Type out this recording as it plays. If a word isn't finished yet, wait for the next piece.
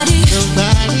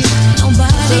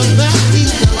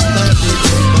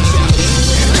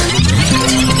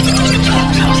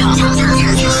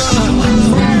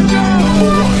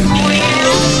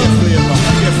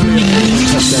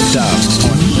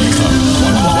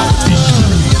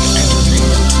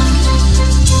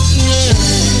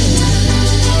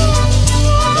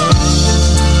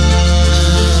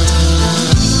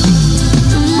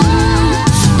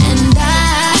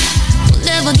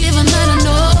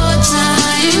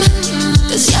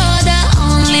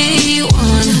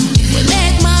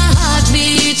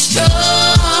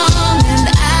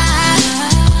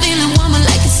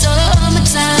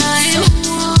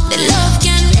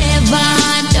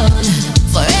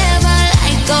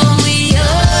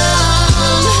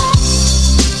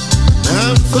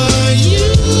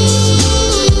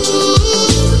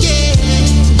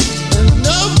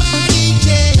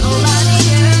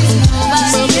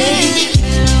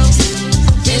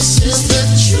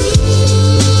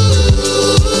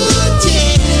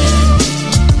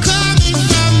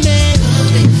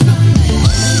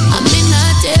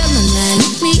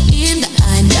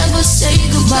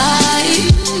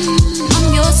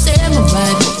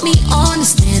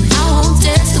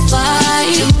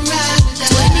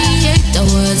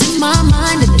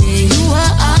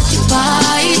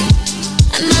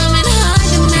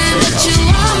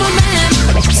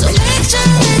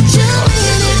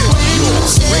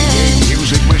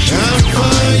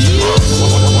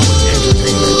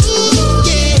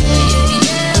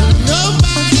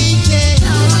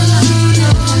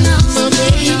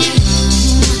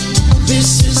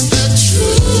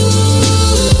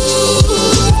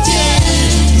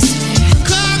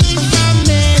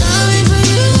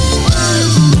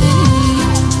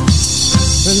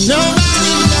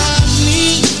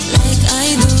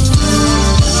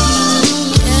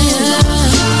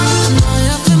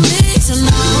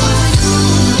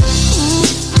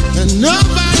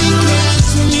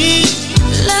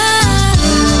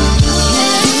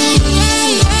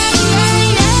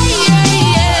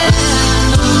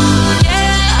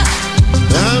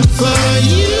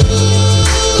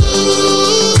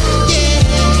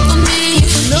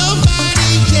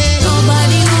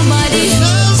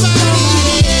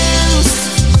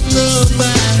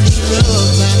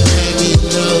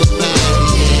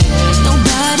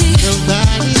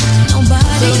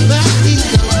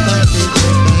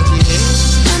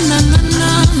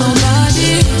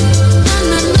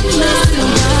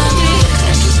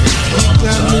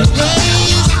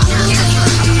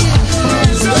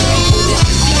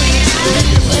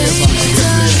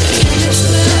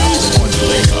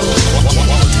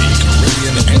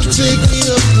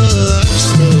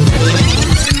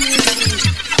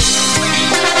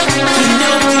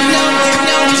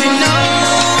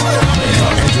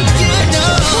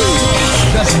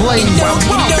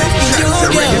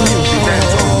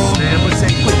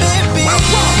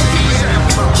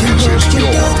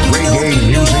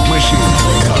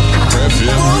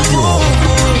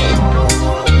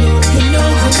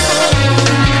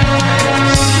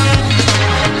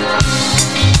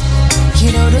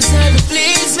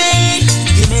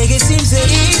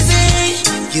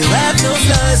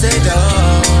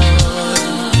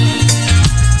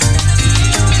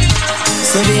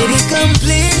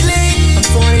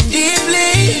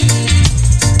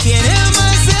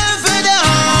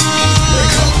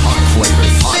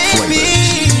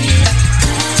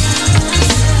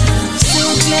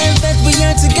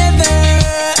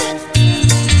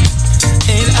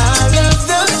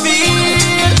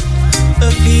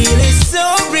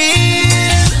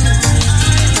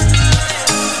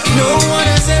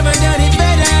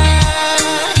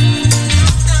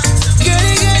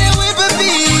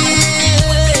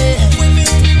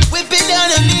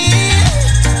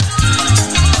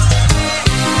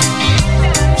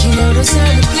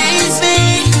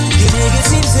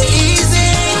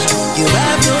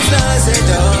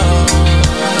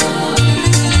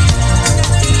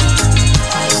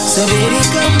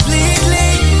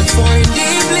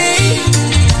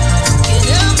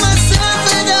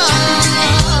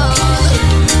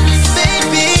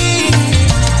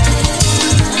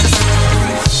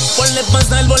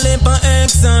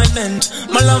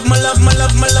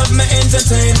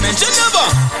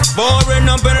Boring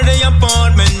up in the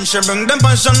apartment. She bring them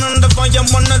passion and the fire,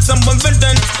 one not someone for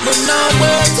them. But now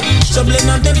wait, troubling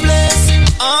at the place.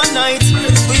 All night,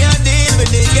 we are dealing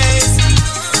with the guys.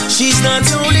 She's not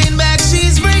holding back,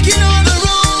 she's breaking all the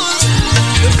rules.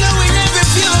 We're blowing every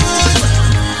fuse.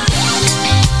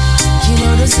 You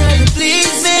know the circle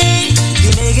pleasing. You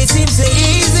make it seem so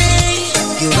easy.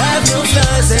 You have no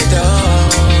flaws at all.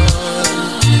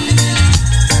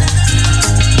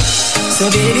 So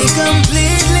baby,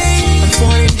 completely, I'm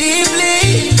falling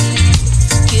deeply.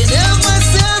 Can't help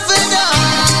myself at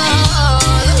all,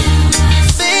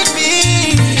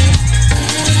 baby.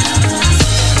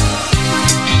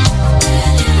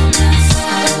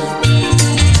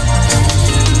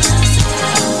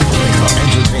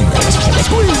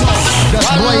 That's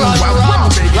Blaine while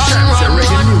baby Travis and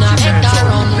Reggae Music.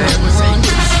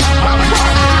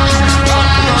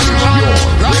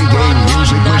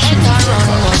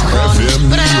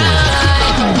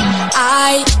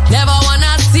 I never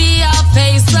wanna see your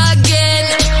face again.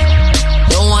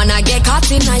 Don't wanna get caught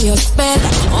in your spell.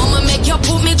 I'ma make you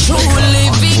put me through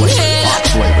living hell.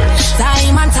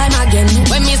 Time and time again,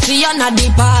 when me see you at the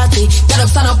party, get up,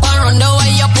 stand up and run the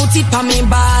way you put it on me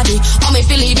body. Oh, me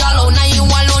feel it alone, now you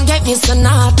alone get me so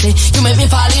naughty. You make me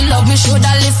fall in love, me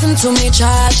shoulda listen to me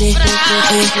charge it.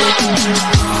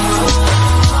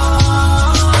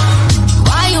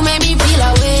 Why you make me feel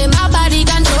away? My body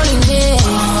controlling me.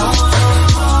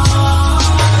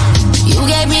 You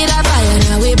gave me that fire,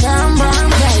 now we burn, burn,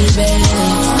 baby.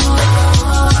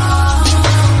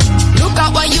 Look at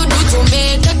what you do to me,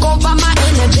 take over my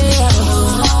energy.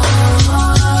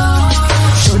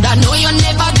 Should I know you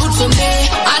never good to me?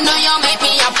 I know you make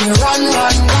me happy. Run,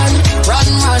 run, run, run,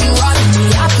 run, run. Me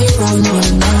happy, run,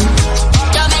 run, run.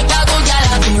 You make a good girl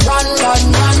happy. Run, run,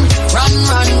 run, run,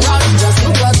 run, run. Just to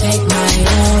protect my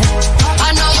love. I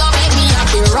know you make me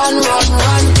happy. Run, run,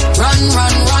 run, run,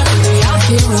 run, run. Me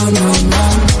happy, run, run,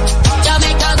 run. You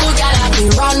make a good girl happy.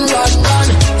 Run, run, run,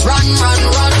 run, run,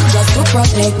 run. Just to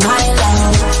protect my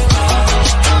love.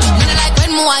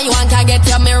 Why you want to get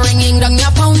your me ringing down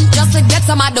your phone? Just to get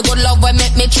some of the good love will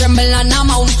make me tremble and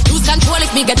amount. Lose control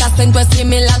if me get a scent was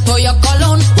similar to your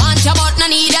cologne. Want your but no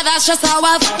need it, that's just how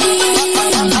I feel.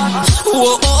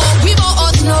 Oh, oh, oh, we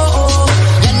both know.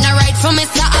 You're not right for me,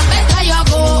 so I better you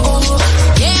go.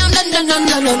 Yeah, I'm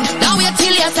done. Now wait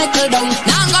till you settle down.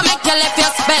 Now I'm gonna make you left your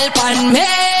spell on me.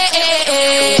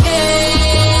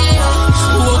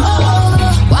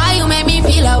 Why you make me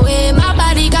feel away? My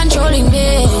body controlling me.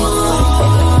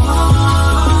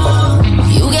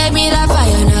 Me that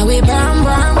fire, now we burn,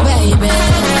 burn, baby.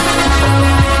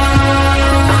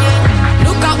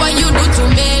 Look at what you do to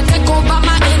me, take over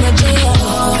my energy.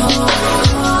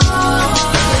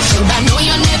 Should I know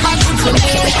you never good to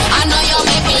me? I know you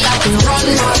make me happy. Run,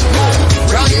 run, run,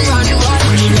 run, run, run.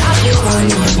 Me happy,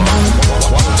 run, run, run.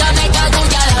 Jamaica, good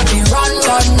girl, happy. Run,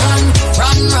 run, run,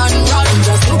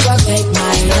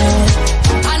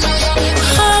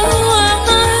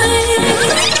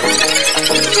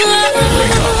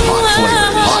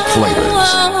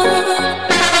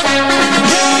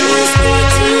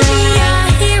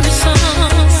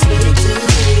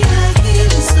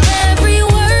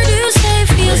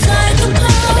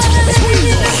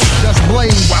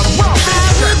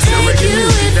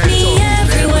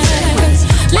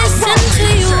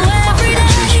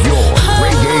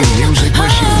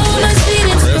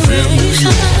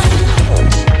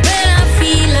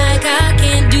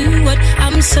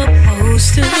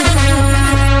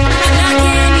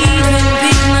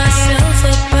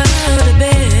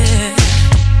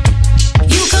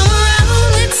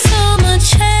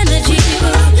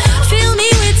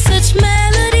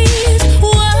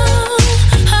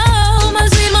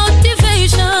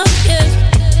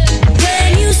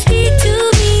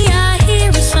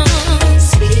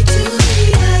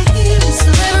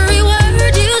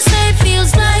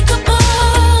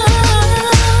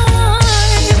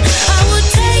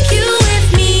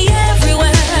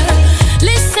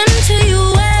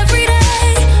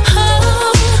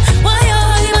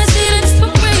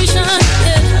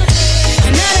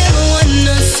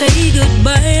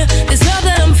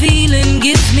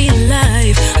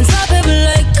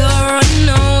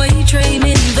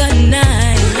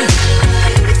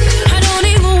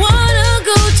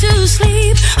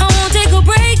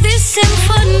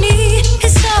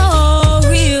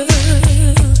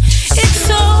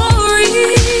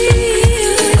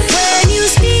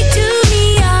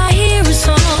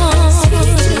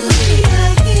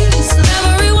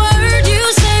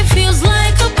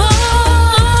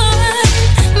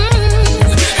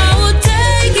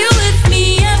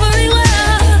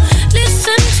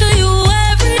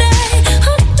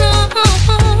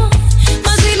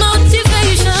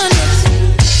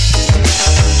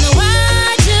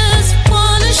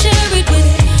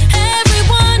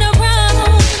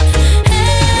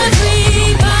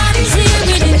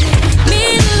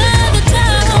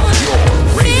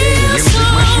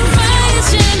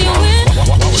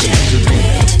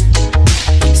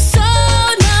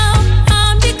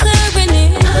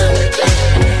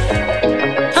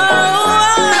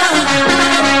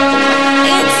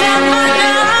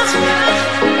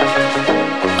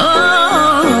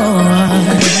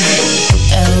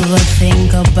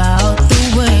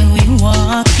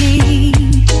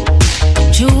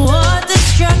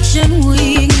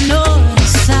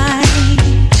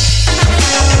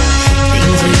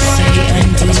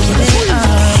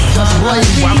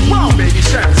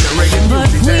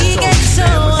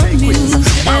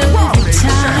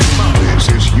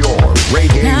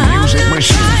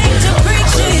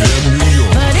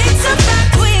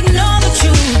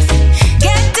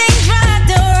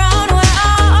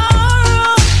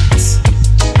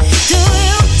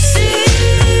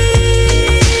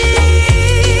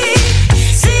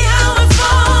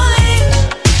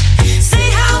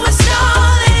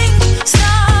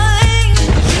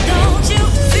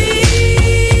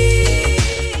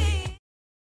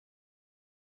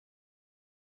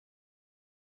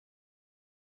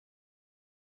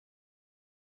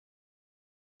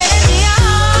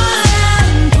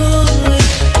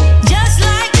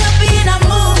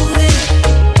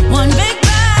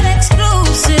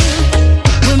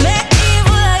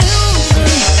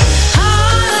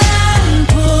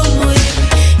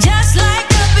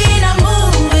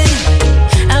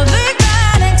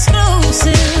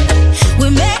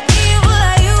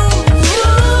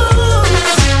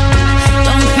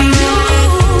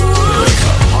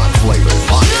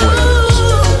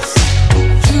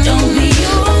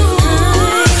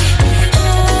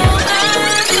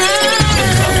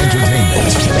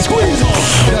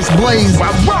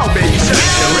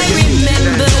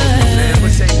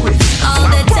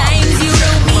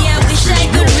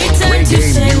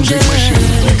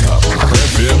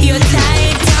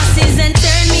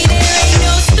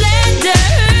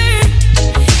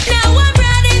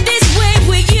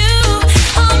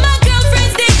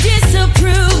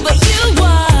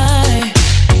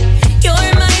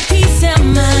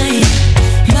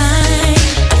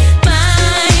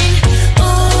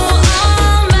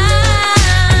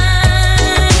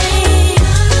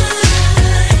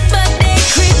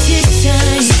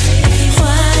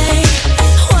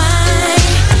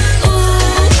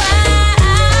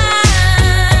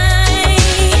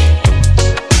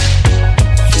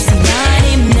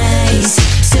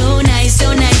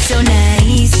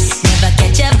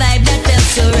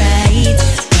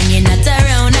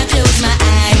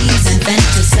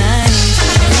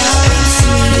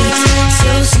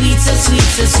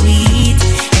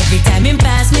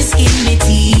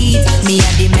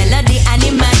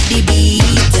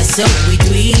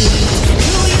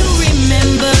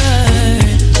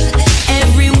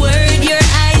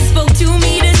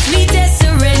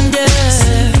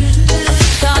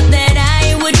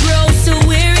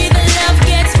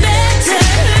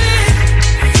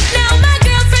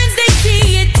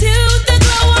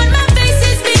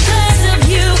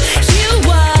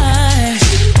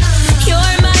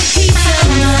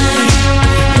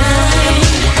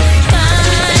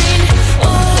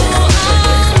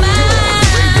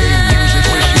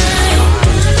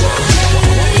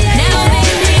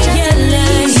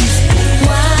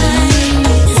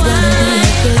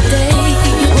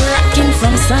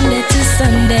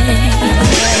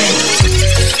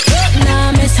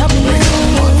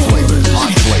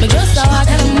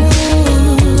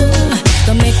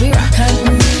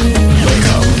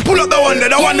 one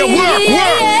that I want to work.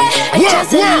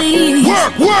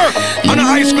 On an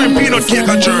ice cream peanut cake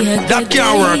and jerk, that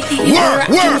can't work.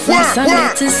 Work.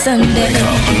 Sunday to Sunday.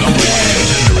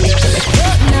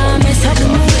 Now mess up the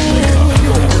mood,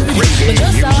 but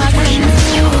just so I can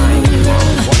move,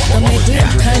 don't make me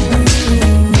rock and move.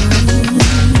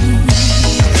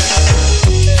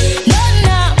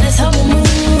 No, mess up the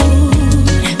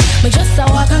mood, but just so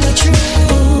I can get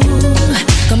through,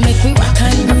 don't make me rock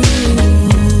and move.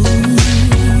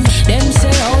 Them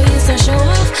say, oh yes I show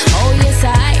off, oh yes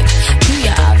I hype. Do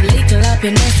you have little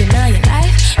happiness in your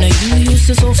life? Now you used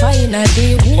to suffer in a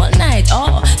day, whole night.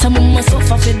 Oh, some of my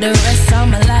suffer for the rest of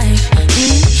my life.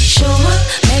 Show up,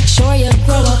 make sure you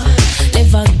grow up.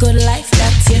 Live a good life,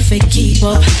 that's if you keep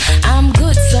up. I'm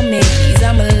good some days,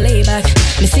 I'ma lay back.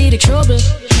 Me see the trouble,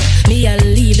 me I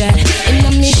leave that. In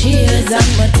my shoes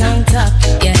and my tank top,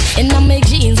 yeah. In my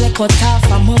jeans we cut off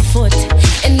from my foot.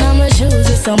 In my shoes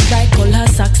with some bright color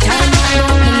socks. Time I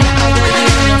know me now, I go in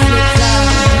a flip-flop.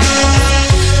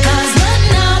 Cause right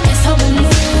now, miss how we move.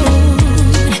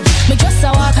 Me just so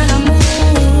I can move.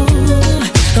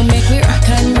 Don't make me rock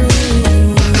and roll.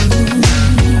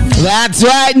 That's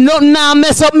right. No,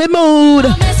 mess up me mood.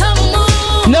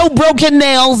 No broken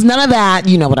nails, none of that.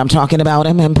 You know what I'm talking about.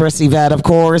 I'm Empress Yvette, of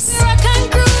course.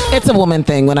 It's a woman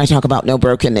thing when I talk about no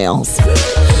broken nails.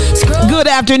 Good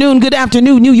afternoon,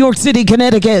 New York City,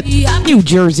 Connecticut, New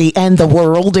Jersey, and the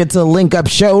world. It's a link-up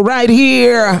show right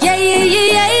here. Yeah.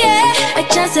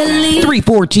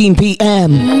 3:14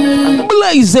 p.m.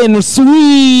 Blazing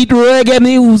sweet reggae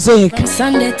music. From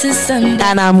Sunday to Sunday.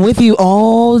 And I'm with you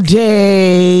all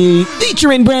day.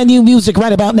 Featuring brand new music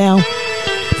right about now.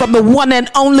 From the one and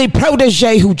only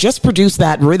Protege who just produced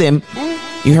that rhythm.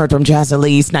 You heard from Jazz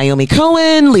Elise, Naomi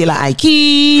Cohen, Lila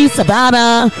Ike,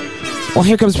 Savannah. Well,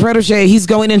 here comes Protege. He's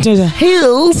going into the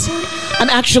hills. I'm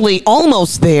actually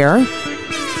almost there.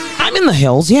 I'm in the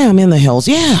hills. Yeah, I'm in the hills.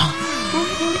 Yeah.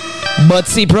 But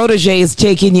see, Protege is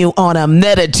taking you on a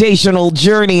meditational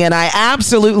journey, and I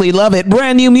absolutely love it.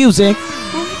 Brand new music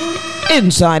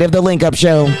inside of the Link Up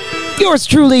Show. Yours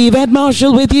truly, Yvette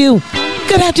Marshall, with you.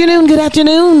 Good afternoon. Wake up,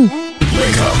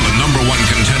 the number one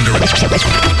contender. Wake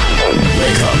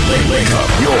up,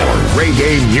 your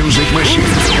reggae music machine.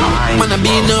 Man, I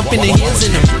been up in the hills,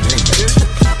 in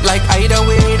like either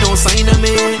way, no sign of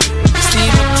me. Steam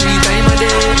up 3 times a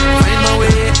day, find my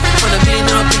way. Man, I been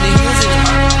up in the hills,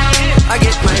 I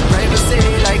get my privacy,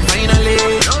 like finally.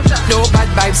 No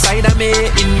bad vibes side of me,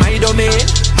 in my domain.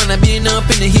 Man, I been up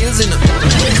in the hills,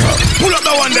 Pull up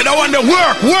the one that I want to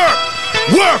work.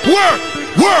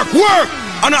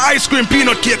 On an ice cream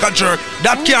peanut cake and jerk,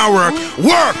 that can't work.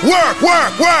 Work.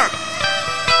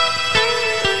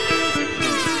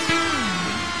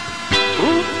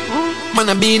 Man,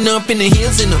 I been up in the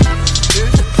hills,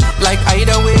 like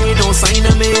either way, no sign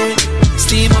of me.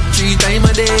 Steam up 3 times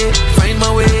a day, find my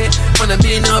way. Man, I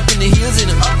been up in the hills,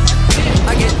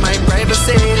 I get my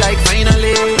privacy, like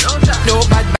finally. No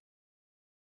bad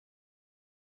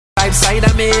vibes side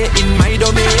of me, in my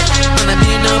domain. Man, I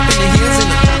been up in the hills,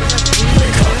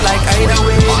 like either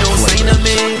way, no sign of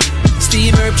me.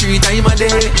 Steam up 3 times a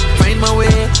day, find my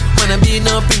way. Man, I been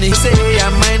up in the say, I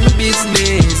mind my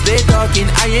business. They talking,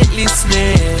 I ain't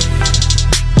listening.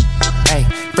 Hey,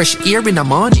 fresh air in the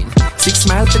morning. 6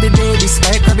 smiles to the day,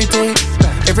 despite gravity.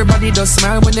 Everybody does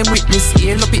smile when them witness.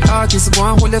 Hail up the artists, go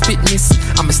and hold the fitness.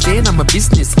 I'ma stay in my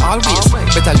business, always.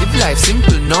 Better live life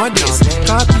simple nowadays.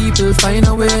 Cause people find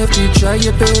a way to try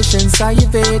your patience. I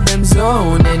evade them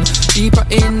zoning. Deeper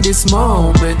in this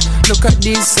moment. Look at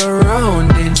this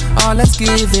surrounding. All that's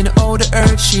giving, all the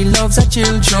earth, she loves her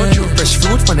children. Fresh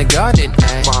fruit from the garden,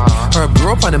 eh? Or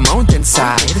grow up on the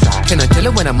mountainside. Can I tell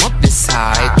her when I'm up this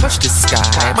high? Touch the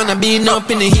sky. Man, I been up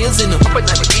in the hills,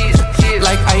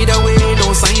 like either way,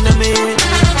 no sign of me.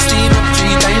 Steam up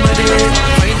 3 times a day,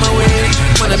 find my way.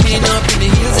 Man, I been up in the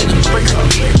hills,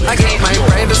 I get my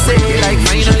privacy, like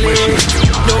finally.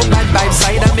 No bad vibes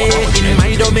side of me, in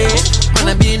my domain.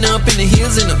 Man, I been up in the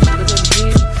hills,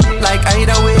 like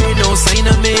either way, no sign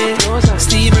of me.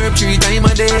 Steam up 3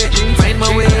 times a day, find my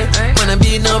way. Man, I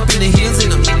been up in the hills,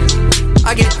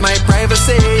 I get my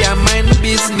privacy, I mind my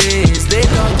business. They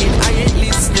talking, I ain't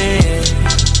listening.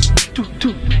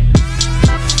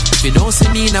 If you don't see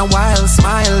me in a while,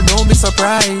 smile, don't be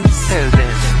surprised.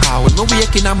 When me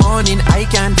wake in the morning, I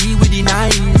can't deal with the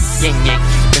nice.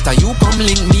 Better you come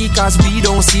link me, cause we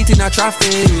don't sit in a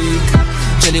traffic.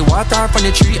 Jelly water from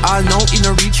the tree, all now in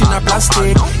a reach in a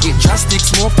plastic. It just stick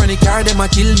smoke from the car, them a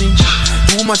kill me.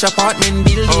 Too much apartment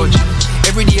building.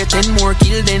 Every day 10 more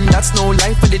kill, then that's no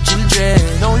life for the children.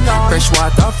 Fresh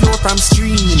water flow from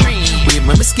stream. Wait,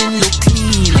 my skin look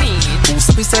clean. Boost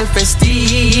up your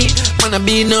self-esteem. Man, I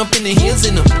been up in the hills,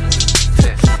 you know.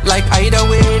 Like either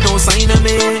way, no sign of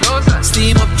me.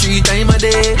 Steam up 3 times a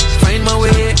day. Find my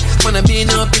way. Man, I been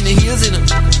up in the hills, you know.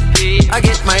 I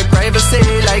get my privacy,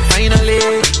 like finally.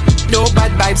 No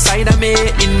bad vibes side of me,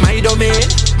 in my domain.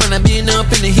 Man, I been up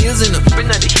in the hills, you know.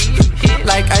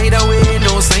 Like either way,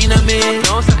 no sign of me.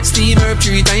 Steam up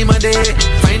 3 times a day.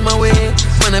 Find my way.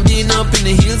 Man, I been up in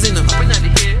the hills, you know.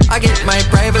 I get my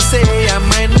privacy, I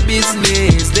mind my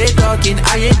business. They talking,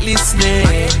 I ain't listening.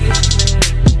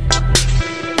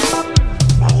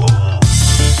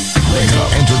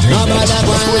 No matter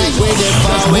what, we get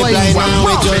far, we blind and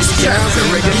we just can't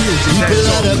feel. People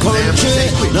of the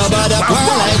country, no matter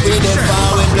what, we get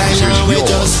far, we blind and we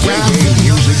just can't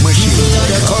feel. People of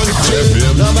the country,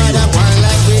 no matter what,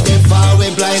 we get far,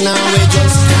 we blind and we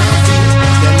just can't feel.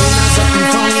 Them in a something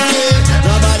funky,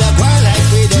 no matter what,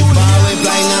 we get far, we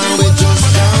blind and we just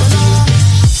can't feel.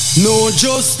 No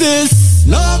justice,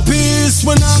 no peace.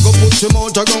 When I go put him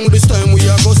out around this time, we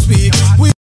are go speak.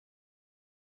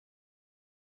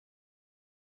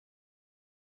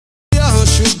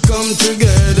 Should come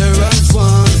together as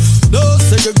one. No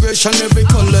segregation, every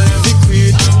color, every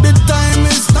creed. The time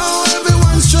is now,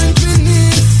 everyone's strengthening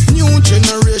it. New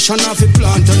generation of a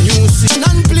plant a new seed.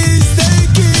 And please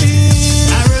take it.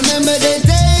 I remember the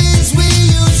days we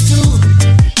used to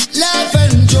laugh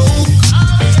and joke.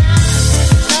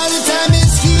 Now the time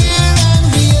is here and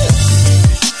we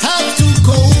have to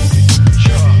cope.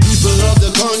 People of the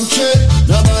country,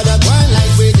 nobody going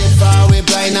like we did far, we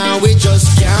blind now, we just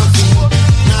can't feel.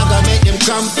 Make them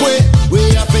cramp we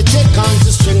have to take on the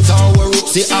strength our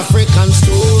roots, the African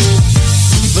story.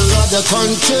 People of the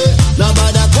country,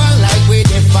 nobody going like we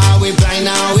did far, we blind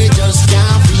now, we just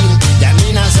can't feel. That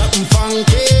mean something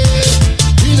funky,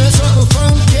 something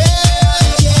funky,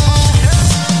 yeah.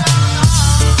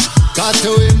 Got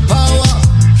to empower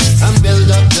and build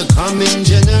up the coming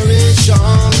generation.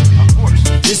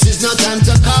 This is no time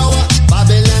to cower.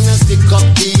 Babylon will stick up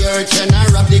the earth and I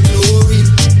rob the glory.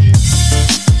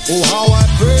 Oh, how I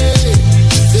pray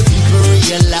the people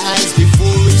realize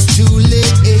before it's too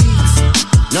late.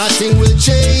 Nothing will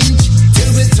change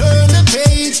till we turn the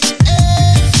page.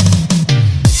 Hey.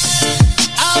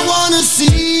 I wanna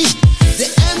see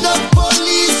the end of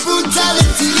police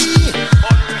brutality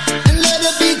and let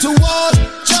it be toward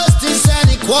justice and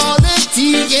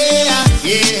equality. Yeah,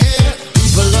 yeah.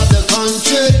 People of the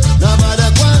country, nobody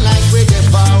going like we the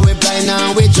far, we blind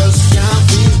now, we just can't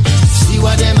feel. See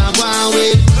what them are going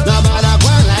with. Nobody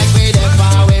going like we the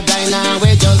far, we blind now,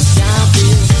 we just can't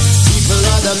feel. People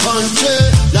of the country,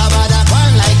 nobody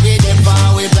going like we the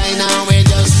far, we blind now, we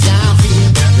just can't feel.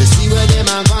 You see what them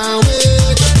are going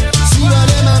with. See what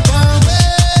them are going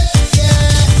with.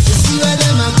 Yeah, you see what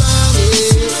them are going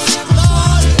with.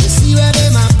 Lord, you see what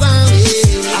them are going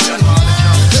with.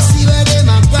 You see what them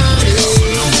are going with.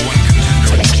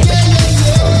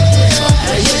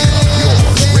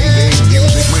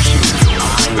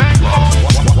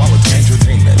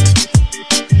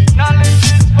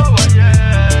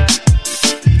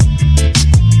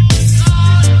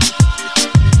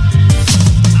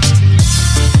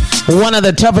 One of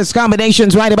the toughest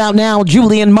combinations right about now,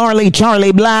 Julian Marley,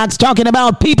 Charlie Blacks, talking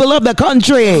about people of the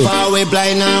country.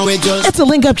 It's a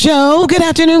Link Up Show. Good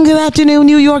afternoon,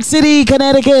 New York City,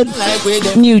 Connecticut,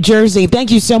 New Jersey.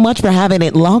 Thank you so much for having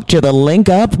it locked to the Link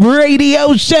Up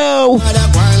Radio Show.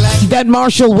 That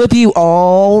Marshall with you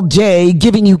all day,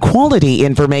 giving you quality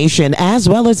information as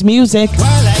well as music.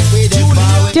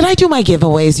 Did I do my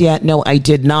giveaways yet? No, I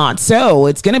did not. So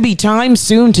it's going to be time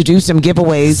soon to do some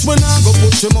giveaways.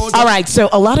 All right, so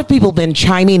a lot of people have been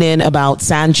chiming in about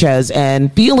Sanchez and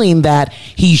feeling that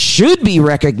he should be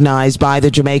recognized by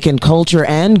the Jamaican culture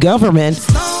and government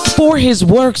for his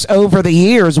works over the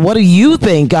years. What do you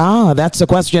think? That's the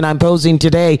question I'm posing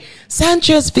today.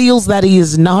 Sanchez feels that he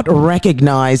is not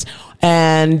recognized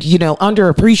and,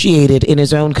 underappreciated in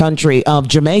his own country of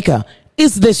Jamaica.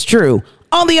 Is this true?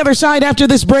 On the other side, after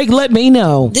this break, let me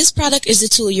know. This product is the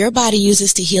tool your body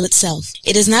uses to heal itself.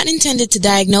 It is not intended to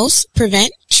diagnose,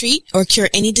 prevent, treat, or cure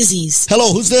any disease.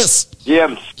 Hello, who's this?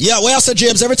 James. Yeah, where else,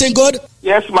 James? Everything good?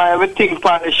 Yes, man. Everything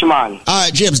polish, man. All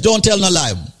right, James, don't tell no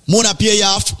lie. Mona pay you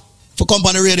off for come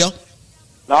on the radio?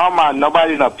 No, man,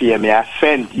 nobody not pay me a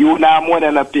cent. You now more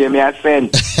than not pay me a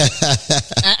cent.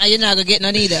 You're not going to get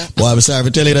none either. Boy, I'm sorry for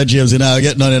telling you that, James. You're not going to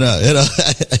get none of that. You know?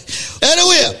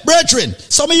 Anyway, brethren,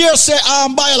 some of you say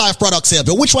BioLife products help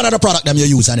you. Which one of the product them you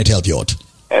use and it help you out?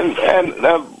 And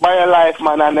BioLife,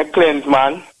 man, and the cleanse,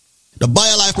 man. The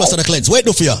BioLife Plus and the cleanse. Wait,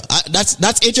 do for you. That's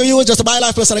it you use, just the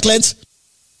BioLife Plus and the cleanse?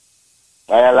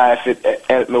 BioLife, it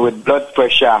help me with blood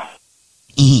pressure.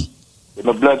 Mm-hmm. With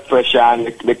my blood pressure and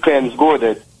the cleanse good.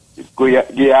 It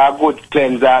give you a good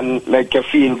cleanse and make you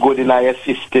feel good in your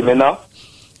system, you know?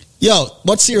 Yo,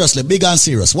 but seriously, big and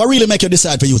serious, what really make you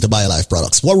decide to use the BioLife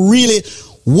products? What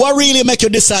really make you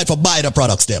decide to buy the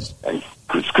products them?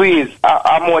 Squeeze,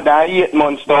 I'm more than 8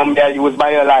 months now, I use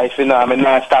BioLife, you know, I mean,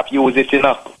 I stop use it, you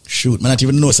know? Shoot, man, I not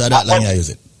even know so that long I use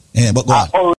it. Yeah, but go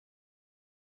on.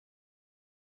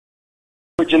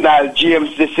 Original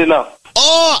James, this, you know?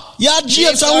 Oh, yeah,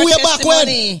 James, and way back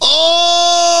when.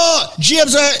 Oh,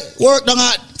 James worked on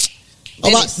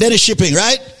about Dennis Shipping,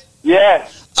 right? Yeah.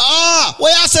 Ah,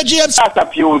 where I said James? I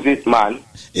stop use it, man.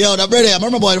 Yo, the brother, I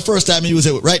remember the first time he used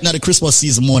it right now the Christmas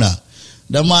season, Mona.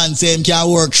 The man say him can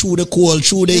work through the cold,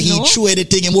 through the heat, through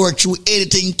anything, him work through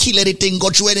anything, kill anything, go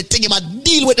through anything, him a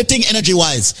deal with the thing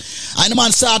energy-wise. And the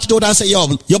man started out and say, yo,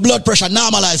 your blood pressure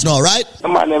normalized now, right?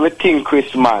 Man, everything,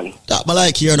 Chris, man. That I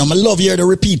like here now. I love hear the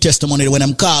repeat testimony when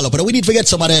I'm call up. But we need to get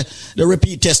some of the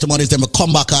repeat testimonies them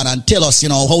come back on and tell us, you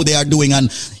know, how they are doing.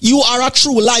 And you are a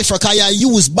true lifer because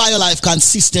you use BioLife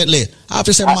consistently. I have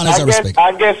to say, man, as a respect.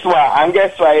 And guess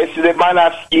what? You see the man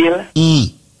of skill?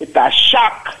 It's a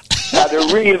shock. That's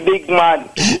a real big man.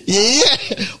 Yeah.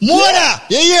 Mona,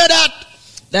 you hear that?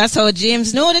 That's how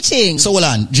James know the thing. So hold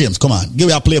on, James, come on. Give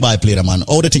me a play-by-play, man.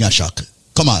 How the thing a shock?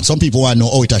 Come on, some people want to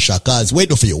know how it a shock. Cause wait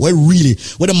for you. Where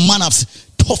the man of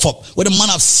tough up, where the man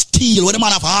of steel, where the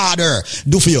man of harder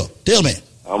do for you? Tell me.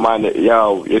 Oh man,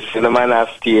 yo, you see the man of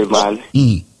steel, man.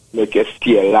 Make you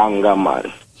stay longer,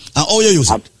 man. And how you use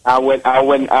it? And when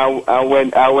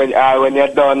you're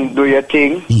done do your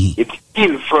thing, it's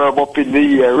still firm up in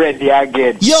the air, ready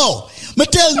again. Yo, me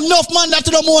tell enough man that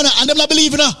to the Mona and them not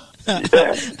believe in her.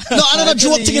 No, another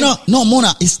joke thing, you know. No,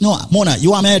 Mona, Mona,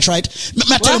 you want me to try it?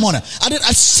 Me tell you, Mona. I did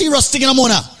a serious thing, you know,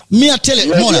 Mona. Me I tell it,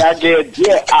 Mona.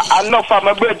 I know for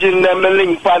my brethren, them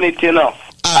link on it, you know.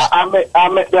 I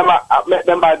met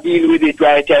them deal with it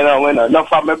right now, you know. Not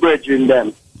for my brethren,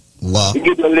 them. Wow. You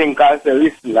give the link and say,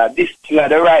 listen, this thing is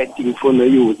the right thing for me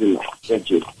using,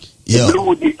 brethren. Yeah. The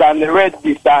blue this and the red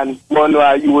this and one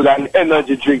I use an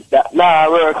energy drink that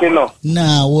work, you know.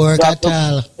 Work at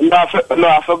all.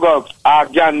 I forgot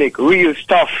organic, real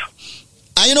stuff.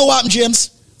 And you know what, James?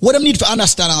 What I need to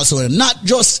understand also, not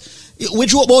just, we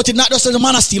joke about it, not just as a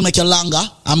man of steel make you longer,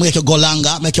 and make you go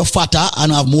longer, make you fatter,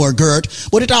 and have more girth,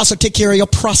 but it also take care of your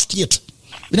prostate.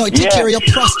 You know, it take care of your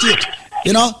prostate,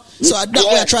 you know? So that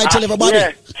way I try to tell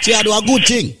everybody. See, I do a good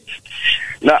thing.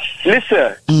 Now,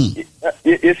 listen,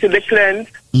 you see the cleanse?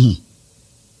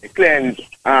 The cleanse,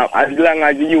 as long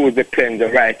as you use the cleanse the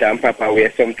right and proper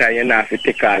way, sometimes you have to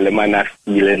take all the man of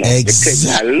steel. You know?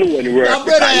 Exactly. The cleanse alone work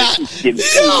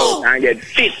and get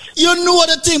fit. You know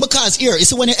the thing, because here, you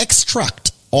see, when you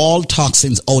extract all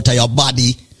toxins out of your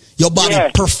body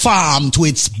perform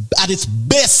at its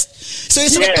best. So you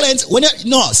see the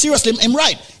cleanse, seriously, I'm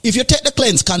right. If you take the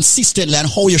cleanse consistently and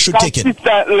how you should take it.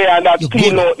 Consistently and that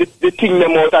clean out the thing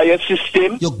them out of your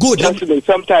system. You're good.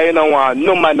 Sometimes you don't want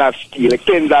no man of steel. The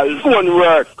cleanse alone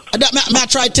work. I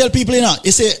try to tell people, you know,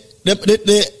 you see,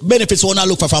 the benefits when I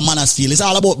look for man of steel, it's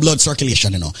all about blood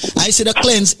circulation, you know. And you see the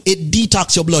cleanse, it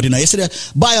detox your blood, you know. You see the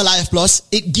BioLife Plus,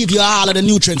 it gives you all of the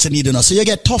nutrients you need, you know. So you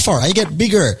get tougher, and you get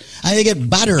bigger, and you get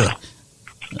badder.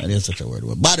 That is such a word,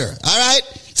 badder. All right?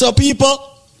 So people,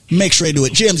 make sure you do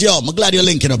it. James, yo, I'm glad you're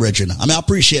linking up, Bridget. I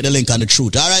appreciate the link on the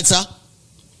truth. All right, sir?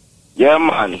 Yeah,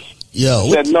 man. Yo.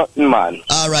 Said nothing, man.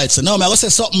 All right, so now, man, I will say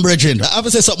something, Bridget. I have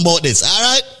to say something about this. All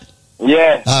right?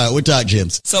 Yeah. All right, we'll talk,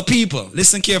 James. So people,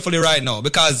 listen carefully right now,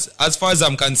 because as far as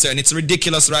I'm concerned, it's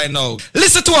ridiculous right now.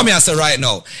 Listen to what me I say right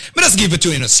now. Me just give it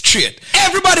to you straight.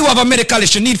 Everybody who have a medical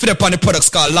issue need for the products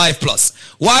called Life Plus.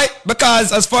 Why?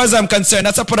 Because as far as I'm concerned,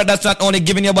 that's a product that's not only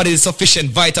giving your body the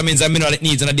sufficient vitamins and minerals it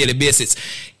needs on a daily basis.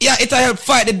 Yeah, it'll help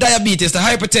fight the diabetes, the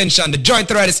hypertension, the joint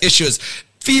arthritis issues.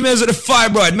 Females with the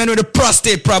fibroid, men with the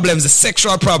prostate problems, the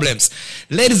sexual problems.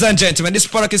 Ladies and gentlemen, this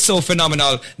product is so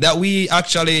phenomenal that we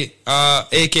actually,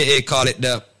 aka call it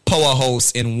the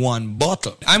powerhouse in one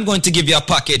bottle. I'm going to give you a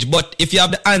package, but if you have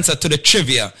the answer to the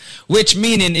trivia, which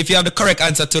meaning if you have the correct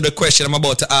answer to the question I'm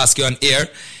about to ask you on air,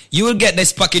 you will get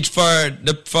this package for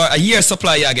a year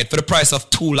supply you get for the price of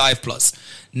 2 Life Plus.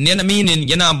 Meaning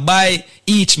you're not buy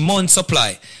each month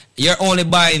supply. You're only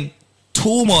buying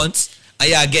 2 months. and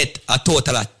you get a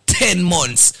total of 10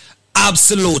 months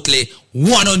absolutely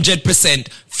 100%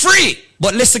 free.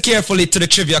 But listen carefully to the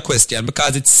trivia question,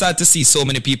 because it's sad to see so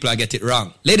many people get it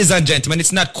wrong. Ladies and gentlemen,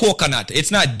 it's not coconut, it's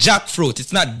not jackfruit,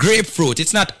 it's not grapefruit,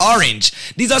 it's not orange.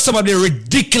 These are some of the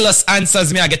ridiculous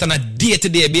answers I get on a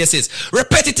day-to-day basis,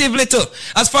 repetitively too.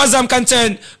 As far as I'm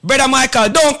concerned, Brother Michael,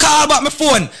 don't call back my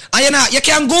phone. And you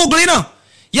can Google, you know.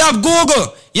 You have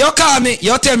Google. You call me,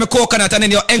 you tell me coconut, and then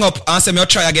you hang up and say me you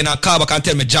try again and call back and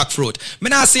tell me jackfruit. Me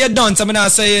not say you're done, so me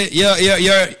not say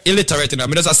you're illiterate, you know.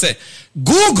 Me just say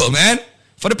Google, man.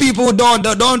 For the people who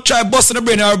don't try busting the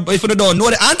brain, or if you don't know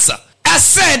the answer. I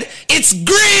said it's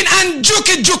green and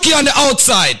juky on the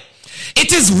outside.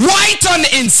 It is white on the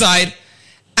inside.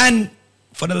 And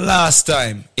for the last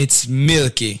time, it's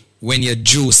milky when you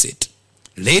juice it.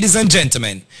 Ladies and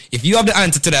gentlemen, if you have the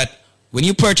answer to that, when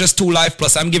you purchase 2 Life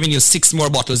Plus, I'm giving you 6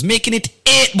 more bottles, making it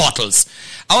 8 bottles.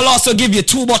 I will also give you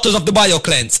 2 bottles of the Bio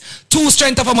Cleanse, 2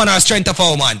 Strength of a Man or Strength of a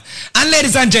Woman. And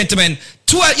ladies and gentlemen,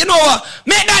 12, you know what?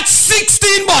 Make that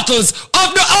 16 bottles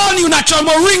of the all-new natural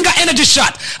Moringa Energy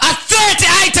Shot at 30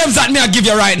 items that me I give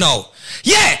you right now.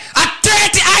 Yeah, at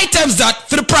 30 items that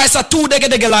for the price of 2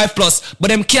 Dege Life Plus, but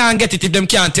them can't get it if them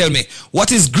can't tell me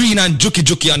what is green and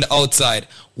juky on the outside,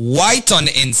 white on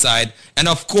the inside, and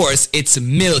of course it's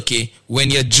milky when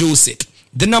you juice it.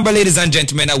 The number, ladies and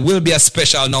gentlemen, will be a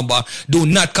special number. Do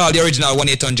not call the original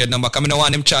 1-800 number, because I don't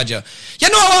want them charge you. You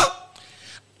know what?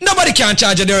 Nobody can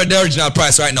charge you the original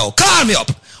price right now. Call me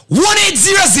up.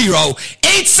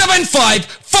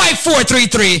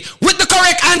 1-800-875-5433 with the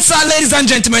correct answer, ladies and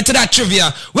gentlemen, to that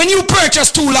trivia. When you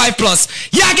purchase 2 Life Plus,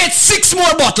 you get 6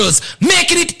 more bottles,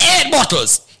 making it 8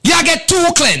 bottles. You get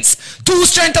 2 Cleanse, 2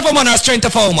 Strength of a Man or Strength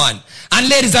of a Woman. And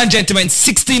ladies and gentlemen,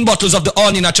 16 bottles of the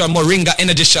all-new natural Moringa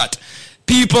Energy Shot.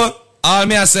 People, all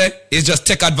me I say is just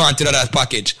take advantage of that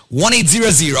package.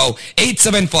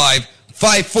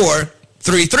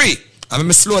 1-800-875-5433. I'm going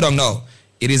to slow down now.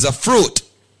 It is a fruit.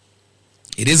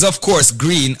 It is, of course,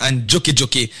 green and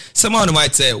juky. Someone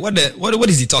might say, what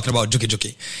is he talking about,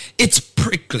 juky? It's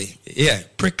prickly. Yeah,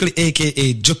 prickly,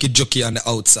 a.k.a. juky on the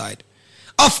outside.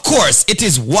 Of course, it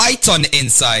is white on the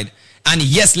inside. And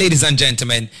yes, ladies and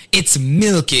gentlemen, it's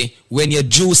milky when you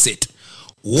juice it.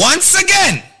 Once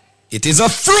again, it is a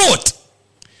fruit.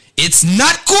 It's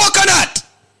not coconut.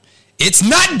 It's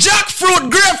not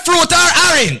jackfruit, grapefruit, or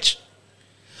orange.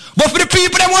 But for the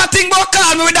people that want to think about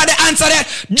call me without the answer there,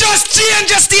 just change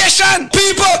your station.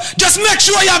 People, just make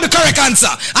sure you have the correct answer.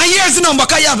 And here's the number,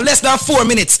 because you have less than 4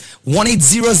 minutes.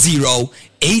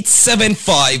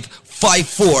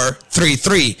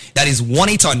 1-800-875-5433. That is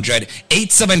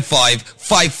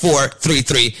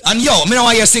 1-800-875-5433. And yo, me don't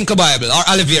want your Cinco Bible or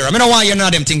aloe vera. Me don't want your none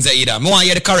of them things either. Me want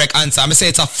you the correct answer. Me say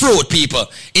it's a fruit, people.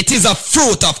 It is a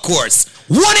fruit, of course.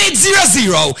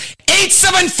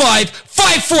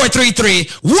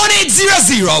 1-800-875-5433.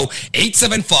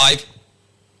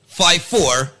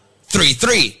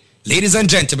 1-800-875-5433. Ladies and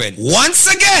gentlemen, once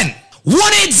again,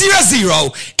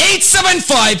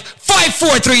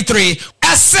 1-800-875-5433.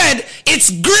 I said it's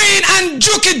green and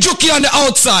juky on the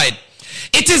outside.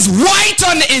 It is white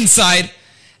on the inside.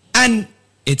 And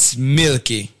it's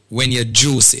milky when you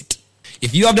juice it.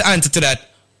 If you have the answer to that,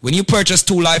 when you purchase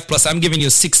 2 Life Plus, I'm giving you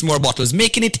 6 more bottles,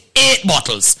 making it 8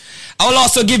 bottles. I will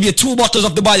also give you 2 bottles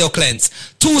of the Bio Cleanse,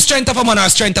 2 Strength of a Man or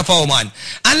Strength of a Woman.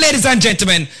 And ladies and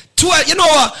gentlemen, 12, you know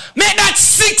what? Make that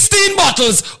 16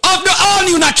 bottles of the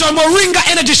all-new natural Moringa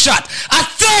Energy Shot at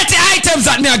 30 items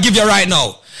that me I give you right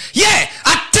now. Yeah,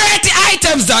 at 30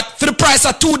 items that for the price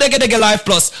of 2 Dege Life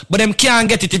Plus, but them can't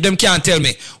get it if them can't tell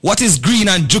me what is green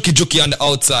and juky on the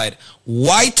outside,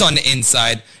 white on the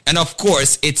inside, and of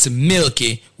course it's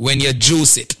milky when you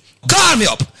juice it. Call me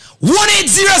up.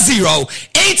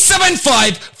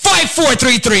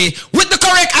 1-800-875-5433 with the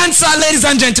correct answer, ladies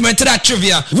and gentlemen, to that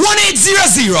trivia.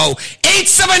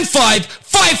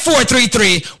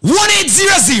 1-800-875-5433.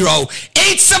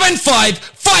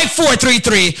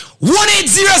 1-800-875-5433.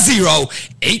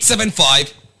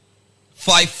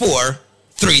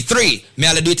 1-800-875-5433. May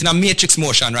I do it in a matrix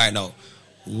motion right now?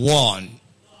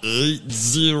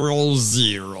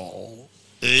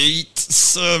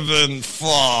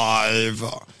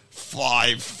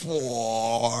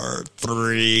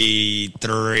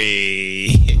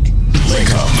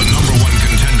 Wake up, the number 1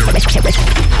 contender.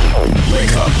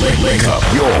 Wake up,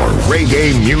 your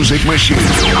reggae music machine.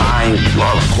 I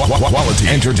love quality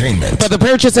entertainment. For the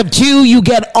purchase of 2, you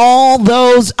get all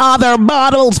those other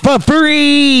bottles for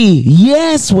free.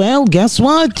 Yes, well, guess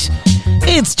what?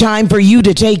 It's time for you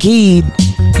to take heed.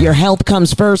 Your health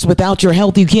comes first. Without your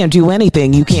health, you can't do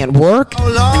anything. You can't work.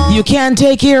 You can't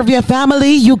take care of your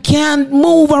family. You can't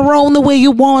move around the way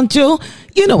you want to.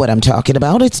 You know what I'm talking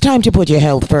about. It's time to put your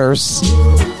health first.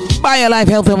 BioLife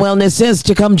Health and Wellness says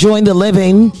to come join the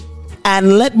living.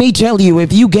 And let me tell you,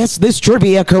 if you guess this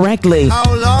trivia correctly,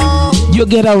 you'll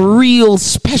get a real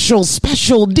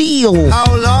special deal.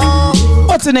 How long?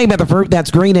 What's the name of the fruit that's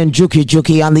green and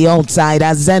juki on the outside,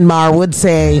 as Zenmar would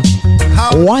say?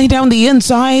 White on the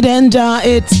inside, and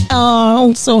it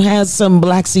also has some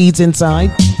black seeds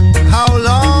inside. How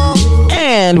long?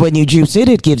 And when you juice it,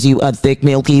 it gives you a thick,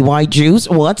 milky white juice.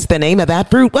 What's the name of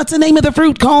that fruit? What's the name of the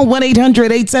fruit? Call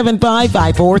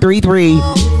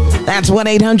 1-800-875-5433. That's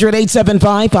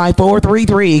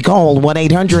 1-800-875-5433. Call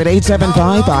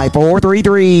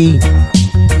 1-800-875-5433.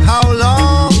 How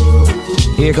long?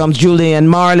 Here comes Julian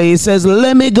Marley. Says,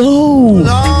 let me go.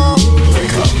 Long. We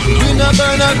not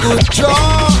burn a good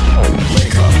jaw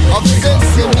of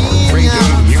sensimania.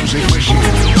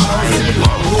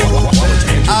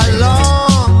 How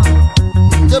long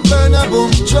to burn a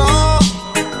boom jaw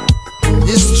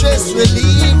is stress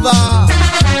reliever.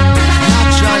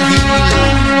 Natural healer.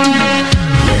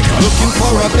 Looking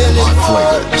for a belly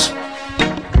flavors.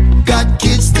 Got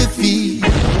kids to feed.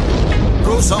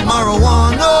 Grow some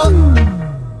marijuana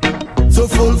to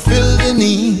fulfill the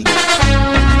need.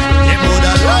 They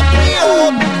woulda lock me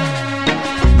up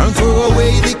and throw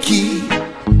away the key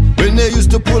when they used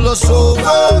to pull us over.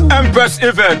 Empress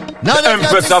event, now the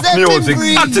Empress of music.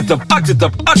 Act it up, act it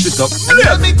up, act it up.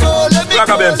 Let me go, let me go,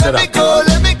 let me go,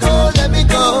 let me go, let me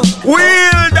go.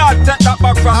 Wheel that, take that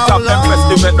back from top. Empress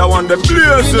event, the one the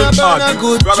blazing hot.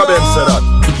 Ragabem said that.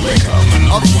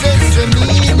 Of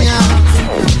sensimania.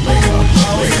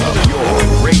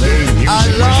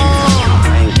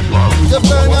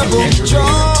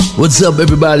 What's up,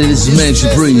 everybody? This is Mansion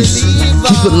Breeze.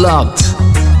 Keep it locked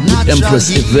with Empress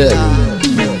Yvette.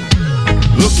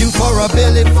 Looking for a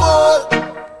belly full.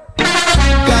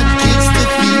 Got kids to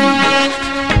feed.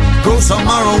 Grow some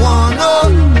marijuana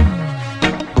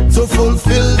to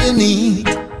fulfill the need.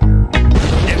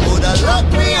 They woulda lock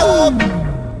me up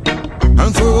and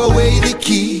throw away the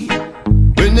key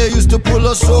when they used to pull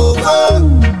us over.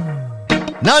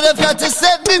 Now they've got to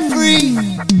set me free.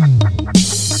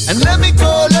 And let me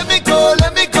go, let me go,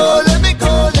 let me go, let me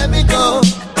go, let me go.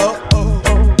 Oh, oh,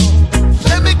 oh.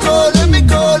 Let me go, let me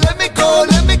go, let me go,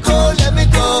 let me go, let me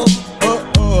go. Oh,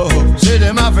 oh. Say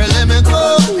them my friend, let me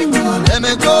go, let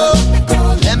me go,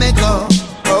 let me go.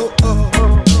 Oh, oh.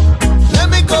 Let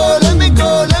me go, let me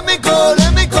go, let me go,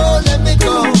 let me go, let me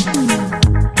go.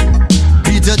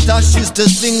 Peter Tosh used to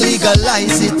sing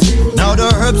legalize it. Now the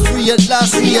herbs free at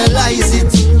last realize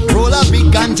it. Roll a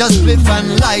big ganja spliff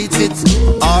and light it.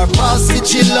 Or pass it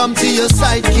chill to your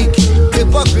sidekick.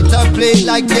 Hypocrite play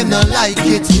like them not like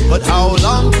it. But how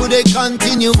long could they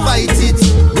continue fight it?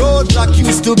 Roadblock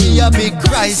used to be a big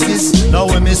crisis. Now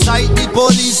when me sight the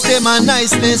police, them a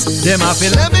niceness. Them a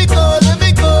feel let me go, let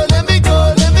me go, let me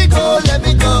go, let me go, let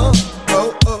me go.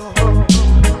 Oh, oh.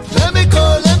 Let me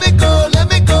go, let me go, let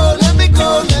me go, let me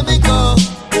go, let me go.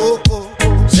 Oh, oh.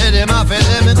 Say them a feel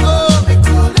let me go,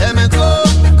 let me go.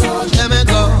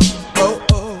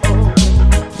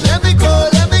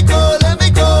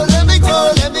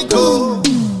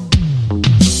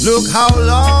 Look how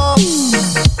long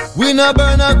we not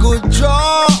burn a good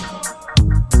draw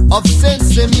of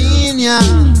sensimania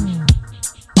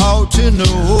out in the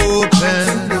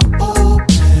open.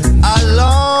 How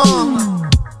long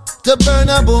to burn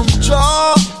a boom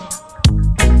jaw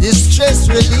is stress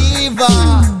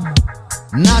reliever,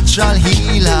 natural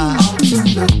healer.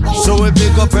 So we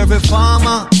pick up every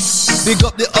farmer, pick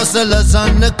up the hustlers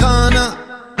on the corner,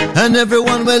 and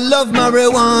everyone will love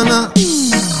marijuana.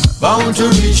 Bound to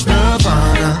reach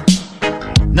nirvana.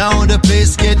 Now the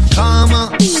place get calmer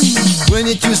when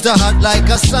it used to hot like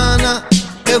a sauna.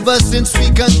 Ever since we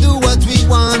can do what we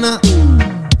wanna,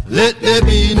 let there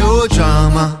be no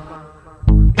drama.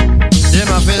 Them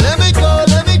a feel let me go,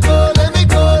 let me go, let me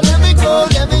go, let me go,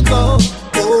 let me go.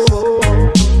 Oh, oh.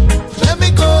 Let me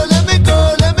go, let me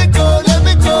go, let me go, let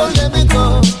me go, let me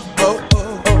go. Oh,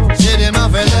 oh. Say them a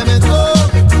feel let me go,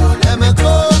 let me go, let me go.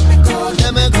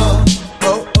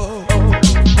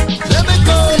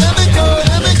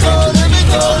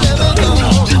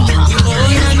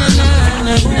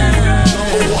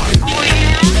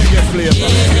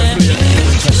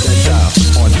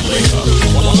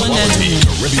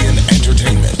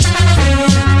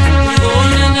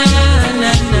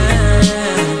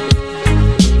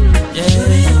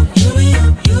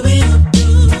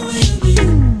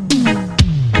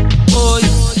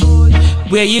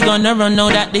 Where you gonna run now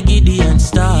that the Gideon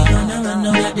star?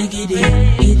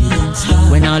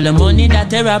 When all the money that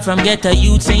they rob from ghetto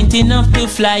youths ain't enough to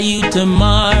fly you to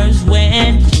Mars.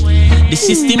 When the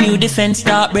system you defend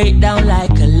start break down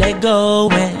like a Lego.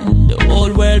 When the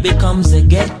whole world becomes a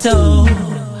ghetto,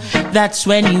 that's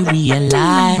when you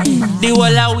realize the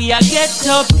whole of we are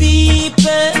ghetto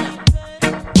people.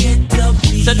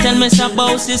 So tell me some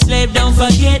about the slave, don't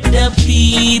forget the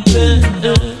people.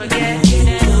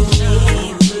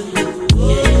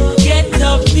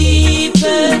 Ghetto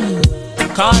people,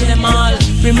 call them all.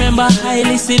 Remember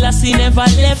Haile Selassie never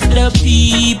left the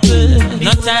people.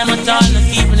 No time at all, not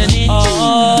even a day.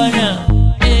 Oh no.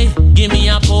 Hey, give me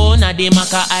a phone, a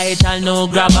demaka ital no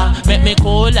grabber. Make me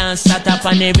cool and start up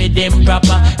on every them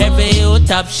proper. Every you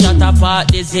tap shut up at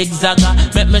the zigzagger.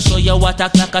 Make me show you what a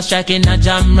clock a strike in a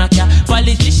jam rocker.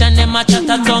 Politician them a chat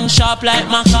a tongue sharp like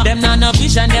maca. Them not no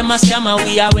vision, them a scammer.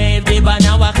 We a wave the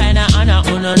banner, what kind of honor?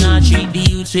 Uno not treat the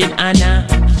youths with honor.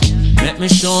 Let me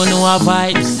show no our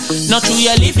vibes. Not true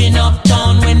you're living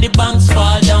uptown. When the banks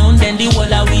fall down, then the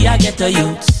whole of we a get a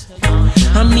youths.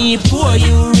 And me poor,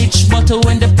 you rich, but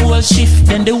when the pool shift,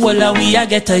 then the whole of we a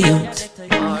get a youth.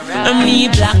 And me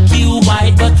black, you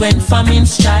white, but when famine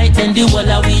strike, then the whole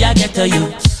of we a get a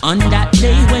youth. On that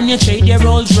day when you trade your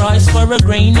Rolls Royce for a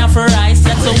grain of rice,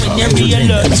 that's when you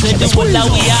realize that the whole of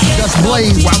we a just boy.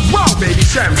 Wow, baby,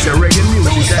 Shams, your reggae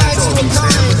music. That's all we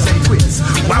say quiz.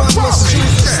 Wow, this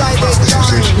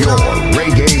is your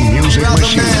reggae music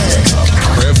machine.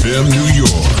 FM New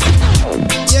York.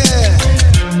 Yeah.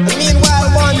 Meanwhile,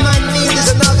 one man needs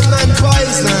another man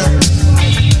poison.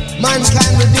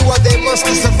 Mankind will do what they must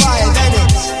to survive, innit?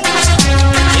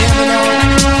 Yeah, me know.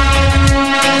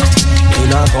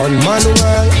 In a gunman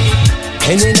world,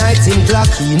 any night in clock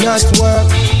he not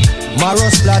work. Marrow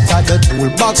splatter the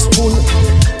toolbox full.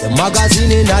 The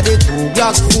magazine in a the 2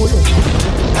 Glock full.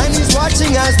 And he's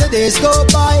watching as the days go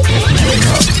by.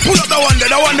 Pull up the one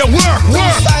that work.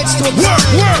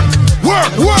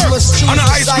 On an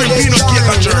ice cream peanut cake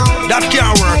and jerk. That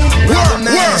can't work. Work.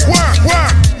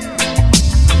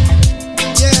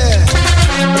 Yeah.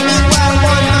 Meanwhile,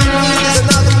 one man needs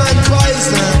another man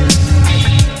poison.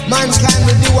 Mankind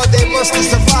will do what they must to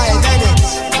survive, innit?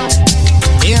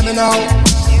 Hear me now.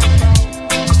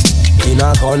 In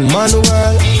a gunman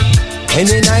world,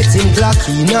 any night in clock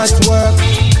he not work.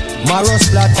 Marrow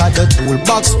splatter the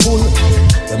toolbox full.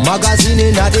 The magazine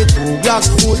in a the 2 Glock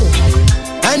full.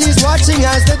 And he's watching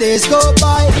as the days go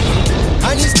by.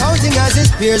 And he's counting as his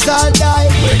peers all die.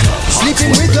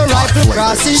 Sleeping with the rifle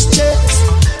across his chest.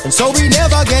 And so he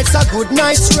never gets a good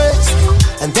night's rest.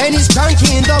 And then he's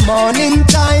cranky in the morning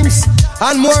times.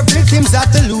 And more victims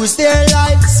that to lose their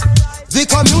lives. The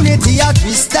community a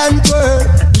twist and twirl,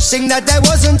 wishing that I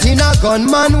wasn't in a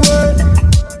gunman world.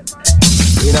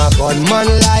 In a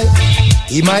gunman life,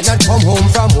 he might not come home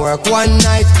from work one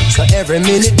night. So every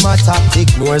minute my top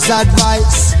ignores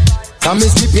advice from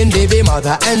his weeping baby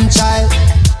mother and child,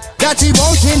 that he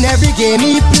won't in every game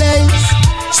he plays.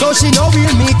 So she know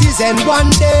we'll meet his end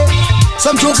one day.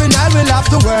 Some juvenile will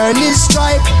have to earn his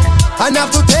stripe and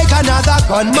have to take another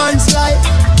gunman's life.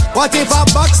 What if a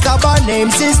backstabber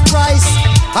names his price?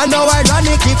 And how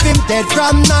ironic if him dead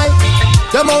from night.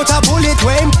 The amount of bullet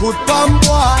when him put from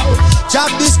boy. Job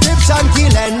description,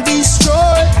 kill and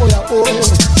destroy.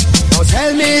 Now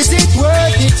tell me, is it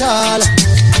worth it all?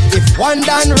 If one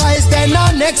done rise, then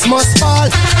our next must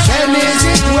fall. Tell me, is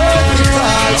it worth it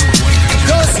all?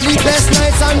 Those sleepless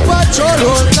nights and patrol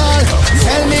roll call.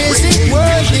 Tell me, is it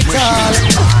worth it all?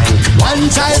 One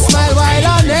child smile while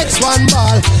our next one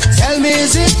ball. Tell me,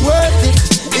 is it worth it?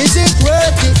 Is it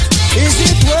worth it? Is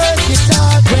it worth it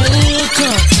all?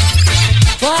 Welcome.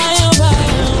 Why?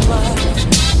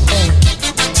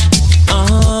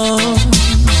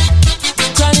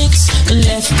 Chronics,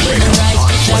 left and right.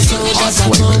 Just hold us a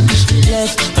come.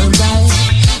 Left and right.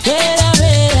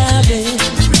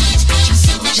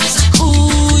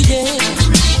 Ooh, yeah.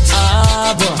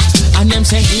 Boy. And them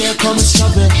say, here comes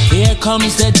trouble, here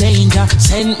comes the danger.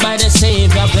 Sent by the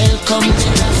Savior, welcome to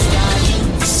the sky.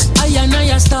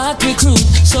 I start recruit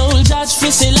soldiers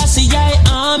for Selassie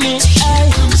army.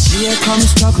 Here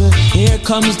comes trouble, here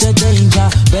comes the danger.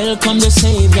 Welcome the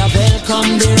Savior,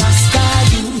 welcome the Rasta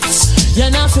youths. You're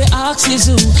not for axes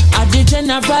who at the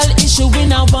general issue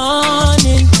in a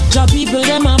warning. Job people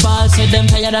them a ball, say them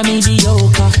tired of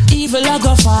mediocre. Evil a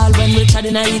go fall when we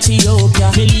tried in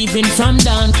Ethiopia. Believing from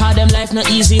down, cause them life not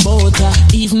easy boat.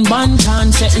 Even one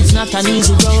can say it's not an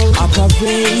easy road.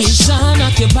 Operation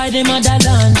occupy the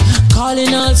motherland,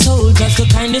 calling all soldiers to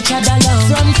kind of trod along.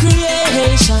 From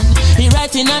creation, he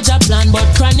writing a job plan, but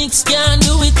Chronics can't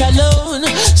do it alone.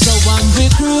 So I'm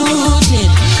recruiting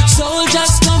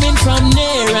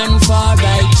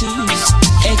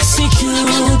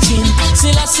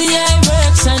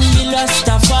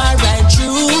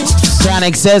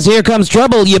Sonic says, here comes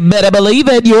trouble. You better believe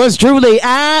it. Yours truly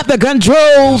at the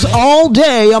controls all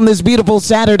day on this beautiful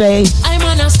Saturday. I'm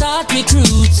gonna start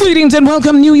recruits. Greetings and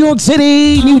welcome, New York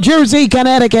City, New Jersey,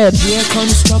 Connecticut. Here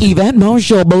comes trouble. Yvette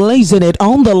Marshall blazing it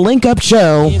on the Link Up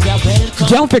Show.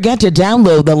 Don't forget to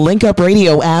download the Link Up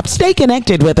Radio app. Stay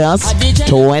connected with us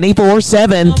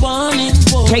 24/7.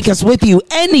 Take us with you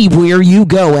anywhere you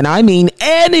go, and I mean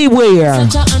anywhere.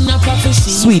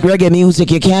 Sweet reggae music,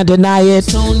 you can't deny it.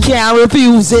 Can't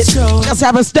refuse it. Just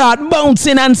have a start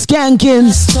bouncing and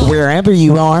skanking wherever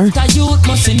you are.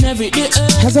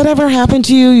 Has that ever happened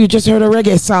to you? You just heard a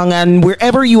reggae song and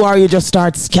wherever you are, you just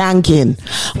start skanking.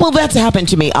 Well, that's happened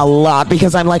to me a lot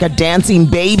because I'm like a dancing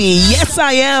baby. Yes,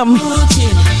 I am.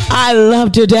 I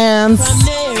love to dance.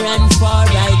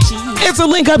 It's a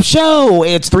Link Up Show.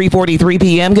 It's 3:43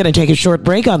 p.m. Gonna take a short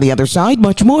break. On the other side,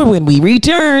 much more when we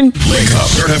return. Link Up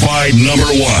certified number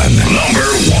one.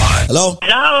 Hello?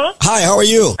 Hello? Hi, how are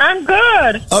you? I'm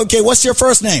good. Okay, what's your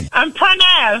first name? I'm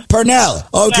Pernell. Pernell.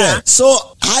 Okay. Yeah.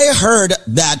 So I heard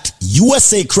that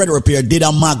USA Credit Repair did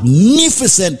a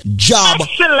magnificent job.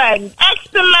 Excellent.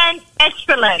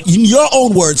 In your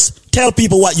own words, tell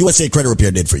people what USA Credit Repair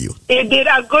did for you. It did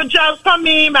a good job for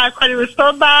me. My credit was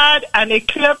so bad, and it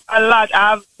clipped a lot.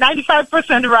 I have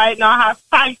 95% right now. I have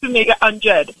time to make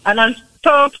 100, and I'm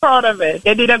so proud of it.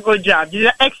 They did a good job. They did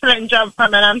an excellent job for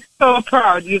me, and I'm so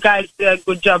proud. You guys did a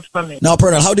good job for me. Now,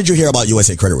 Pernell, how did you hear about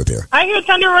USA Credit Repair? I hear it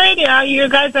on the radio. I hear you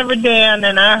guys every day, and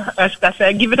then I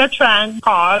said, give it a try and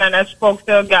call, and I spoke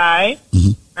to a guy.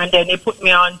 Mm-hmm. And then they put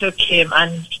me on to Kim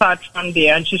and start from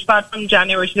there. And she started from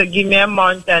January. She said, give me a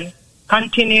month and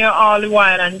continue all the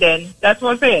while. And then that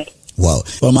was it. Wow.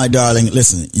 Well, my darling,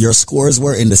 listen, your scores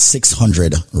were in the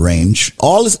 600 range.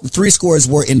 All three scores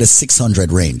were in the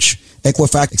 600 range.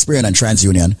 Equifax, Experian, and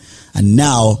TransUnion. And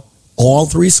now all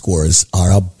three scores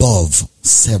are above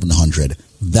 700.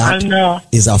 That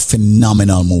is a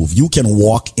phenomenal move. You can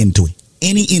walk into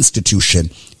any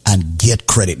institution and get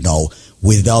credit now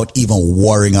without even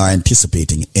worrying or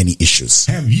anticipating any issues.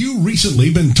 Have you recently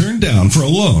been turned down for a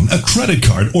loan, a credit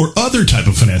card, or other type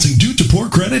of financing due to poor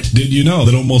credit? Did you know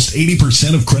that almost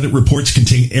 80% of credit reports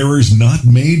contain errors not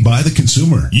made by the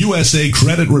consumer? USA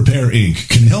Credit Repair Inc.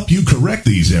 can help you correct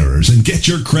these errors and get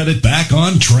your credit back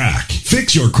on track.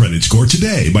 Fix your credit score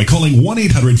today by calling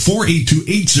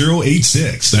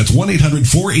 1-800-482-8086. That's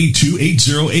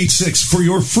 1-800-482-8086 for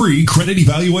your free credit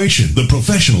evaluation. The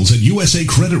professionals at USA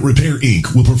Credit Repair Inc.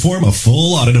 will perform a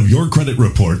full audit of your credit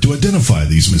report to identify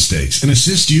these mistakes and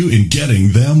assist you in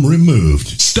getting them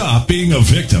removed. Stop being a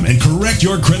victim and correct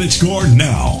your credit score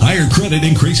now. Higher credit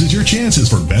increases your chances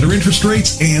for better interest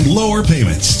rates and lower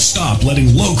payments. Stop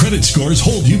letting low credit scores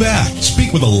hold you back.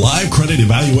 Speak with a live credit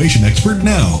evaluation expert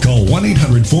now. Call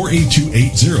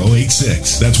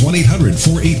 1-800-482-8086. That's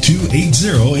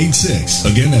 1-800-482-8086.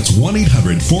 Again, that's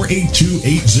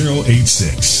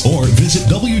 1-800-482-8086. Or visit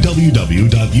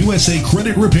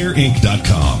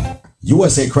www.usacreditrepairinc.com.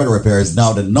 USA Credit Repair is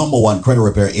now the #1 credit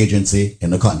repair agency in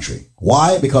the country.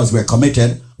 Why? Because we're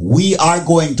committed. We are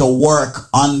going to work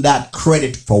on that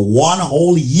credit for 1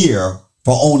 whole year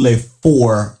for only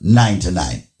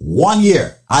 $4.99. 1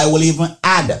 year. I will even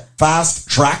add Fast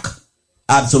Track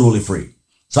absolutely free.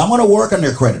 So I'm going to work on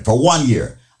their credit for 1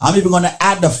 year. I'm even going to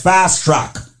add the Fast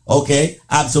Track. Okay,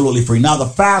 absolutely free. Now the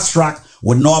Fast Track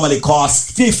would normally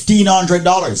cost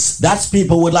 $1,500. That's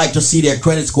people would like to see their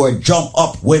credit score jump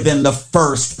up within the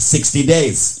first 60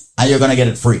 days. And you're going to get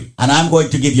it free. And I'm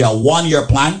going to give you a 1 year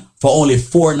plan for only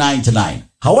 $4.99.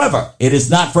 However, it is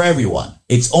not for everyone.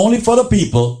 It's only for the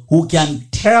people who can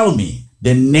tell me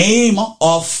the name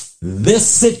of this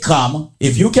sitcom.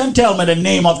 If you can tell me the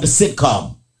name of the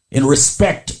sitcom in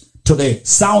respect to the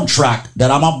soundtrack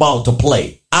that I'm about to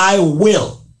play, I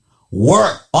will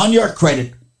work on your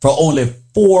credit for only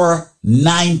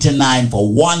 $4.99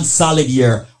 for 1 solid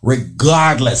year,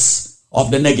 regardless of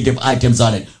the negative items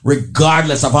on it,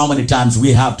 regardless of how many times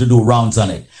we have to do rounds on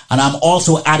it. And I'm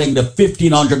also adding the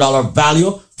 $1,500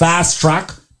 value Fast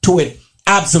Track to it,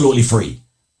 absolutely free.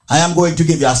 I am going to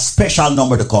give you a special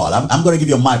number to call. I'm going to give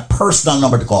you my personal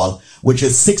number to call, which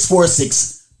is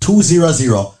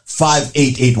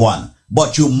 646-200-5881.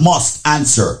 But you must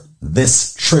answer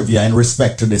this trivia in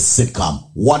respect to this sitcom.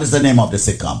 What is the name of the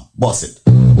sitcom? Boss it.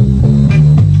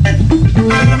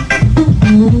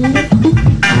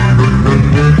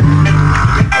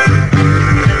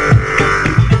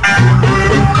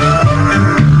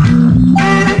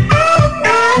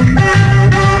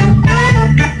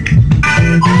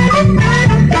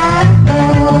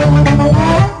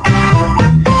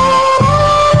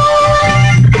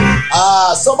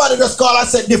 Somebody just call and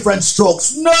said different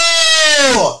strokes.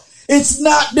 No! It's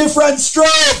not different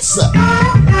strokes.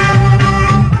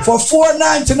 For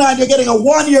 $4.99, you're getting a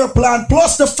 1-year plan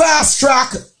plus the fast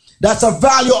track. That's a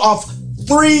value of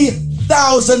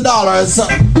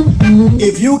 $3,000.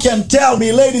 If you can tell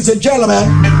me, ladies and gentlemen,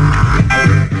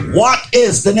 what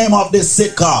is the name of this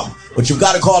sitcom? But you've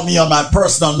got to call me on my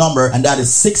personal number, and that is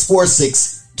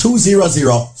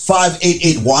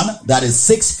 646-200-5881. That is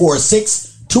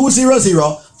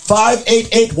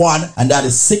 646-200-5881. And that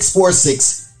is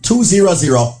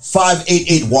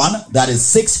 646-200-5881. That is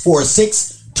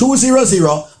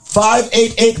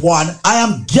 646-200-5881. I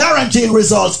am guaranteeing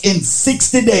results in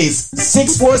 60 days.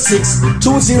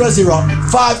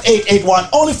 646-200-5881.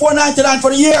 Only $4.99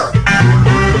 for the year.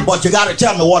 But you got to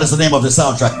tell me what is the name of the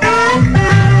soundtrack.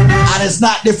 And it's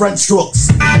not Different Strokes.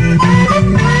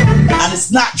 And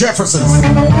it's not Jefferson's.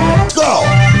 Go.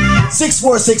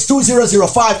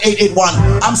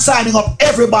 646-200-5881. I'm signing up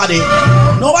everybody.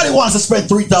 Nobody wants to spend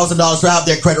 $3,000 to have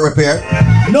their credit repaired.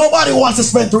 Nobody wants to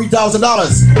spend $3,000.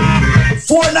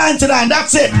 $4.99,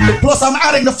 that's it. Plus I'm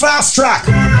adding the fast track.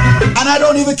 And I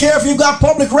don't even care if you've got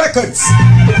public records.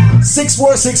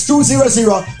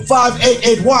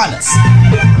 646-200-5881.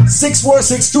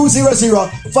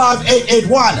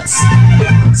 646-200-5881.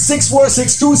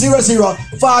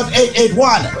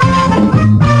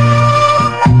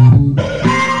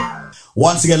 646-200-5881.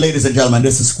 Once again, ladies and gentlemen,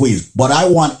 this is Squeeze. But I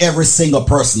want every single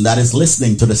person that is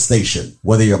listening to the station,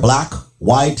 whether you're black,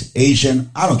 white,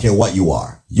 Asian, I don't care what you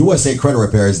are. USA Credit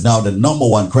Repair is now the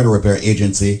 #1 credit repair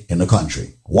agency in the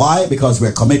country. Why? Because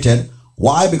we're committed.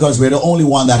 Why? Because we're the only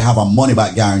one that have a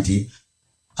money-back guarantee.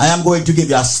 I am going to give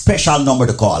you a special number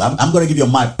to call. I'm going to give you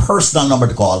my personal number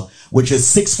to call, which is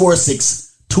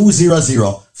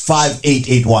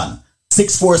 646-200-5881.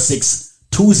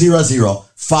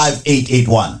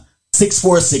 646-200-5881.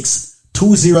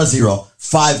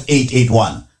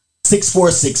 646-200-5881.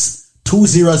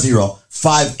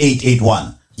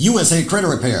 646-200-5881. USA Credit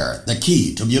Repair, the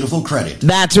key to beautiful credit.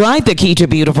 That's right, the key to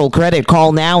beautiful credit.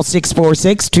 Call now,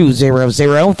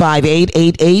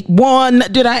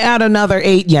 646-200-5881. Did I add another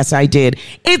 8? Yes, I did.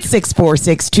 It's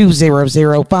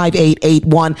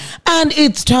 646-200-5881. And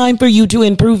it's time for you to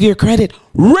improve your credit.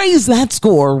 Raise that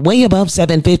score way above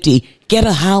 750. Get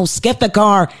a house, get the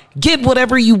car, get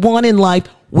whatever you want in life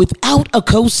without a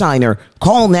cosigner.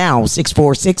 Call now,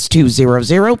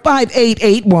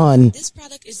 646-200-5881. This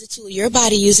product is the tool your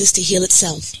body uses to heal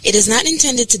itself. It is not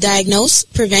intended to diagnose,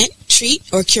 prevent, treat,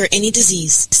 or cure any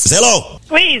disease. Hello.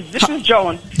 Please, this is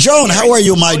Joan. Joan, how are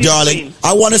you, my darling?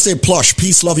 I want to say plush,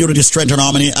 peace, love, unity, strength, and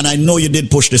harmony. And I know you did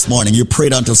push this morning. You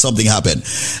prayed until something happened.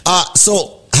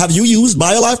 So, have you used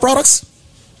BioLife products?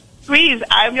 Please,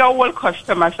 I'm your old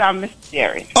customer, so I'm Miss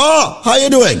Jerry. Oh, how you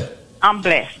doing? I'm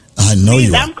blessed. I know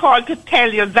you are. I'm called to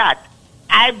tell you that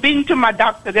I've been to my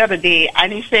doctor the other day,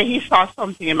 and he said he saw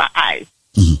something in my eyes.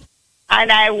 Mm-hmm.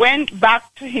 And I went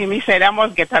back to him. He said I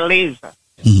must get a laser.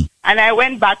 Mm-hmm. And I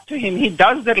went back to him. He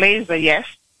does the laser, yes,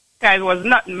 because it was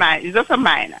not mine. It's just a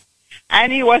minor.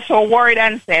 And he was so worried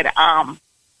and said,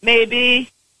 maybe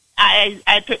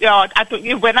I took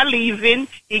when I leave in,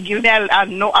 he gave me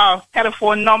a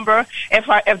telephone number if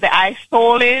the eye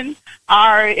swollen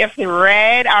or if it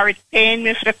red or it pain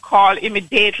me to call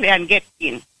immediately and get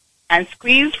in. And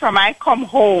Squeeze from I come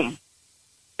home.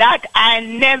 That I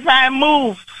never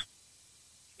moved.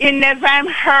 It never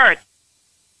hurt.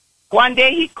 One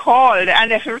day he called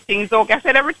and everything's okay. I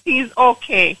said, everything's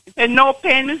okay. He said, no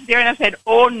pain is there. And I said,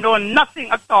 oh, no, nothing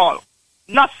at all.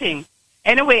 Nothing.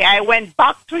 Anyway, I went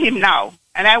back to him now.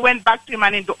 And I went back to him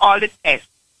and he do all the tests.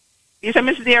 He said,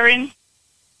 Miss Deering,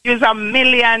 you're 1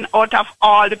 million out of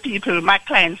all the people, my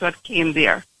clients that came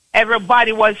there.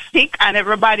 Everybody was sick and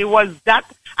everybody was that.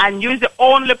 And you're the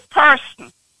only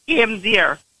person came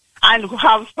there and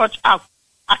have such a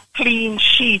clean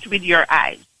sheet with your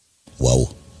eyes.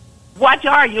 Wow. What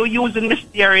are you using, Miss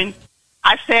Deering?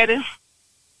 I said,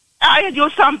 I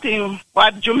use something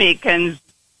what Jamaicans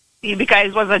see because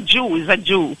it was a Jew. It's a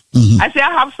Jew. Mm-hmm. I said,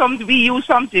 we use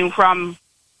something from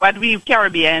what we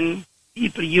Caribbean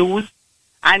people use,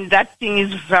 and that thing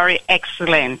is very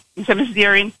excellent. He said, Miss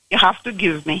Deering, you have to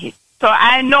give me it. So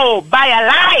I know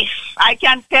BioLife. I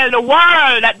can tell the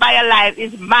world that BioLife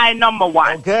is my number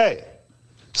one. Okay.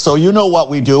 So you know what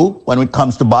we do when it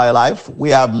comes to BioLife. We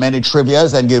have many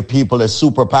trivias and give people a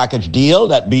super package deal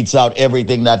that beats out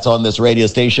everything that's on this radio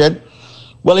station.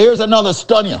 Well, here's another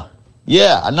stunner.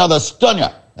 Yeah, another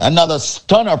stunner. Another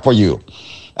stunner for you.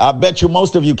 I bet you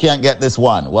most of you can't get this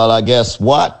one. Well, I guess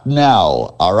what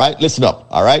now? All right, listen up.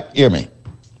 All right, hear me.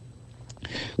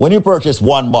 When you purchase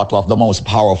one bottle of the most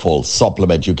powerful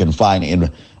supplement you can find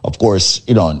in, of course,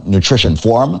 nutrition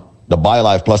form, the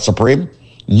BioLife Plus Supreme,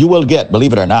 you will get,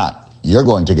 believe it or not, you're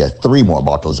going to get 3 more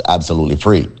bottles absolutely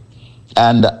free.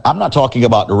 And I'm not talking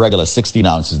about the regular 16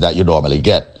 ounces that you normally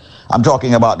get. I'm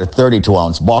talking about the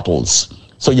 32-ounce bottles.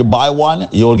 So you buy 1,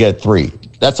 you'll get 3.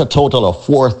 That's a total of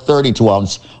 4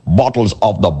 32-ounce bottles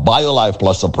of the BioLife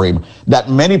Plus Supreme that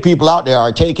many people out there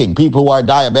are taking. People who are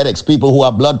diabetics, people who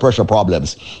have blood pressure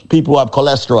problems, people who have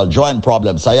cholesterol, joint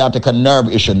problems, sciatica nerve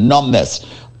issue, numbness,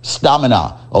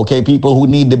 stamina, okay, people who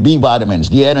need the B vitamins,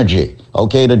 the energy,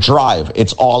 okay, the drive.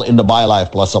 It's all in the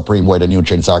BioLife Plus Supreme where the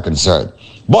nutrients are concerned.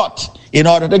 But in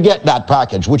order to get that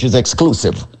package, which is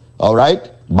exclusive, all right,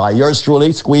 by yours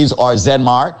truly, Squeeze or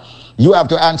Zenmar, you have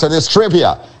to answer this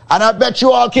trivia. And I bet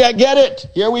you all can't get it.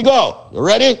 Here we go. You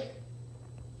ready?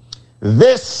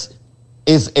 This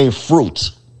is a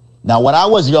fruit. Now, when I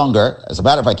was younger, as a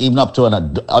matter of fact, even up to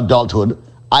an adulthood,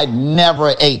 I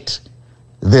never ate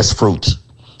this fruit.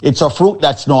 It's a fruit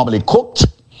that's normally cooked.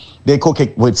 They cook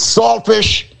it with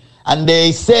saltfish, and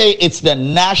they say it's the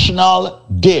national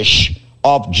dish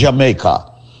of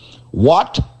Jamaica.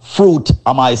 What fruit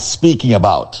am I speaking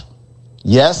about?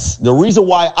 Yes, the reason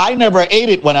why I never ate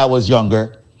it when I was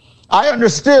younger, I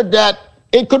understood that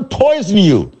it could poison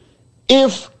you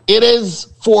if it is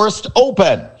forced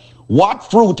open.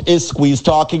 What fruit is Squeeze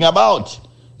talking about?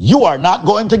 You are not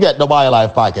going to get the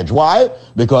BioLife package. Why?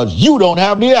 Because you don't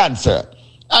have the answer.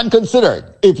 And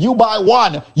consider, if you buy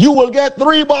 1, you will get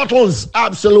 3 bottles.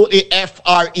 Absolutely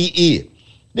free.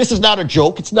 This is not a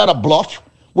joke. It's not a bluff.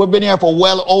 We've been here for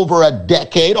well over a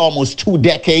decade, almost 2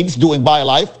 decades doing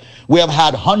BioLife. We have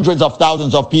had hundreds of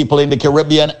thousands of people in the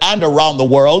Caribbean and around the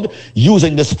world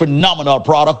using this phenomenal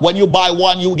product. When you buy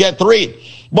 1, you get 3.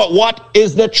 But what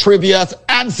is the trivia's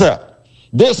answer?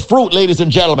 This fruit, ladies and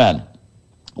gentlemen,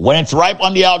 when it's ripe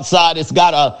on the outside, it's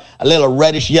got a little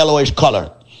reddish, yellowish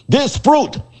color. This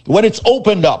fruit, when it's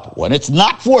opened up, when it's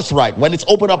not forthright, when it's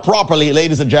opened up properly,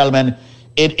 ladies and gentlemen,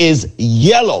 it is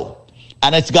yellow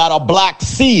and it's got a black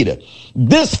seed.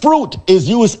 This fruit is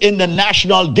used in the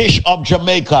national dish of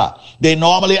Jamaica. They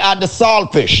normally add the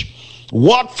saltfish.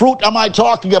 What fruit am I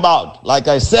talking about? Like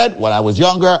I said, when I was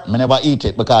younger, I never eat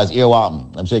it because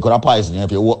I'm saying it could have poison you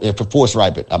if you force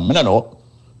ripe it. I don't know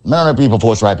people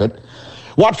force ripe it.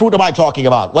 What fruit am I talking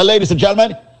about? Well, ladies and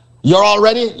gentlemen, you're all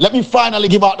ready? Let me finally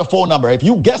give out the phone number. If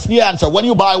you guess the answer, when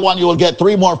you buy 1, you will get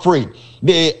 3 more free.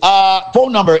 The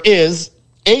phone number is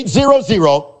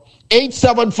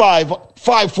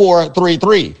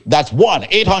 800-875-5433. That's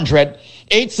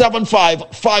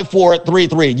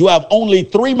 1-800-875-5433. You have only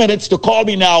 3 minutes to call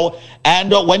me now.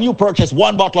 And when you purchase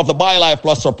 1 bottle of the BioLife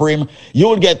Plus Supreme, you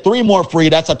will get 3 more free.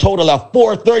 That's a total of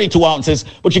 4 32 ounces.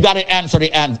 But you got to answer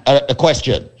the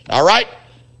question. All right?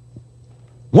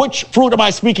 Which fruit am I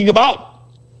speaking about?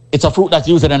 It's a fruit that's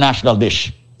used in a national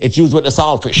dish. It's used with the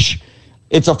saltfish.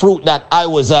 It's a fruit that I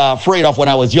was afraid of when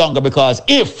I was younger because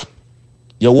if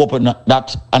you open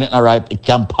that and it's not ripe, it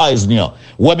can poison you.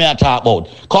 What may I talk about?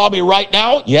 Call me right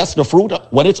now. Yes, the fruit,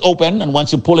 when it's open and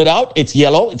once you pull it out, it's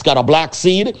yellow. It's got a black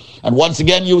seed. And once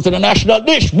again, used in a national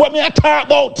dish. What may I talk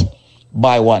about?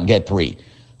 Buy 1, get 3.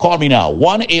 Call me now,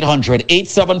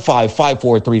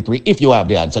 1-800-875-5433 if you have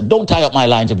the answer. Don't tie up my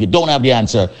lines if you don't have the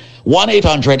answer.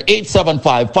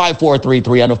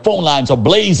 1-800-875-5433 and the phone lines are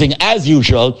blazing as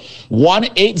usual.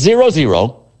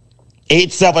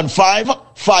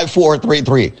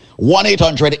 1-800-875-5433.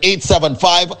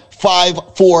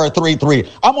 1-800-875-5433.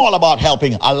 I'm all about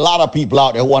helping a lot of people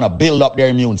out there who want to build up their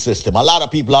immune system. A lot of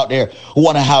people out there who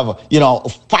want to have,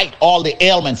 fight all the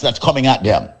ailments that's coming at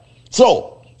them. So,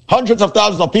 hundreds of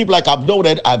thousands of people, like I've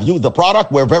noted, I've used the product.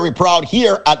 We're very proud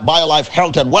here at BioLife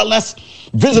Health and Wellness.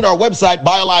 Visit our website,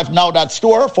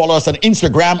 BioLifeNow.store. Follow us on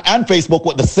Instagram and Facebook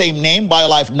with the same name,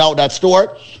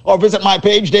 BioLifeNow.store. Or visit my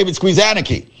page, David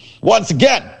Squeezaniki. Once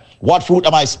again, what fruit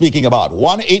am I speaking about?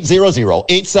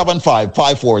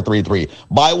 1-800-875-5433.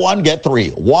 Buy 1, get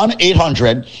 3.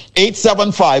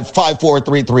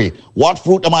 1-800-875-5433. What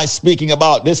fruit am I speaking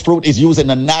about? This fruit is used in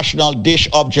the national dish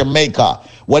of Jamaica.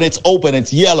 When it's open,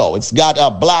 it's yellow. It's got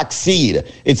a black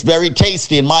seed. It's very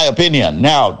tasty, in my opinion.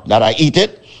 Now that I eat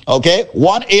it, okay?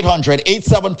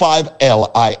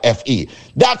 1-800-875-LIFE.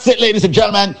 That's it, ladies and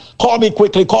gentlemen. Call me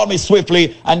quickly, call me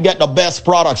swiftly, and get the best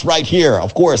products right here,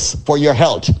 of course, for your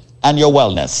health and your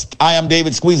wellness. I am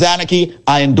David Squeezaniki.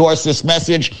 I endorse this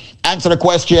message. Answer the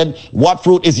question, what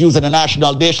fruit is used in a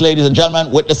national dish, ladies and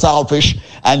gentlemen, with the saltfish,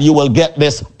 and you will get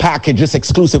this package, this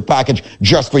exclusive package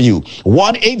just for you.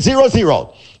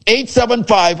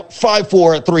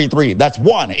 1-800-875-5433. That's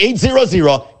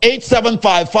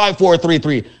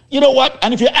 1-800-875-5433. You know what?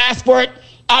 And if you ask for it,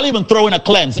 I'll even throw in a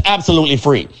cleanse absolutely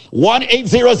free.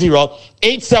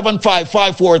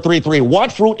 1-800-875-5433.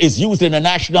 What fruit is used in the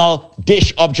national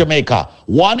dish of Jamaica?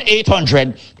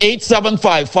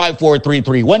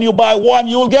 1-800-875-5433. When you buy one,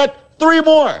 you'll get 3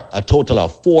 more. A total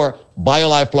of 4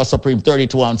 BioLife Plus Supreme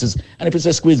 32 ounces. And if it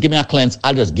says squeeze, give me a cleanse,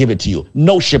 I'll just give it to you.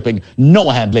 No shipping, no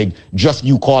handling, just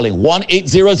you calling.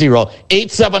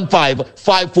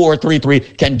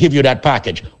 1-800-875-5433 can give you that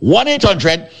package.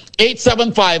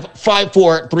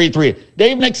 1-800-875-5433. They're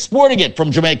even exporting it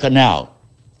from Jamaica now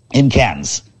in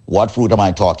cans. What fruit am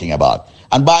I talking about?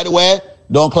 And by the way,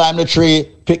 don't climb the tree,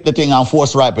 pick the thing and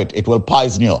force ripe it. It will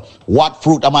poison you. What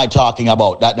fruit am I talking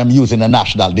about that I'm using the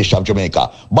national dish of Jamaica?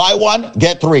 Buy 1,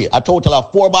 get 3. A total of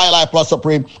 4 BioLife Plus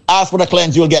Supreme. Ask for the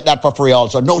cleanse, you'll get that for free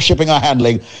also. No shipping or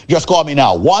handling. Just call me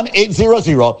now.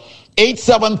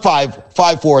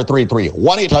 1-800-875-5433.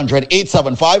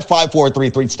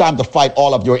 1-800-875-5433. It's time to fight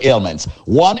all of your ailments.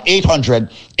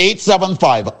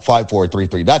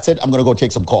 1-800-875-5433. That's it. I'm going to go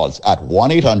take some calls at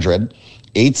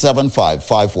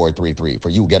 1-800-875-5433 for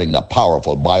you getting the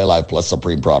powerful BioLife Plus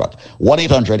Supreme product.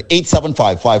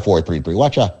 1-800-875-5433.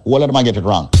 Watch out. What am I get it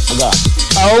wrong?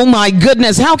 Oh my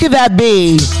goodness, how could that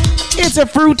be? It's a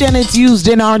fruit and it's used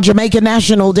in our Jamaican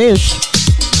national dish.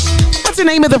 What's the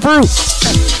name of the fruit?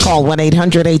 Call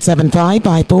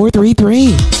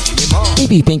 1-800-875-5433.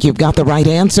 Maybe you think you've got the right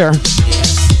answer.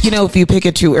 You know, if you pick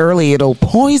it too early, it'll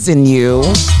poison you.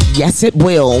 Yes, it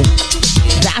will.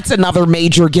 That's another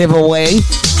major giveaway.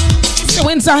 So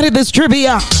inside of this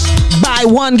trivia, buy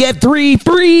 1, get 3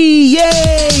 free.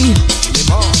 Yay!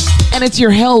 And it's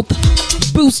your health,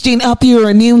 boosting up your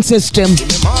immune system,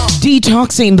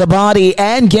 detoxing the body,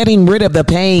 and getting rid of the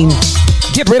pain.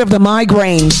 Get rid of the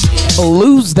migraines.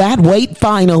 Lose that weight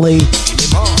finally.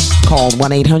 Call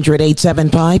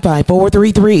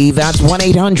 1-800-875-5433. That's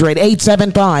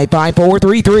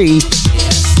 1-800-875-5433.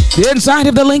 Inside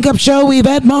of the Link Up Show,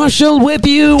 Yvette Marshall with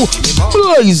you.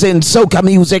 Blazing soca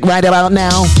music right about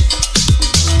now.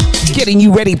 Getting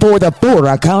you ready for the 4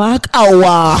 o'clock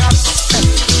hour.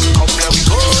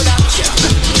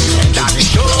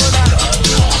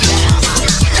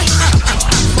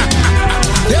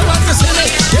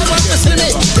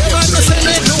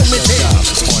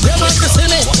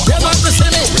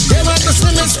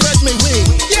 Spread me wing.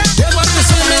 They want to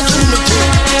see me do me thing.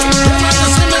 They want to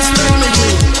see me spread me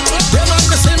wing. They want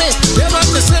to see me. They want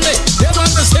to see me. They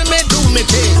want to see me do me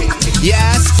thing.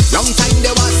 Yes, long time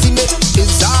they want see me.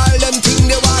 It's all them thing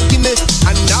they want give me,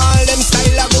 and all them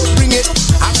style I go bring it.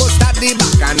 I go start the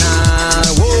back and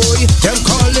whoa, them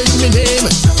calling me name.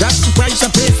 That's the price I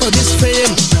pay for this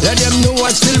fame. Let them know I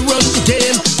still run the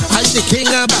game. I'm the king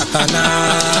of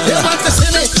Bacana. They want to see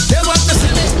me. They want to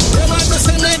see me. They want to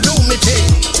see me do me thing.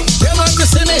 They want to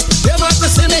see me. They want to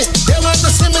see me. They want to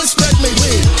see me spread me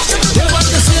wing. They want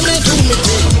to see me do me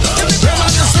thing. They want to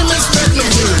see me spread me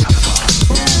wing.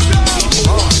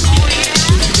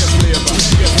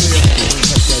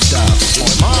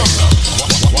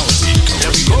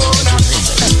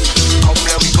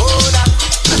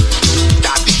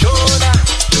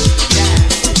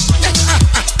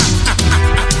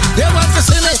 They want to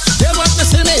see me. They want to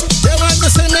see me. They want to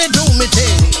see me do me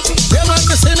thing. They want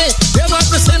to see me. They want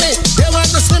to see me. They want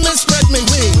to see me spread me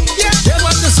wing. They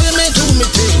want to see me do me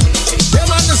thing. They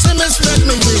want to see me spread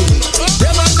me wing. They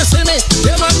want to see me.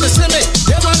 They want to see me.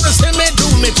 They want to see me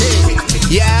do me thing.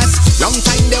 Yes, long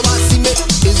time they want see me.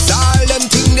 It's all them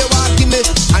thing they want give me,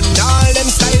 and all them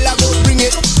style I go bring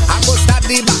it. I go start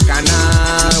the back and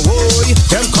whoa,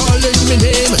 them calling me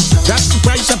name. That's the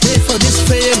price I pay for this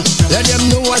fame. Let them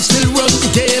know I still run the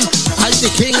game. I'm the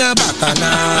king of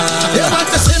Bacana. They want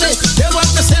to see me. They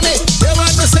want to see me. They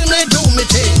want to see me do me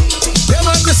thing. They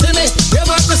want to see me. They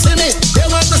want to see me. They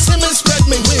want to see me spread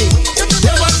me wing.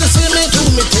 They want to see me do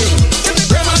me thing.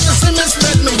 They want to see me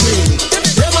spread me wing.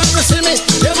 They want to see me.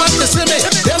 They want to see me.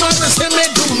 They want to see me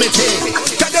do me thing.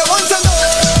 'Cause they want to know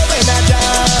when I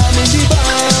jam in the bar.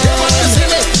 They want to see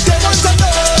me. They want to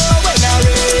know when I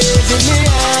raise in the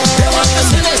air. They want to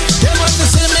see me. They want to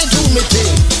see me do me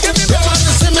thing. They want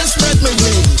to see me spread me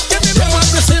wing. They want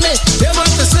to see me. They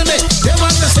want to see me. They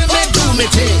want to see me do me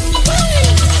thing.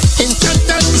 In front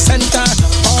and center,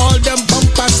 all them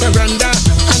bumpers surrender,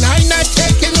 and I not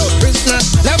taking no prisoner.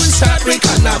 Let me start with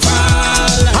carnival.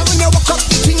 I when you walk up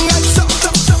the thing like so,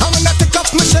 I when I take off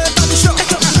my shirt and show.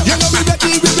 You know we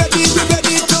ready to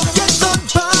get some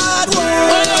bad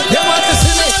work. They want to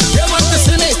see me. They want to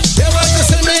see me. They want to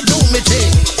see me do me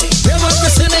thing. They want to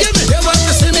see me. They want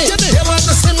to see me. They want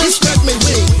to see me spread me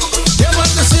wing. They want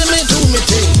to see me do me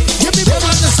thing. They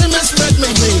want to see me spread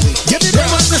me wing. They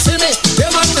want to see me. They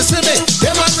want to see me. They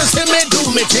want to see me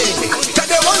do me thing. 'Cause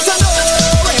they want to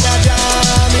know.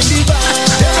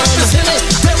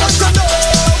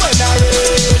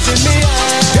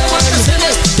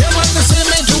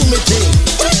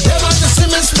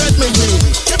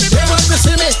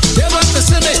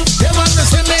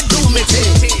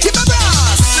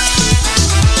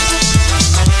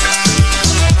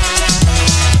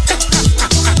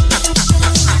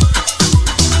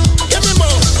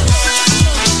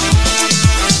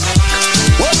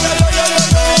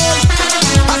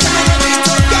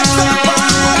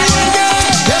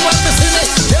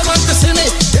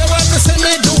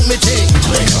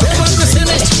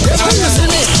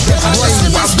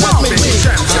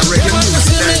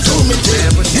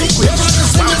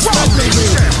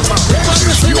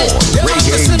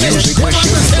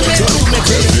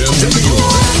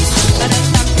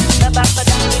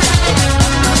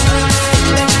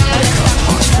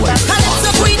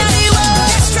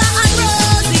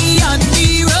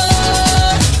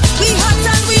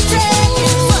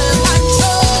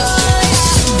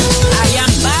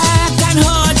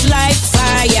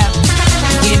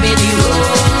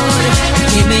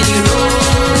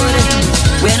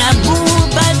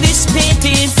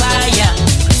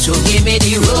 me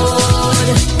the road,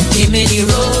 give me the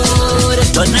road.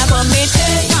 Turn up on me,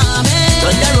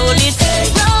 turn the roll it,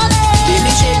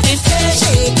 baby shake it,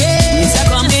 shake it. Miss a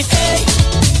come it,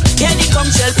 get the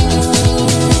come shell.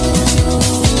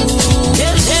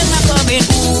 Tell them I'm coming.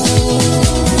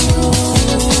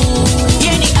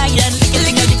 Yeah, the iron,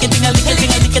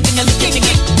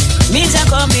 means I'm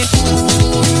coming.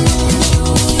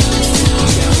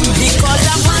 Because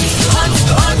I'm hot.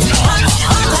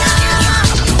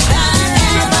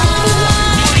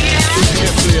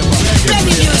 Play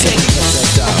the music.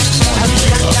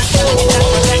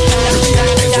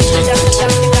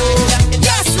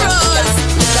 Yes, Rose.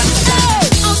 Hey,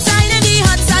 outside in the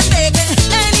hot sun baking,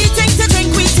 anything to drink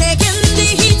we taking. The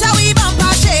heater we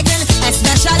bumper shaking,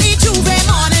 especially Tuesday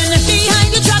morning.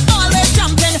 Behind the truck always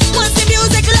jumping. Once the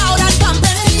music loud and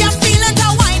pumping, you're feeling the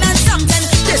wine and something.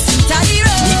 This is the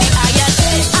road. The iron,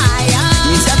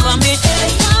 Miss a coming,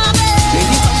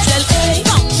 baby come shell, the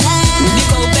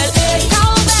cowbell,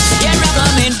 yeah, I'm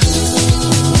coming.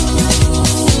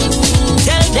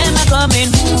 Tell them I'm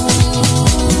coming.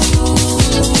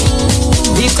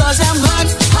 Because I'm hot,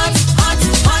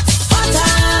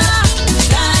 hotter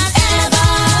than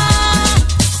ever.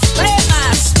 Play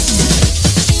mass.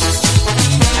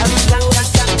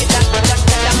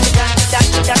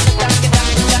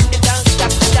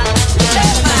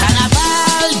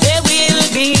 Carnival, there will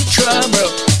be trouble.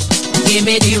 Give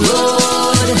me the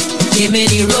road, give me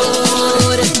the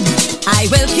road. I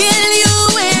will kill you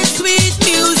with sweet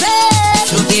music.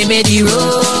 So give me the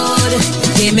road,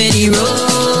 give me the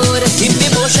road. Give me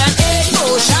motion, baby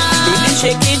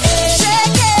shake it,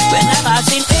 when I'm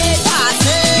passing,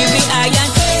 give me iron,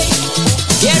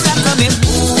 here I'm coming.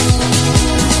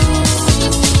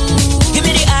 Give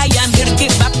me the iron, bring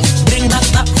it back, bring back,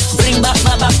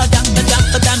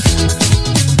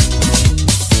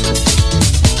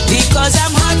 because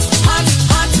I'm hot,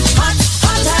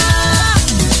 hotter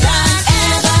than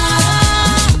ever.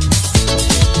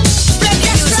 Play the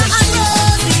music. And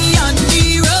Rosie on the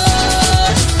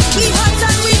road. We hot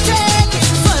and we take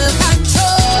full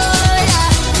control, yeah.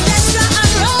 Destra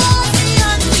and Rosie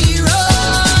on the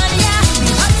road, yeah. We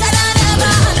hotter than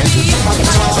ever.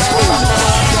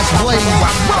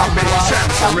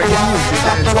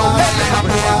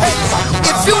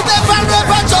 If you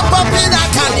never jump up in a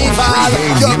carnival,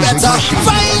 you better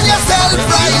find yourself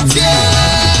right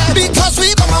here. Because we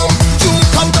come on, you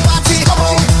come to party, come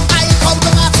on, I come to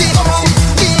party, come on,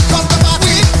 we come to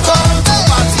party, come to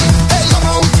party. Hey, come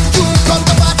on, you come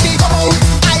to party, come on,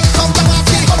 I come to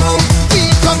party, come on, we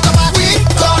come to party,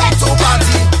 come to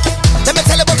party. Let me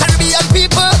tell you about Caribbean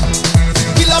people,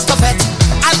 we love to pet,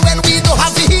 and when we don't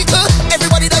have vehicle,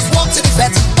 everybody does walk to the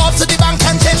vet, off to the bank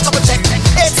and change couple check.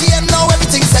 ATM now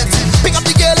everything set. Pick up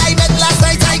the girl I met last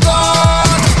night, I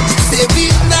gone. Say we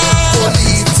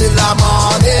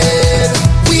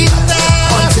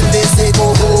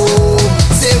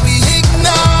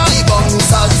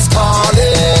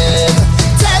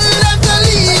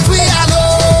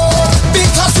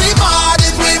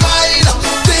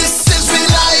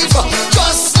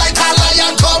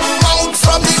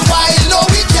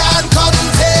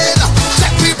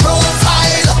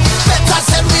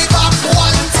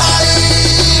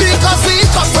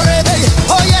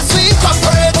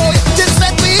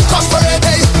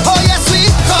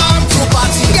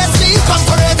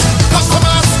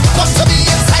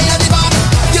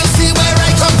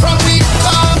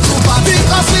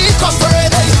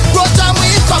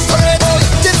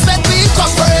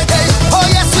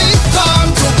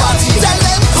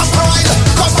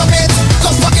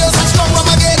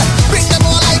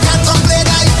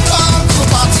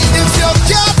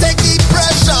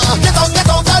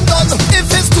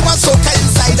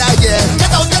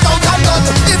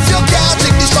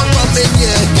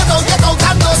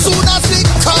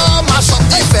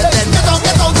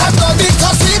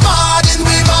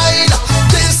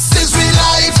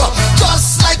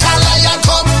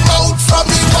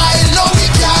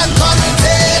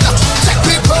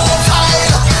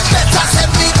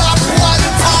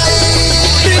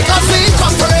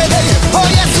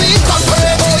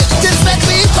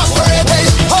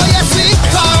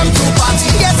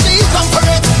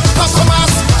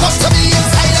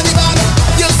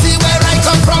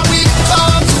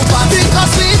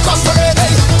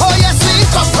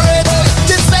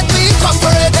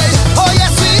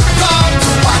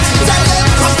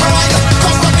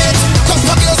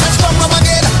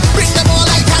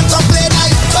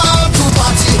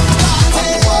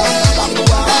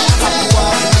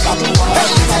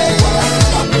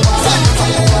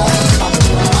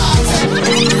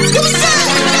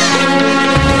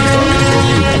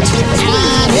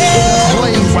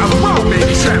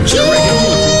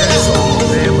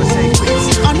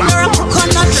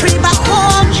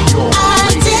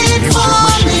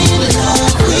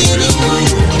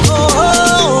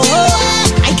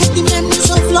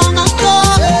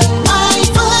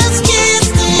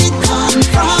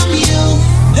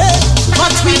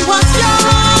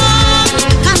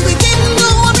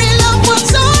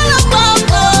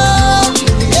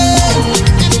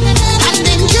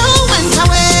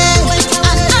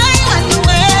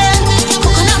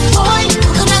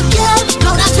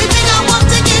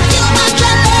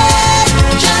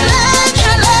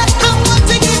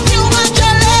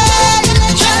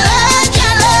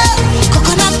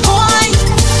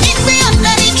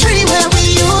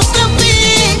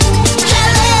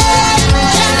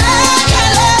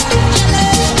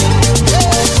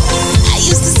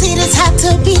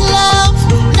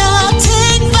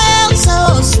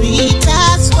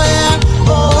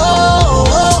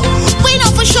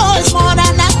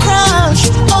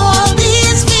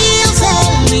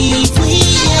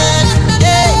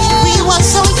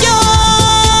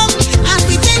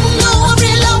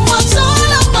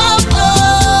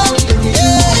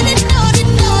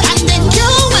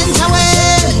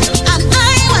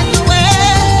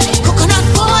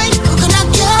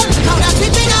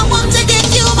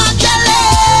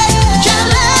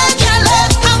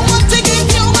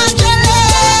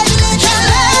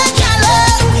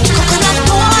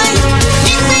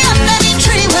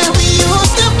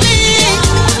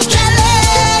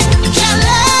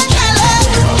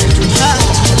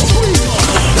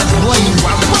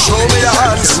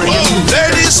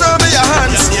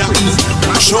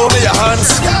Show me your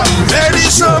hands.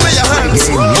 Ladies, show me your hands.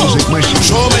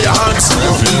 Show me your hands.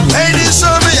 Ladies, show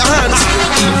me your hands.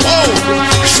 Oh,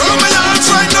 show me your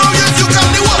hands right now if you can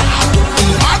do it.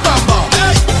 Bad bam bam.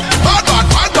 Bad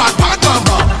bad bad bad bad bam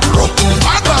bam.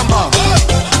 Bad bam bam.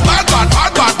 Bad bad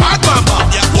bad bad bad bam bam.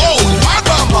 Whoa, bad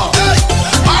bam bam.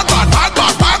 Bad bad bad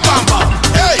bad bad bam bam.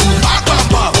 Hey, bad bam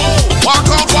bam. Walk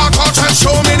out and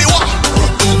show me the what.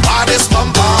 Baddest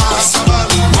bumpers.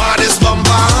 Baddest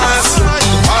bumpers.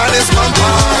 Baddest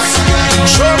bumpers.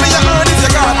 Show me your hand if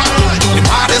you got the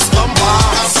baddest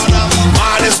bumpers.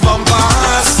 Baddest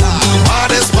bumpers.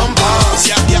 Baddest bumpers.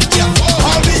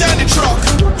 Hold me on the truck.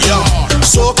 Yo.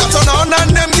 So cut on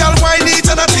and them girl whine it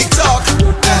on a TikTok.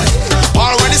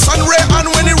 Already sun ray and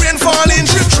when the rain fall in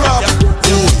drip drop.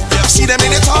 See them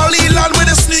in the tall land with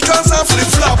the sneakers and flip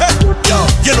flop. Yo,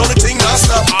 you know the thing not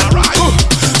stop. Alright.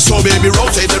 So baby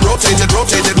rotate it.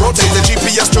 The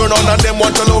GPS turn on and them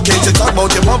want to locate it. Talk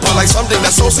about your bumper like something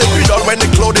that's so sacred. Or when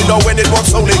it clothing or when it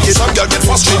walks so naked. Some girl get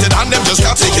frustrated and them just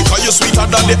can't take it. Cause you sweeter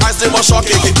than the ice, they must shock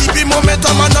it. Keep in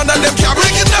momentum and none of them can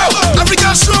break it now.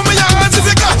 Africa, show me your hands if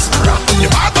you got you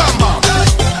bad bam bam.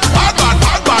 Bad bad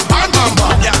bad bad bad bam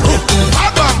bam.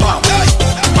 Bad bam bam.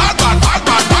 Bad bad bad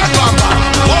bad bad bam bam.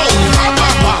 Whoa, bad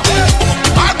bam bam.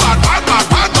 Bad bad bad bad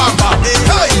bad bam bam.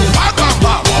 Hey, bad bam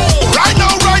bam. Right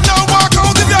now, walk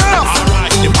out if you have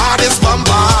the baddest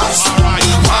bumpers.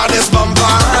 Baddest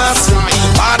bumpers.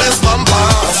 Baddest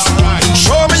bumpers.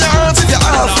 Show me your hands if you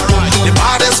have the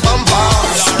baddest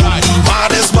bumpers.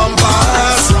 Baddest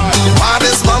bumpers.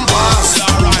 Baddest bumpers.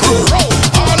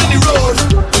 All in the road.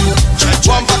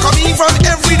 Bumper coming from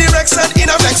every direction in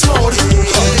a vex mode.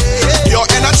 Your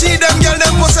energy, them girl,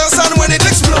 them possess and when it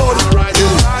explode.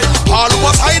 All of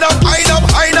us hide up,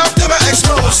 them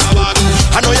explode.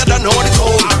 I know you don't know the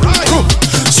code.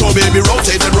 So baby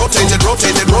rotate it.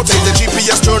 The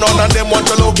GPS turn on and them want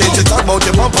to locate it. Talk about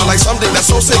your bumper like something that's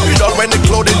so sacred. Or when it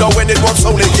clothing or when it walks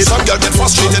so naked. Some girl get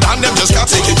frustrated and them just can't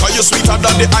take it. Cause you sweeter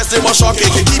than the ice, they must shock it.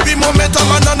 Keep in momentum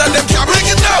and none of them can break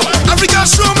it now. Africa,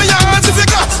 show me your hands if you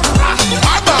got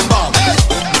bad bam bam.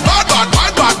 Bad bad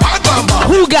bad bad bad bam bam.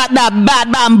 Who got that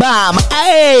bad bam bam?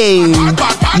 Hey,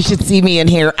 you should see me in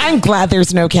here. I'm glad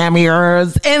there's no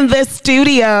cameras in this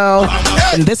studio.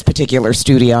 In this particular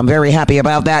studio, I'm very happy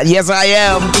about that. Yes, I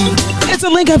am. It's a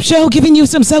link-up show giving you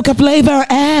some soca flavor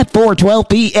at 4:12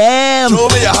 p.m.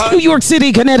 New York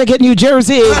City, Connecticut, New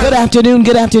Jersey. Good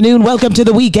afternoon. Welcome to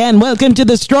the weekend. Welcome to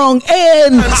the strong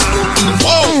end.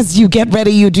 As you get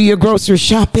ready, you do your grocery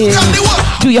shopping,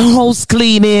 do your house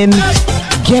cleaning,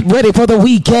 get ready for the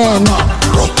weekend.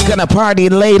 Gonna party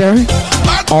later.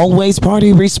 Always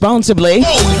party responsibly.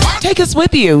 Take us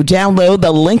with you. Download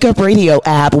the Link Up Radio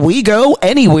app. We go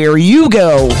anywhere you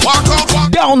go.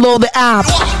 Download the app.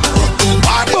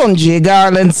 Bungie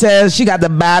Garland says she got the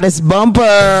baddest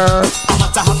bumper.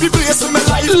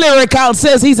 Lyrical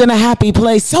says he's in a happy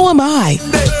place. So am I.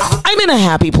 I'm in a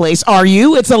happy place. Are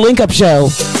you? It's a Link Up show.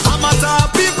 I'm at a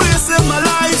happy place in my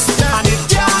life, and it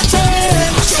can't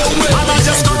change. And I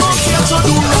just come out here to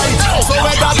do right. So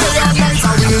whether day or night,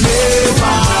 I will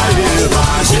never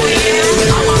change.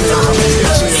 I'm at a happy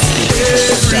place.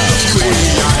 Every way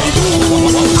I go,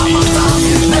 I'm at a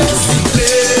happy place.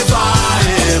 Never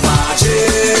ever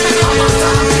change. I'm at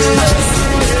a happy place.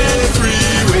 Every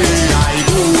way I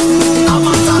go, I'm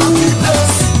at a happy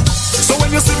place. So when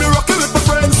you see me rocking with my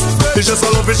friends, it's just a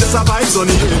love, it's just a vibes on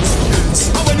it.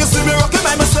 And when you see me rocking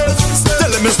by myself,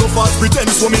 tell them it's no false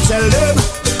pretense, so me tell them.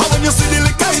 And when you see the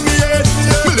liquor in me head,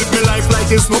 me live my life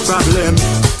like it's no problem.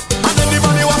 And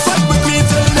anybody who fight with me,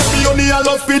 tell them me only a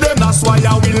love for them. That's why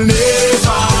I will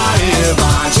never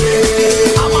ever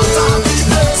change. I'm at a happy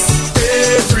place.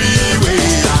 Every way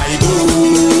I go,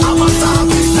 I'm at a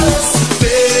happy place.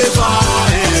 Never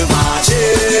ever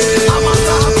change. I'm at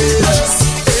a happy place.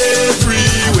 Every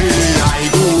way I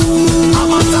go,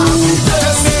 I'm at a happy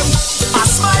place. I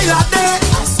smile a day,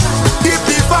 keep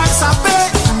the vibes away.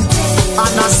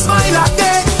 And I smile a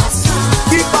day,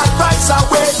 keep bad vibes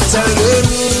away. Tell them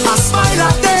I smile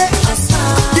a day,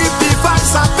 keep the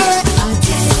vibes away.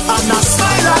 And I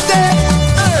smile a day,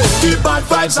 keep bad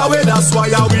vibes away. That's why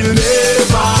I will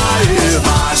never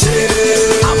ever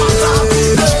change. I'm at a happy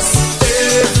place.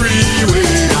 Every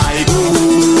way I go,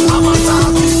 I'm at a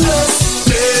happy place.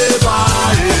 Never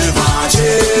ever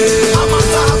change. I'm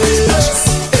at a happy place.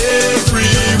 Every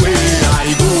way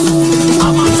I go,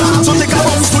 I'm at a happy place. So take a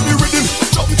bounce to the rhythm,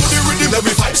 jump to the rhythm,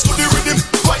 every vibes to the rhythm,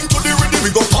 grind to the rhythm, we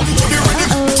go pump to the rhythm,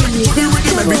 drink to the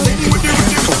rhythm, everything with the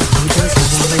rhythm.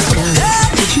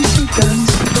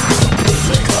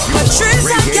 Trees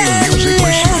again,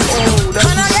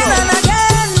 and again, and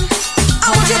again. I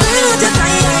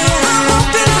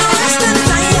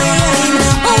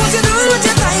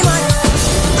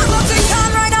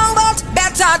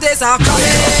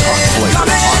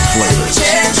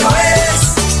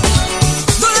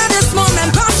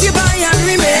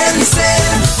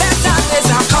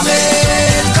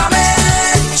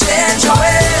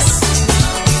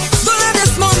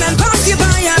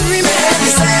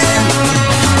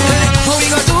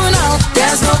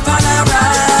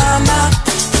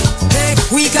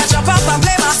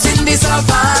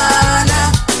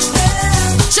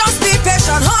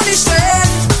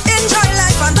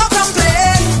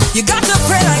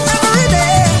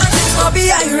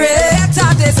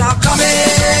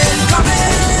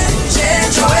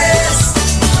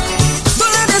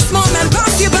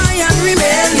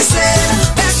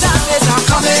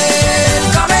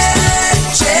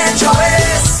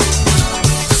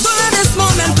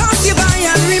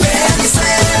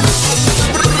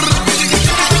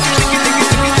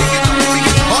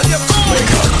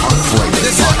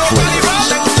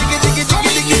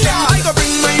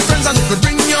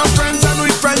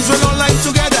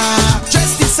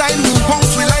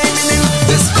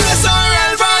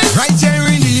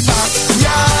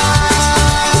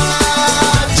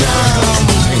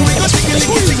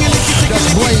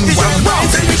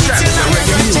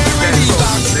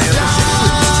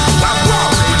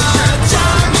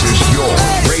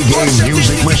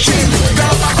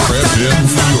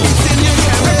beating you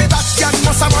here. Hey, that cat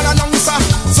must have an announcer,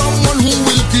 someone who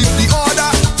will keep the order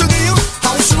to give you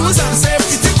house shoes and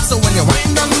safety tips. So when you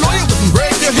wind down low, you wouldn't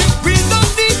break your hip. We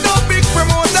don't need no big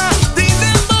promoter. The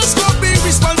members go be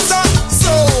responsible.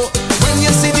 So when you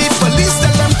see the police,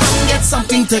 tell them come get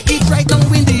something to eat right now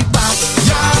in the back.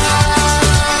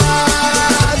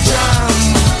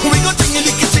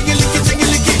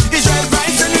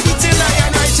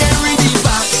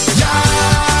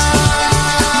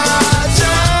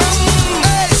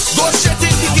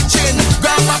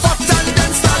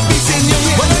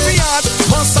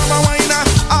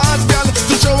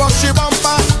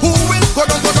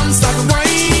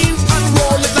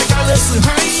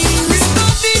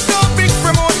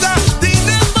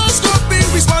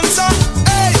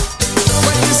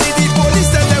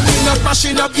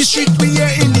 Up the street, we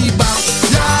are in the back.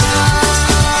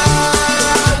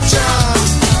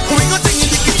 We go tingy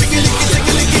licky, tingy licky,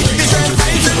 tingy licky. It's right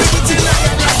time to make it till I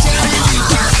am not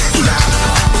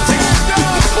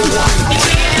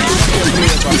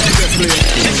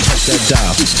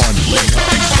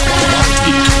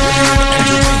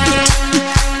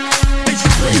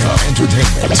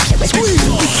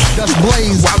That's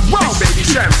Blaze. Wow, baby,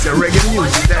 Samson, reggae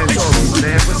music, dance all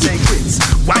never say quits.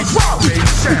 Wow, baby,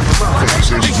 Samson.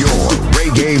 This is your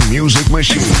reggae music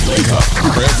machine.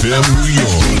 FM New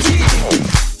York.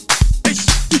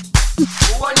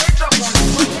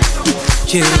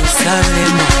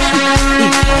 Jerusalem,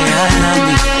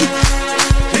 Ikayalami,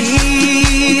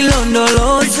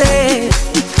 Ilondoloze,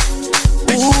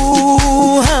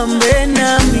 uhambe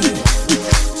nami,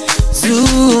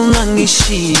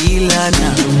 zungangishilana.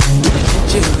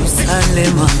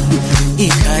 Jerusalem,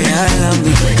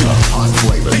 Ikayalami,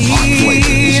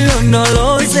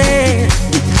 Ilondoloze,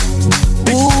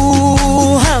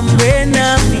 uhambe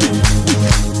nami,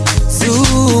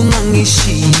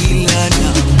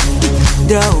 zungangishilana.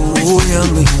 Dawo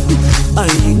yami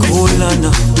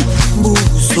ayikholana,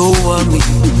 buso wami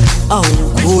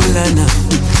awukholana.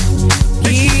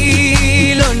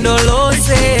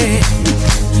 Ilondoloze,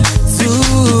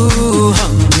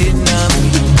 zuhambe nami.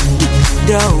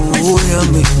 Dawo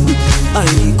yami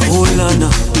ayikholana,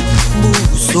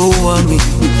 buso wami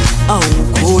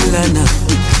awukholana.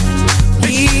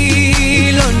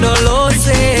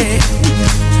 Ilondoloze,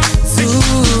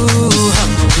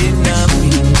 zuhambe nami.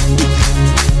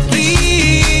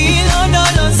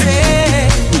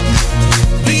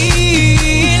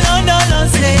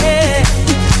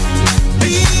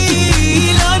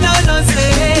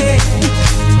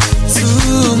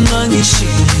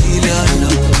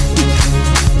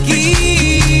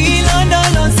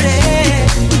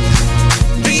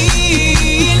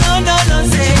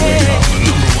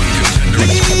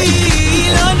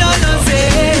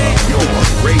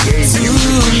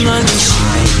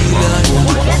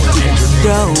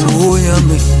 Dawo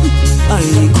yami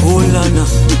ayikholana,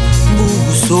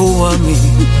 buso wami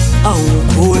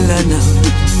awukholana.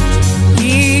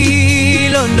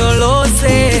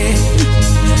 Ilondoloze,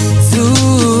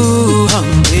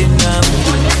 zuhambe nami.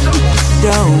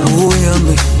 Dawo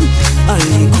yami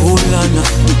ayikholana,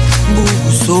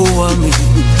 buso wami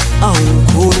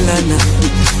awukholana.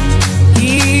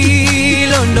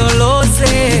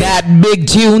 Ilondoloze. That big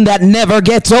tune that never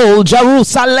gets old,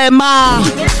 Jerusalem.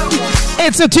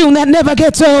 It's a tune that never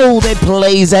gets old. It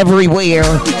plays everywhere.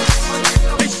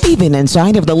 Even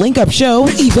inside of the Link Up Show,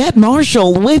 Yvette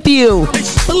Marshall with you.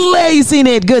 Blazing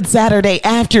it. Good Saturday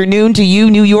afternoon to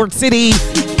you, New York City,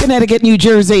 Connecticut, New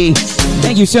Jersey.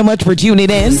 Thank you so much for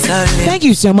tuning in. Thank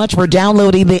you so much for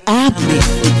downloading the app.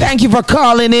 Thank you for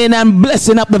calling in and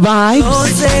blessing up the vibes.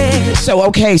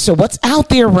 So what's out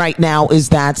there right now is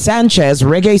that Sanchez,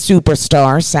 reggae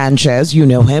superstar Sanchez, you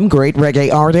know him, great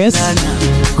reggae artist,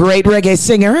 great reggae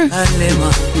singer,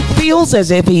 feels as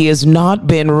if he has not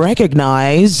been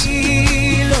recognized,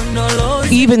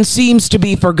 even seems to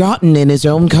be forgotten in his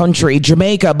own country,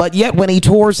 Jamaica, but yet when he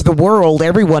tours the world,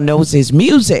 everyone knows his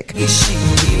music.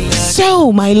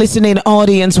 So, my listening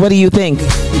audience, what do you think?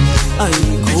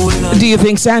 Do you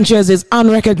think Sanchez is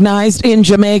unrecognized in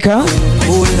Jamaica?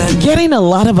 Getting a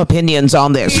lot of opinions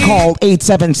on this. Call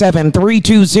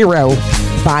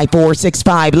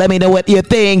 877-320-5465. Let me know what you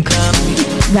think.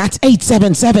 That's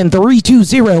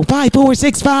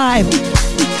 877-320-5465.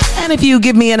 And if you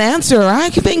give me an answer,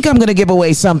 I think I'm going to give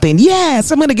away something.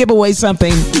 Yes, I'm going to give away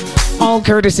something. All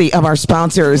courtesy of our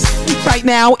sponsors. Right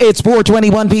now, it's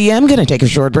 4:21 p.m. Going to take a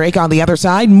short break. On the other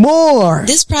side, more.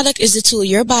 This product is the tool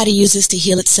your body uses to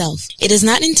heal itself. It is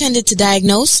not intended to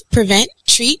diagnose, prevent,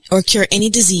 treat, or cure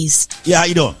any disease. Yeah, how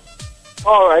you doing?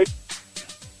 All right.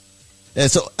 Yeah,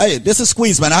 so, hey, this is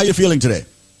Squeeze, man. How you feeling today?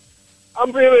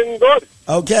 I'm feeling good.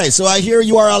 Okay, so I hear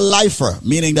you are a lifer,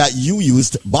 meaning that you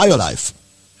used BioLife.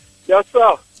 Yes,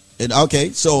 sir.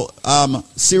 Okay, so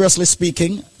seriously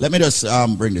speaking, let me just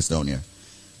bring this down here.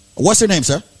 What's your name,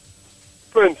 sir?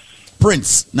 Prince.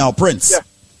 Prince. Now, Prince. Yeah.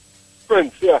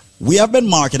 Prince, yeah. We have been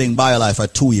marketing BioLife for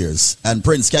 2 years. And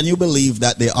Prince, can you believe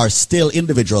that there are still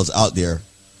individuals out there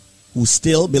who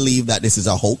still believe that this is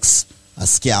a hoax, a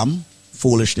scam,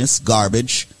 foolishness,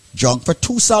 garbage, junk for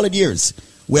 2 solid years?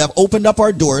 We have opened up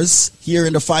our doors here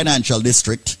in the financial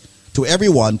district to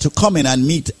everyone to come in and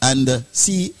meet and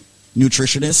see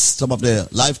nutritionists, some of the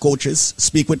life coaches,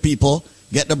 speak with people,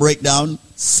 get the breakdown,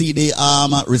 see the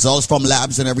results from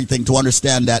labs and everything to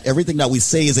understand that everything that we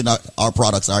say is in our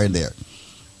products are in there.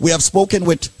 We have spoken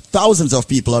with thousands of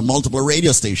people on multiple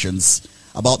radio stations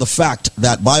about the fact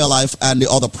that BioLife and the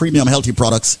other premium healthy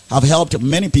products have helped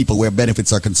many people where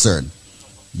benefits are concerned.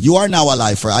 You are now a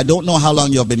lifer. I don't know how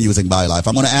long you have been using BioLife.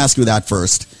 I'm going to ask you that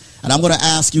first. And I'm going to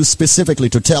ask you specifically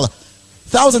to tell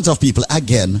thousands of people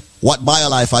again what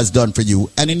BioLife has done for you.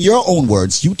 And in your own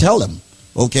words, you tell them,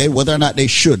 okay, whether or not they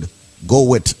should go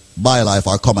with BioLife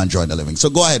or come and join the living. So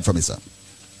go ahead for me, sir.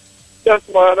 Yes,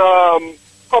 man.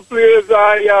 Couple years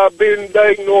I been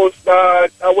diagnosed.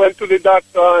 I went to the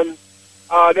doctor and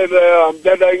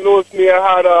they diagnosed me.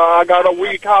 I got a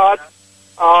weak heart.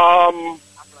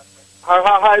 I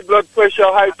have high blood pressure,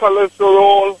 high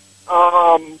cholesterol.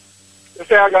 They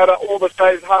say I got an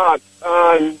oversized heart,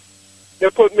 and they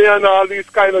put me on all these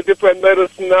kind of different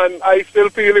medicine, and I still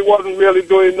feel it wasn't really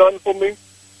doing none for me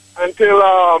until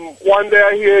one day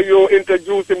I hear you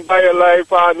introducing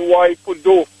BioLife and what it could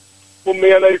do for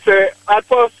me, and I say, at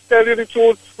first, tell you the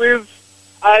truth, please,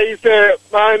 I say,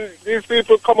 man, these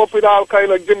people come up with all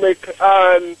kind of gimmick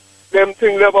and them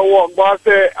things never work. But I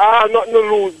say, nothing to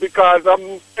lose because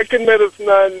I'm taking medicine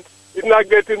and it's not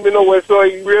getting me nowhere. So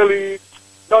it really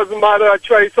doesn't matter. I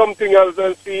try something else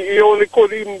and see. It only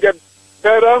could even get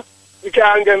better. It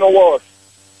can't get no worse.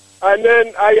 And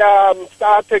then I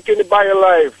start taking the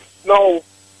BioLife. Now,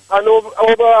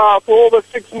 and for over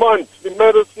 6 months, the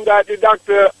medicine that the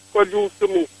doctor produced to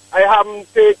me, I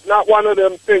haven't taken not one of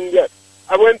them things yet.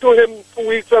 I went to him 2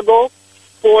 weeks ago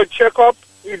for a checkup.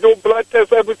 We do blood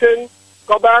test, everything.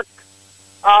 Go back.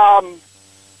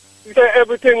 He said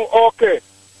everything okay.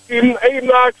 He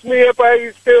even asked me if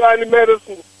I still on the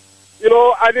medicine. You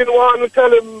know, I didn't want to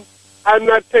tell him I'm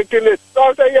not taking it. So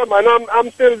I said, yeah, man,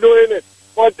 I'm still doing it.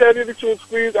 But tell you the truth,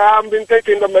 squeeze, I haven't been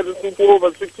taking the medicine for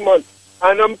over 6 months.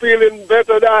 And I'm feeling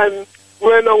better than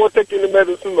when I was taking the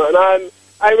medicine, man. And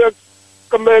I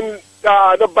recommend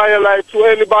the BioLife to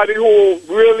anybody who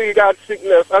really got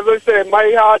sickness. As I say,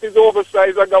 my heart is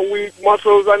oversized. I got weak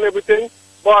muscles and everything,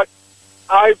 but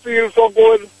I feel so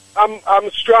good.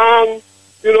 I'm strong.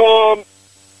 You know,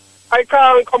 I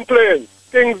can't complain.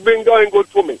 Things been going good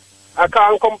for me. I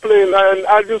can't complain. And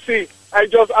as you see, I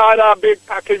just ordered a big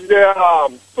package there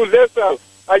to themselves.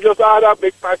 I just ordered a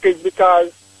big package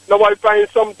because now I find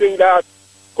something that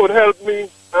could help me,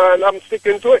 and I'm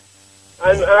sticking to it.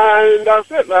 And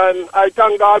that's it. And I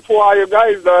thank God for all you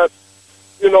guys that,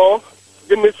 you know,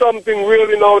 give me something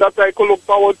really now that I could look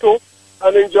forward to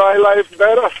and enjoy life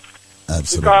better.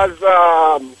 Absolutely. Because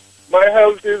my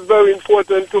health is very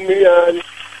important to me, and,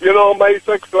 you know, my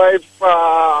sex life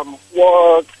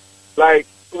was like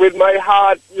with my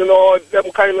heart, you know, them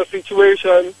kind of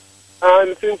situation.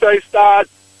 And since I start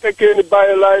taking the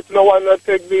BioLife, now I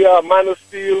take the Man of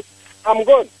Steel, I'm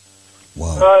good.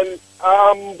 Wow. And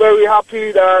I'm very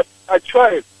happy that I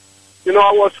tried. You know,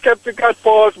 I was skeptic at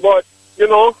first, but, you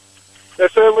know, they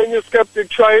say when you're skeptic,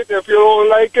 try it. If you don't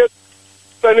like it,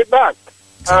 send it back.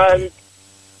 And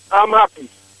I'm happy.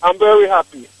 I'm very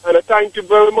happy. And I thank you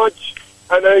very much,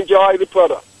 and I enjoy the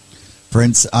product.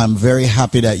 Prince, I'm very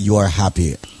happy that you are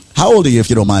happy. How old are you, if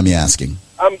you don't mind me asking?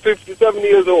 I'm 57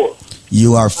 years old.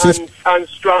 You are and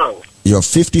strong. You're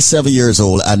 57 years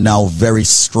old and now very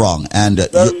strong. And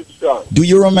Very strong. do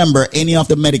you remember any of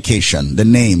the medication, the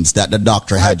names that the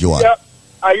doctor had you on? Yeah,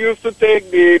 I used to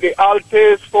take the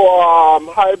Altes for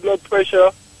high blood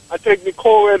pressure. I take the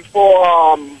Coed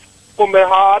for my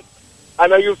heart,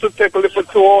 and I used to take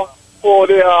Lipitor for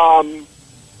the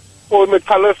for my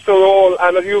cholesterol,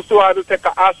 and I used to have to take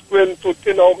an aspirin to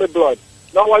thin out my blood.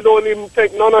 Now I don't even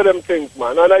take none of them things,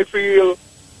 man, and I feel,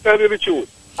 tell you the truth,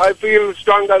 I feel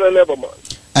stronger than ever, man.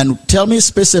 And tell me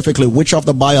specifically which of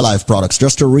the BioLife products,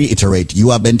 just to reiterate, you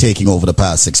have been taking over the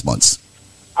past 6 months.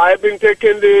 I've been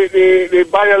taking the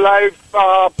BioLife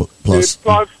Plus,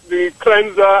 the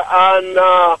cleanser, and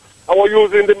I was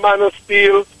using the Man of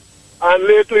Steel, and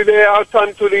lately they are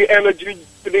turned to the energy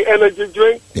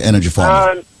drink. The energy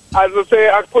formula. And as I say,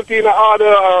 I put in an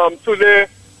order today,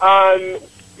 and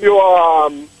you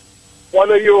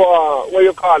one of your what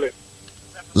you call it?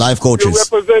 Life coaches.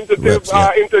 Your representative Reps,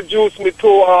 yeah. introduced me to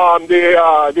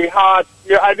the heart.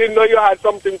 Yeah, I didn't know you had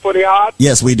something for the heart.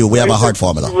 Yes, we do. We have a heart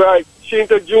formula. Right. She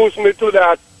introduced me to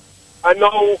that. I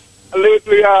know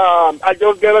lately I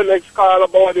just get a next call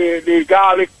about the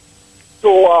garlic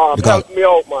to help me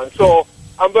out, man. So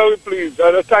I'm very pleased.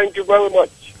 And thank you very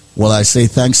much. Well, I say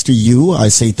thanks to you. I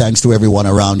say thanks to everyone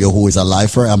around you who is a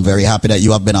lifer. I'm very happy that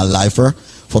you have been a lifer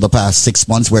for the past 6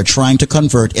 months. We're trying to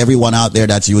convert everyone out there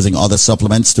that's using other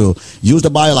supplements to use the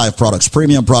BioLife products,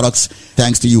 premium products.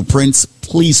 Thanks to you, Prince.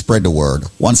 Please spread the word.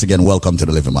 Once again, welcome to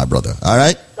the Living, my brother. All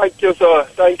right? Thank you, sir.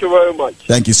 Thank you very much.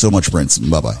 Thank you so much, Prince.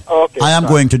 Bye-bye. Okay. I am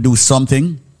going to do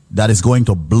something that is going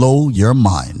to blow your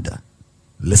mind.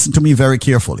 Listen to me very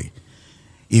carefully.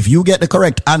 If you get the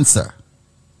correct answer,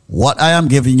 what I am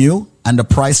giving you and the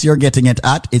price you're getting it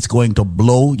at, it's going to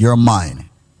blow your mind.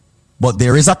 But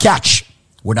there is a catch.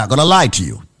 We're not going to lie to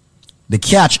you. The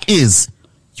catch is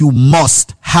you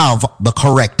must have the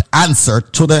correct answer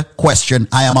to the question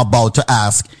I am about to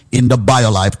ask in the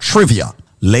BioLife trivia.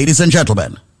 Ladies and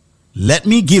gentlemen, let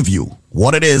me give you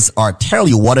what it is or tell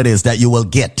you what it is that you will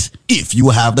get if you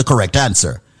have the correct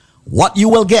answer. What you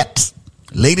will get,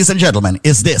 ladies and gentlemen,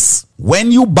 is this.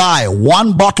 When you buy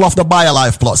 1 bottle of the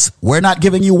BioLife Plus, we're not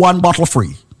giving you 1 bottle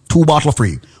free, 2 bottle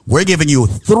free. We're giving you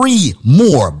 3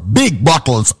 more big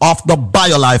bottles of the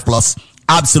BioLife Plus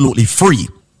absolutely free.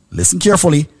 Listen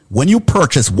carefully. When you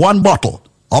purchase 1 bottle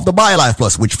of the BioLife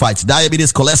Plus, which fights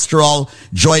diabetes, cholesterol,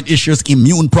 joint issues,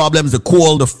 immune problems, the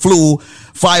cold, the flu,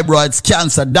 fibroids,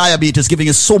 cancer, diabetes, giving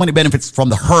you so many benefits from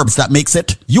the herbs that makes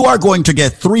it, you are going to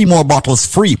get 3 more bottles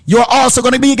free. You're also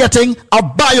going to be getting a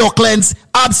BioCleanse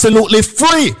absolutely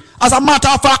free. As a matter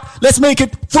of fact, let's make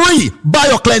it 3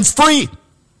 BioCleanse free.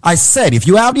 I said, if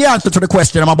you have the answer to the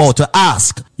question I'm about to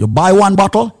ask, you buy 1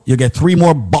 bottle, you get 3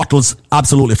 more bottles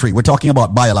absolutely free. We're talking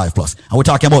about BioLife Plus, and we're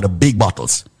talking about the big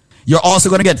bottles. You're also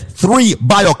going to get 3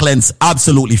 BioCleanse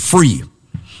absolutely free.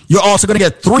 You're also going to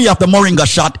get 3 of the Moringa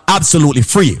shot absolutely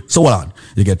free. So hold on.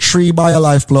 You get 3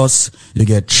 BioLife Plus, you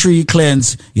get 3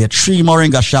 Cleanse, you get 3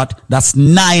 Moringa shot. That's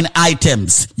 9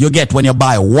 items you get when you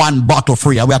buy 1 bottle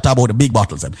free. And we are talking about the big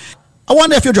bottles. I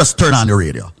wonder if you just turn on the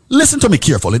radio. Listen to me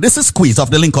carefully. This is Squeeze of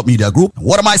the Link Up Media Group.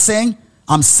 What am I saying?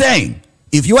 I'm saying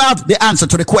if you have the answer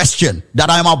to the question that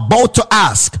I'm about to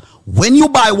ask, when you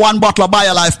buy 1 bottle of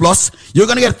BioLife Plus, you're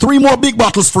going to get 3 more big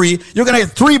bottles free. You're going to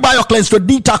get 3 BioCleanse to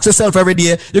detox yourself every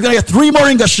day. You're going to get 3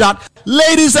 Moringa shot.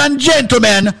 Ladies and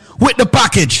gentlemen, with the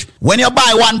package, when you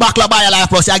buy 1 bottle of BioLife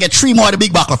Plus, you get 3 more of the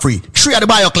big bottle free, 3 of the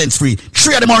BioCleanse free,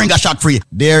 3 of the Moringa shot free.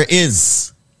 There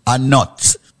is a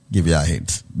nut. Give you a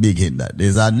hint. Big hint that.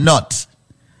 There's a nut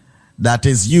that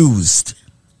is used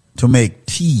to make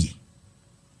tea.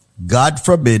 God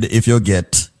forbid if you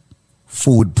get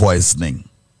food poisoning.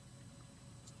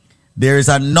 There is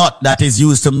a nut that is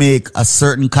used to make a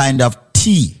certain kind of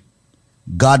tea.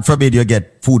 God forbid you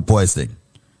get food poisoning.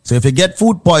 So if you get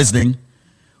food poisoning,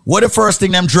 what the first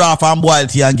thing them draw from boil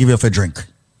tea and give you for drink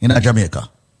in Jamaica?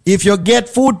 If you get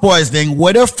food poisoning,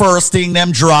 what the first thing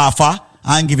them draw for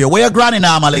and give you? Where your granny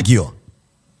normally give you?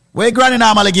 Where your granny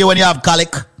normally give you when you have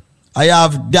colic? I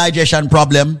have digestion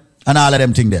problem and all of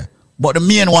them things there. But the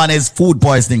main one is food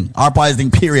poisoning or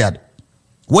poisoning period.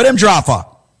 What them draw for?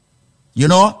 You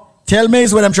know? Tell me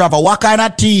is what them draw for. What kind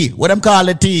of tea? What them call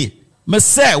it tea? Me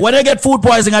say, when they get food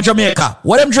poisoning in Jamaica,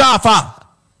 what them draw for?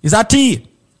 Is that tea?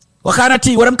 What kind of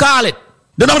tea? What them call it?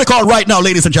 The number to call right now,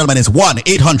 ladies and gentlemen, is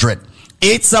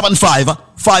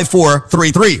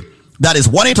 1-800-875-5433. That is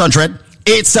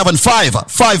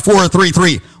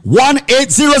 1-800-875-5433.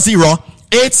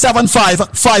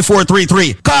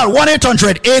 1-800-875-5433. Call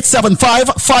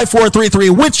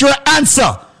 1-800-875-5433 with your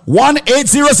answer.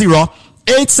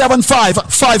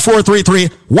 1-800-875-5433.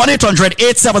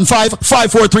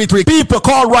 1-800-875-5433. People,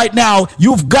 call right now.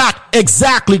 You've got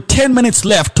exactly 10 minutes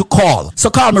left to call.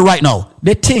 So call me right now.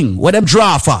 The thing where them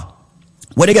draw for,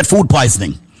 when they get food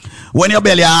poisoning, when your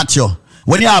belly hurts you,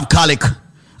 when you have colic,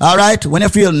 all right, when you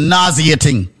feel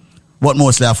nauseating, but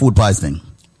mostly have food poisoning.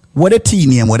 What a tea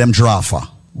name where them draw for?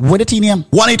 What a tea name?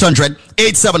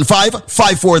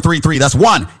 1-800-875-5433. That's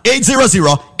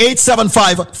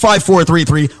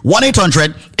 1-800-875-5433.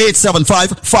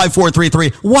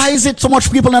 1-800-875-5433. Why is it so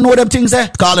much people don't know them things there?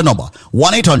 Call the number.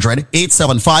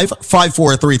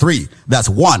 1-800-875-5433. That's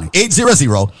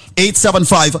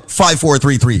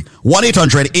 1-800-875-5433.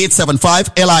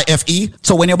 1-800-875-LIFE.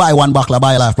 So when you buy 1 bottle of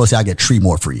BioLife Plus, you get 3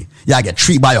 more free. You get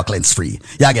 3 BioCleanse free.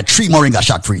 You get 3 Moringa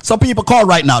shot free. Some people call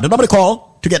right now. The number to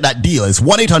call to get that deal is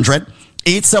 1-800-875-5433.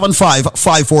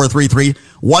 1-800-875-5433.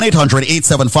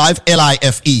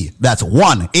 1-800-875-LIFE. That's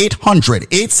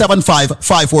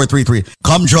 1-800-875-5433.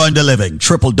 Come join the living.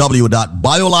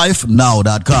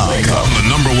 www.biolifenow.com. Become the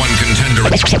number one contender.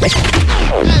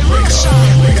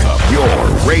 Your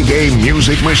reggae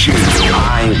music machine.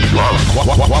 I love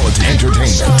quality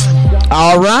entertainment.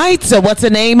 All right, so what's the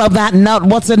name of that nut?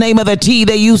 What's the name of the tea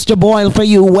they used to boil for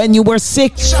you when you were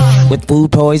sick with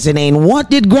food poisoning? What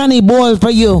did Granny boil for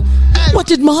you? What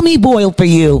did Mommy boil for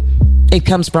you? It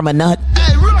comes from a nut.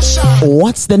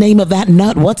 What's the name of that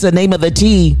nut? What's the name of the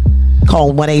tea?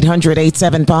 Call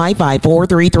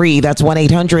 1-800-875-5433. That's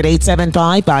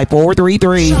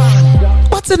 1-800-875-5433.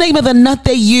 What's the name of the nut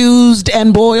they used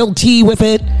and boiled tea with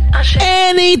it?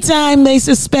 Anytime they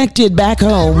suspected back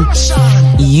home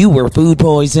you were food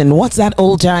poisoned. What's that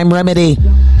old-time remedy?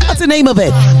 What's the name of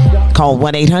it? Call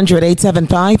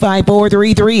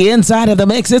 1-800-875-5433. Inside of the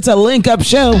mix, it's a link-up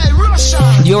show.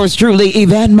 Yours truly,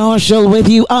 Yvette Marshall, with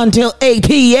you until 8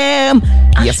 p.m.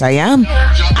 Yes, I am.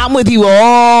 I'm with you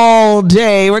all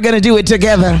day. We're going to do it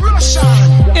together.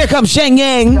 Here comes Sheng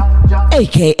Yang,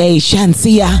 a.k.a.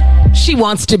 Shansia. She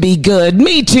wants to be good.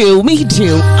 Me too. Me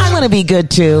too. I want to be good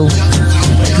too.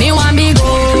 Me want be good.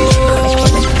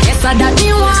 Yes, I that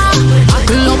me want. I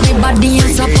could love me body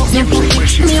and slap up me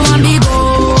pocket. Me want be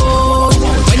good.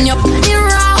 When you put me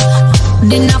raw,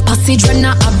 then a passage when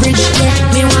a bridge there.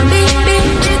 Me want be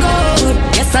good.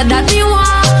 Yes, I that me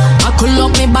want. I could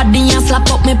love me body and slap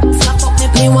up me.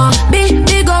 Me want be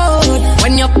good.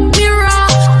 When you put me raw,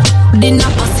 then a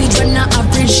passage when a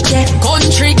bridge there.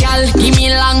 Country girl, give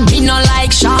me long, me no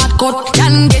like shortcut.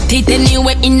 Can get it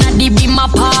anywhere in a the beam a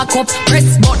park up.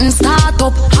 Press button, start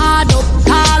up, hard up,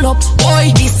 tall up.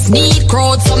 Boy, this need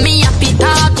crowd, so me happy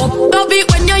talk up. Love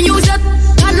it when you use it,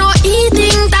 can no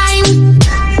eating time.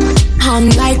 Hang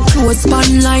like clothes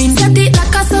span line. Set it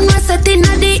like a sunrise setting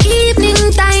at the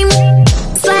evening time.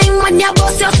 Slime when you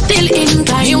bust, you're still in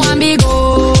time. You want me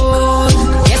good?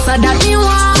 Yes, I that me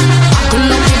want. I could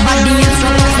love your body and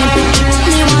slap up me.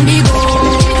 Me want me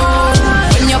good.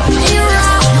 When you put me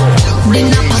raw,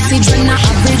 then a passage when a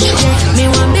bridge there. Me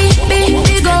want be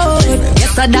good.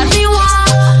 Yes, I that me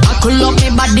want. I could love me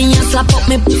body and slap up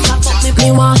me. Me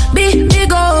want be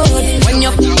good. When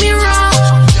you put me raw,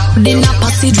 then a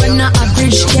passage when a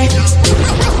bridge there.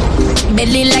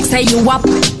 Belly like say you a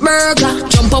burglar.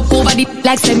 Jump up over the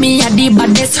like say me a the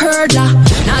baddest hurdler.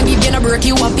 Now give you a break,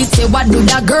 you up, say what do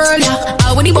that girl ya?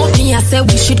 I when about me I say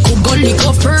we should could go lick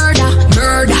up further.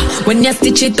 Murder, when you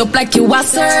stitch it up like you a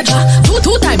surgeon.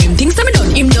 Two time him thinks I'm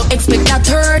done, him no expect a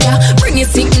third ya. Bring it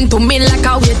sitting to me like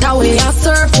a wait away I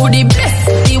serve for the best.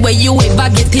 The way you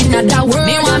ever get in that world.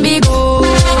 Me want be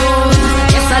good.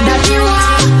 Yes I that you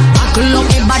want. I could love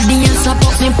me body and slap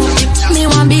up me pocket. Me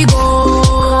want be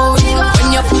good.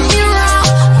 When you put me raw,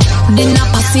 then a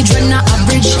passage when a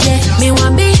bridge there. Me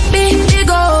want be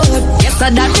good. Yes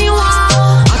I that me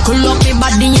want. I could love me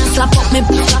body and slap up me.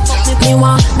 Me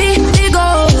want be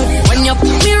good. When you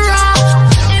put me raw,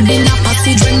 then a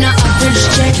passage when a bridge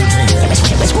there.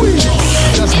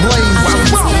 Just boy,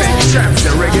 wow, man, traps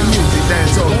the reggae music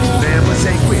dance on. Never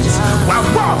say quits. Wow,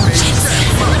 baby.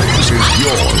 This is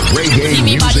your reggae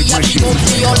music machine.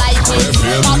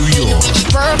 FM New York.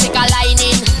 Perfect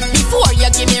aligning. Before you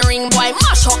give me ring, boy,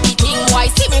 mash up the thing,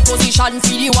 boy. See me position,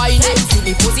 feel the wine. See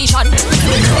me position.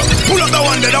 Pull up the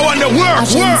one that work.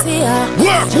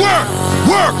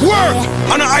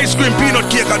 On an ice cream peanut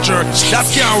cake at church. That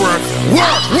can't work.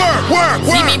 Work.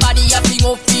 See me body up,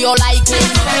 feel like it.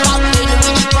 Back in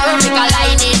with the perfect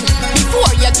aligning. Before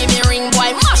you give me ring,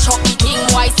 boy, mash up the thing,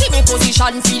 boy. See me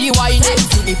position, feel the wine.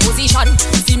 See me position.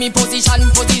 See me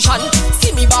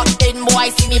back then, boy.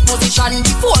 See me position.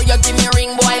 Before you give me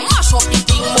ring, boy, mash up the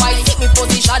thing, boy. See me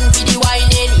position, feel the wine.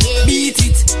 Yeah. Beat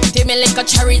it, take me like a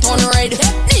cherry turn red.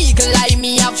 Eagle eye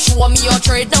me have show me your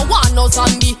trade. Now one no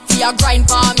zombie, see a grind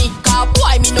for me. Cause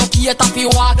boy me no care if you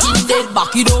walking dead.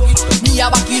 Back it up, me a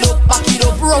back it up.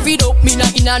 Rub it up, me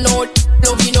not in a note.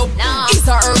 Loving up, it's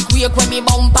a earthquake when me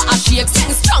bumper a shake.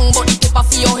 Sing strong, but the tip of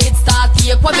your head start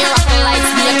ache. When me rock like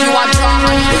snake, you a draw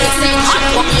and break. Say hot,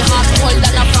 but me heart cold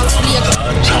than a frog snake.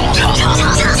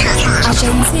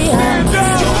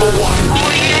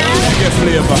 Get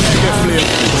flavor.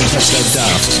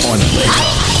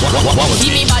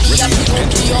 See me body up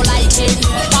to your liking.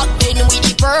 Back then with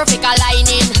the perfect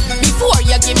aligning. Before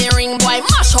you give me ring, boy,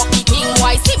 mash up the thing,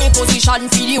 boy. See me position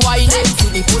for the wine.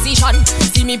 See me position.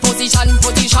 See me position,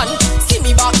 position. See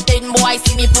me back then, boy.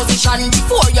 See me position.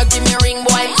 Before you give me ring,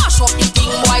 boy. Mash up the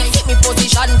thing, boy. See me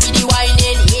position for the wine.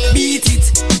 Beat it.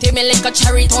 Take me like a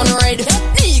cherry turn red.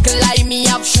 Legal eye me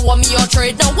up, show me your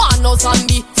trade. No one no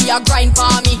zombie. See a grind for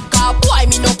me. Cause boy,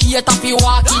 me no care if you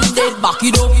walking dead. Back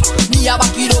it up. Me a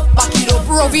back it up, back it up.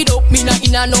 Rub it up. Me not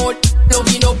in a note.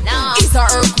 Loving up. It's a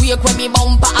earthquake when me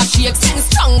bumper a shake. Sing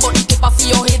strong, but the tip of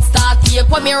your head start take.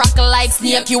 When me rock like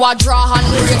snake, you a draw hand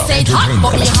break. Say it hot,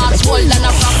 but me heart cold and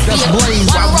a frog fake. 1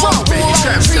 round, 2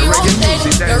 round, 3 round, then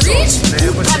you reach.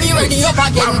 Have me ready up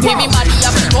again, baby, money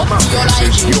a pick up to your life.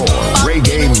 This is your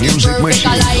reggae music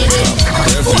machine.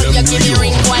 Before you give me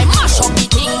ring, boy, mash up the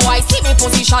thing, boy. See me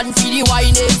position, see the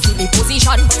wine. See me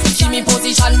position, see me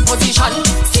position, position.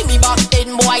 See me back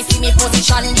then, boy, see me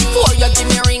position. Before you give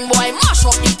me ring, boy, mash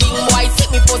up the thing, boy. See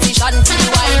me position, see the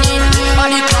wine.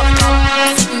 Body clap,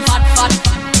 clap, sitting fat, fat.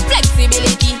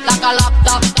 Flexibility like a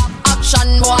laptop.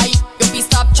 Action, boy, you be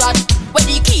stop chat. When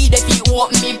the key, they fi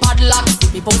open me padlock.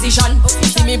 See me position,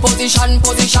 see me position,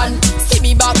 position. See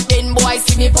me back then, boy,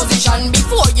 see me position.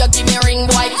 Before you give me ring,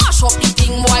 boy, mash up the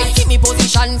thing, boy. See me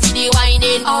position, see the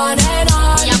winding. On and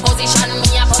on. Me a position,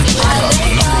 me a position.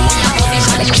 Me a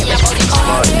position, me a position.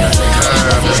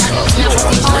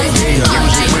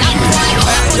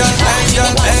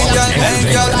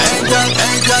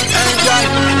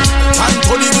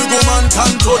 Tantoli, we go man,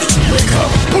 Tantoli.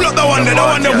 Pull up the one there,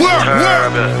 work.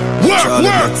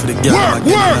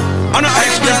 On a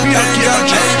ice cream,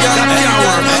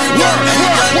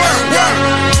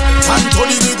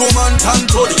 Tantoli, we go man,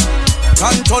 Tantoli.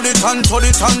 Tantoli,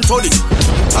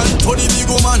 we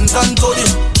go man, Tantoli.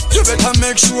 You better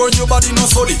make sure your body no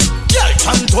solid. Yeah,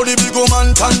 Tantoli, we go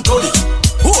man, Tantoli.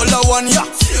 Hold the one, yeah.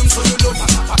 Same so you love.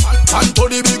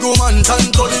 Tantoli, big woman,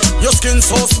 Tantoli. Your skin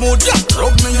so smooth, yeah.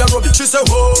 Rub me, yeah, rub it. She say,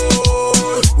 whoa,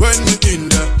 when me in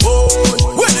there, whoa.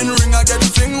 Wedding ring, I get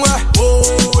fling where, whoa.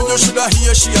 You shoulda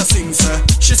hear she a sing, say.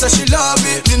 She say she love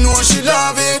it, you know she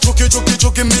love it.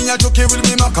 Chuki, me a chuki will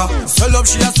be maka. Swell up,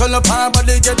 she a swell up, her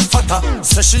body get fatter.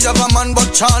 Say she have a man,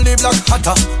 but Charlie Black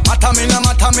hotter. Mata me na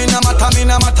mata.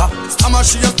 Stammer,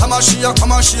 she a come on,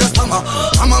 she a stammer.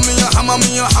 Hammer me a hammer.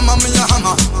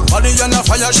 Body on a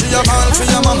fire, she a ball for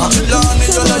your mama. Lani,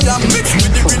 you know ya mix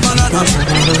with the green banana.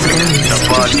 The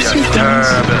podcast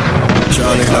terrible.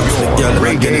 Charlie Black, the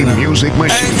reggae music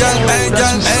machine. Angel.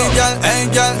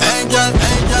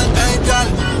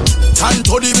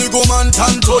 Tantoli, big woman,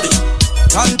 Tantoli.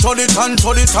 Tantoli, big woman,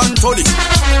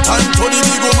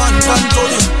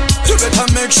 Tantoli. You better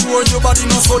make sure your body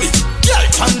no solid. Yeah,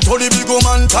 Tantoli, big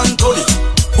woman, Tantoli.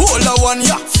 Hold the one,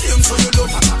 yeah. Same so you love.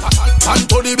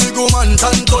 Tantoli, big woman,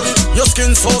 Tantoli. Your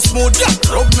skin so smooth, yeah.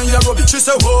 Rub me, yeah, rub it. She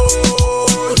say,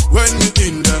 whoa, when me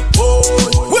in there, whoa.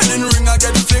 Wedding ring, I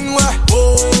get fling where,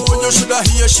 whoa. You shoulda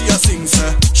hear she a sing,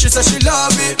 say. She say she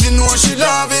love it, you know she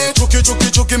love it.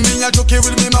 Chuki, me a chuki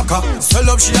will be maka.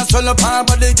 Swell up, she a swell up, her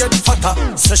body get fatter.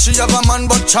 Say she have a man,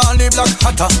 but Charlie Black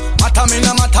hotter. Mata me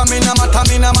na mata.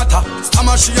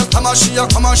 Stammer, she a come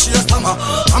on, she a stammer.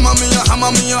 Hammer me a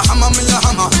hammer.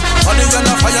 Body on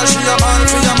a fire, she a ball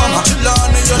for your mama.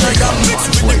 Lani, you know ya mix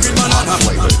with the green banana.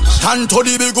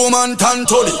 Tantoli, big woman,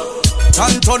 Tantoli.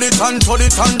 Tantoli,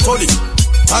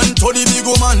 big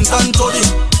woman, Tantoli.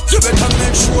 You better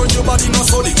make sure your body no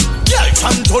solid. Yeah,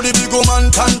 Tantoli, big woman,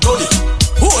 Tantoli.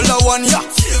 Hold the one, yeah.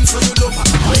 Same so you love.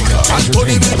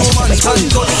 Tantoli, big woman,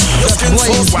 Tantoli. Your skin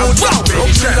so smooth, yeah.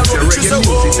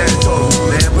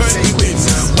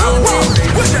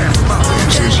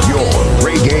 This is your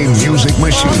reggae music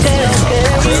machine.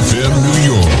 FM New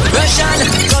York. Russian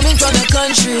coming from the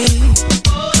country.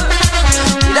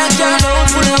 That girl out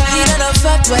full of weed and a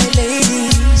fat white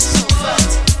ladies.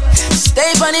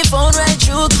 Stay on the phone right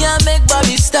through, can't make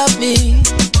Bobby stop me.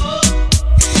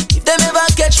 If them ever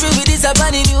catch me with this up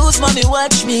on the news, mommy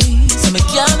watch me. So me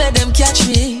can't make them catch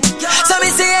me. So me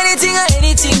say anything,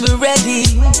 me ready.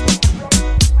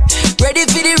 Ready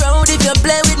for the round, if you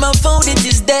play with my phone, it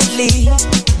is deadly.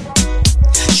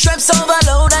 Straps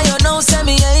overload and you know, say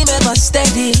me aim ever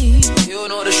steady. You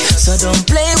know the straps. So don't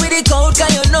play with the code,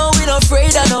 cause you know we not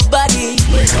afraid of nobody.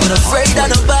 We not afraid of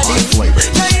nobody. You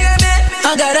hear me?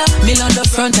 I got $1 million on the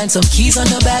front and some keys on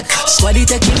the back. Squaddy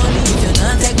taking money, if you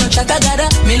not take no chat. I got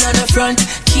 $1 million on the front,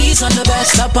 keys on the back.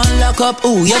 Stop and lock up,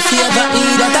 ooh, your favorite me.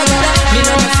 That I got $1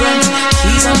 million on the front,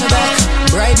 keys on the back.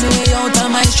 Ride me way out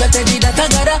on my strategy. That I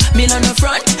got $1 million on the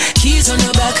front, keys on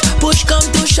the back. Push come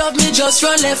to shove me, just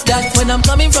run left that. When I'm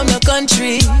coming from the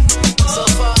country, so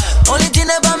far. Only thing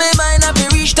about me mind, I be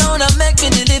reach down and make me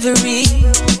delivery.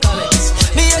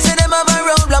 Me I say them have a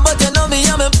road, but you know me,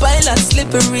 I'm a pilot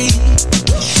slippery.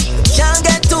 Can't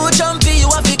get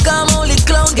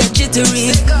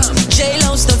glittery.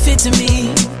 J-Lo stuff it to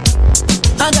me.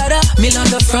 I got $1 million on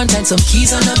the front and some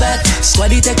keys on the back.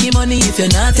 Squaddy take your money if you're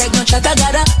not take no chat. I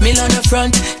got $1 million on the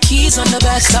front, keys on the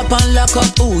back. Stop and lock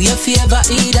up, ooh, your favor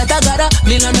eat that. I got $1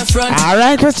 million on the front. All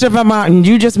right, Christopher Martin,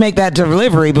 you just make that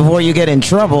delivery before you get in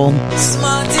trouble.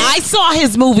 I saw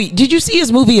his movie. Did you see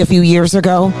his movie a few years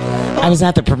ago? I was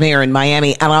at the premiere in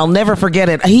Miami, and I'll never forget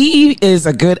it. He is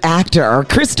a good actor.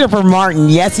 Christopher Martin,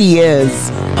 yes, he is.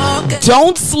 Okay.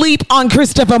 Don't sleep on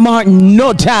Christopher Martin.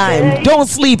 No time. Don't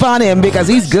sleep on him because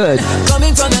he's good.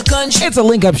 Coming from the country. It's a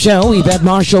link-up show. Yvette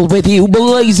Marshall with you,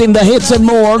 blazing the hits and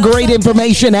more. Great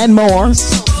information and more.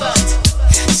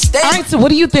 All right, so what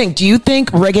do you think? Do you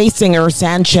think reggae singer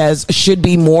Sanchez should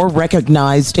be more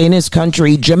recognized in his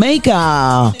country,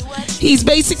 Jamaica? He's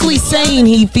basically saying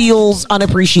he feels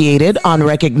unappreciated,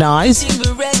 unrecognized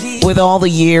with all the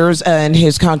years and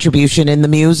his contribution in the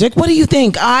music. What do you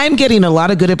think? I'm getting a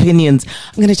lot of good opinions.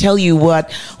 I'm going to tell you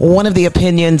what one of the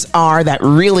opinions are that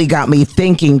really got me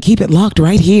thinking. Keep it locked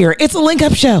right here. It's a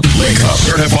link-up show. Link Up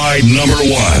certified number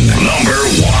one.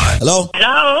 Hello?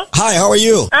 Hello? Hi, how are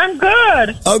you? I'm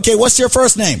good. Okay, what's your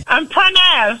first name? I'm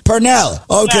Pernell. Pernell.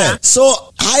 Okay. Yeah. So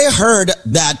I heard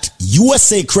that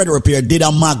USA Credit Repair did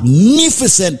a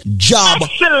magnificent job.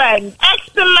 Excellent.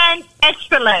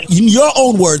 In your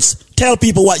own words, tell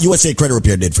people what USA Credit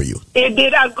Repair did for you. It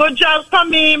did a good job for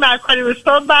me. My credit was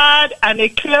so bad, and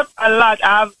it cleared a lot.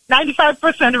 I have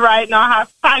 95% right now. I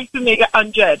have time to make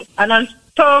 100, and I'm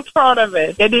so proud of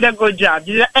it. They did a good job.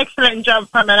 They did an excellent job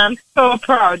for me, and I'm so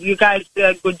proud. You guys did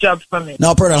a good job for me.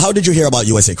 Now, Pernell, how did you hear about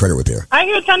USA Credit Repair? I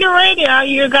hear it on the radio. I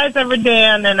hear you guys every day,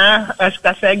 and then I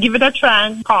said, give it a try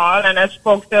and call, and I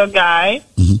spoke to a guy.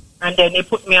 Mm-hmm. And then they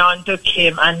put me on to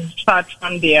Kim and start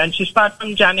from there. And she started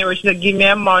from January. She said, give me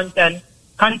a month and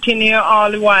continue all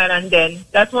the while. And then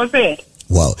that was it.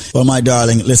 Wow. Well, my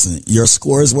darling, listen, your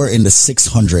scores were in the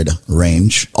 600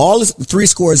 range. All 3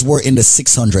 scores were in the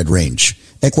 600 range.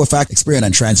 Equifax, Experian,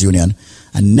 and TransUnion.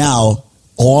 And now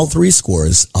all 3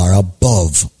 scores are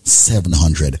above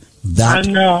 700. That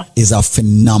is a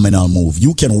phenomenal move.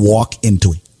 You can walk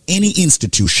into any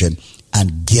institution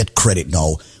and get credit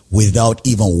now without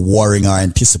even worrying or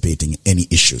anticipating any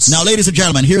issues. Now, ladies and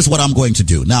gentlemen, here's what I'm going to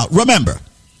do. Now, remember,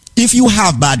 if you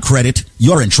have bad credit,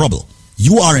 you're in trouble.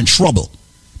 You are in trouble.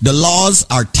 The laws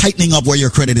are tightening up where your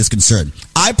credit is concerned.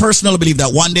 I personally believe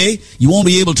that one day you won't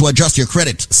be able to adjust your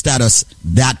credit status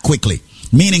that quickly.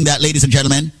 Meaning that, ladies and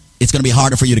gentlemen, it's going to be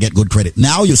harder for you to get good credit.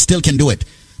 Now, you still can do it.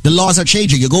 The laws are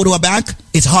changing. You go to a bank,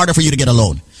 it's harder for you to get a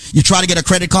loan. You try to get a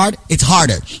credit card, it's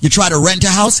harder. You try to rent a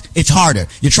house, it's harder.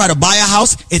 You try to buy a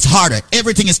house, it's harder.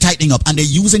 Everything is tightening up, and they're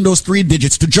using those 3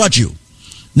 digits to judge you.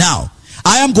 Now,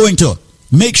 I am going to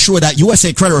make sure that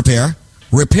USA Credit Repair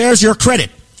repairs your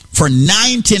credit for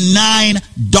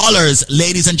 $99,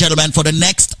 ladies and gentlemen, for the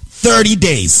next 30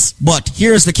 days. But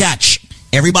here's the catch.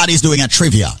 Everybody's doing a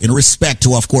trivia in respect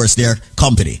to, of course, their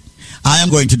company. I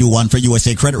am going to do one for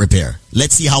USA Credit Repair.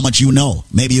 Let's see how much you know.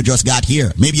 Maybe you just got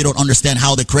here. Maybe you don't understand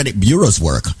how the credit bureaus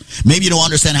work. Maybe you don't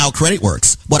understand how credit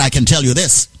works. But I can tell you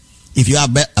this. If you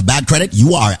have a bad credit,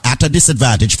 you are at a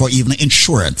disadvantage for even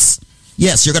insurance.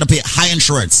 Yes, you're going to pay high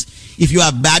insurance. If you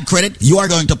have bad credit, you are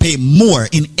going to pay more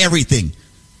in everything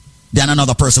than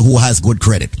another person who has good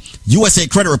credit. USA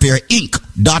Credit Repair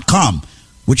Inc.com,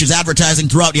 which is advertising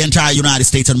throughout the entire United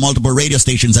States and multiple radio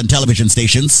stations and television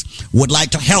stations, would like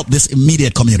to help this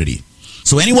immediate community.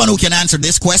 So anyone who can answer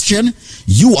this question,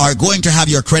 you are going to have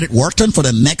your credit worked on for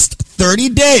the next 30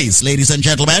 days, ladies and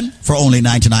gentlemen, for only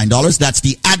 $99. That's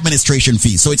the administration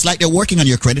fee. So it's like they're working on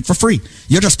your credit for free.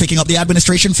 You're just picking up the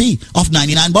administration fee of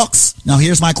 $99. Now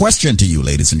here's my question to you,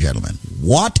 ladies and gentlemen.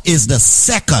 What is the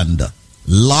second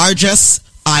largest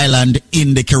island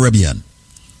in the Caribbean?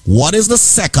 What is the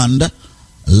second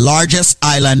largest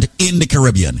island in the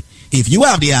Caribbean? If you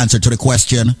have the answer to the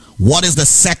question, what is the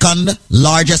second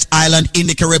largest island in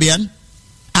the Caribbean?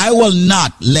 I will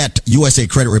not let USA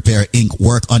Credit Repair Inc.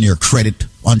 work on your credit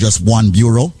on just one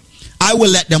bureau. I will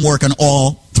let them work on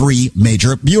all 3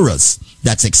 major bureaus.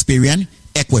 That's Experian,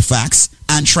 Equifax,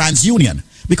 and TransUnion.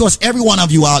 Because every one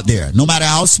of you out there, no matter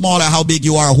how small or how big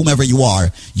you are or whomever you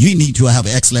are, you need to have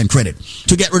excellent credit.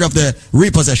 To get rid of the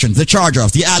repossessions, the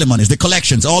charge-offs, the alimonies, the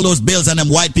collections, all those bills and them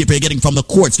white people you're getting from the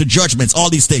courts, the judgments, all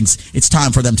these things, it's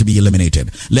time for them to be eliminated.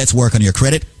 Let's work on your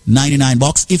credit.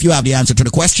 $99. If you have the answer to the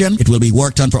question, it will be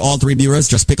worked on for all 3 bureaus.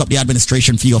 Just pick up the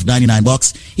administration fee of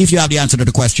 $99. If you have the answer to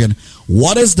the question,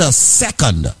 what is the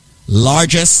second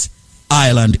largest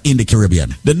island in the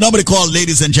Caribbean? The number to call,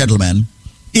 ladies and gentlemen,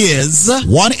 is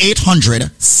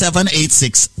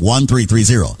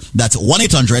 1-800-786-1330. That's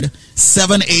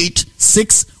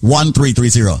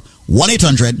 1-800-786-1330.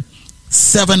 1-800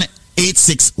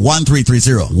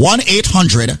 1-800-786-1330.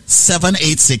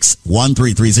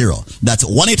 1-800-786-1330. That's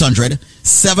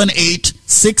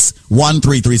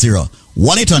 1-800-786-1330.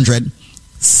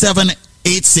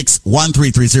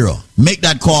 1-800-786-1330. Make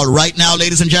that call right now,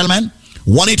 ladies and gentlemen.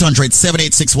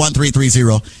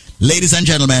 1-800-786-1330. Ladies and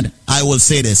gentlemen, I will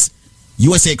say this.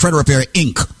 USA Credit Repair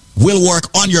Inc. will work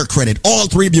on your credit. All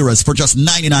 3 bureaus for just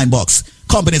 $99.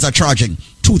 Companies are charging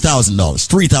 $2,000,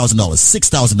 $3,000,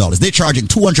 $6,000. They're charging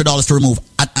 $200 to remove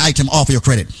an item off your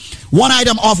credit. One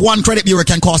item off one credit bureau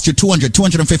can cost you $200,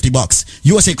 $250.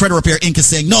 USA Credit Repair Inc. is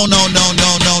saying no.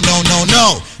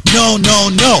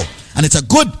 And it's a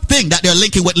good thing that they're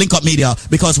linking with Link Up Media,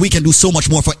 because we can do so much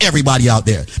more for everybody out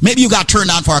there. Maybe you got turned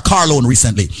on for a car loan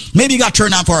recently. Maybe you got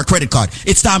turned on for a credit card.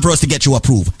 It's time for us to get you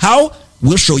approved. How?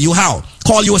 We'll show you how.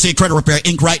 Call USA Credit Repair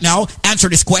Inc. right now. Answer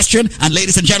this question. And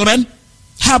ladies and gentlemen,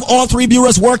 have all 3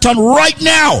 bureaus worked on right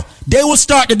now. They will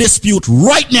start the dispute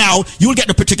right now. You'll get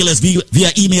the particulars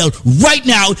via email right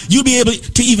now. You'll be able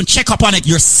to even check up on it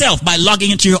yourself by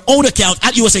logging into your own account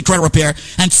at USA Credit Repair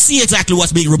and see exactly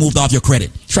what's being removed off your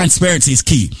credit. Transparency is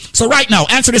key. So right now,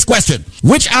 answer this question.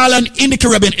 Which island in the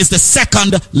Caribbean is the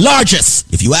second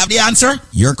largest? If you have the answer,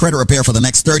 your credit repair for the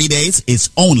next 30 days is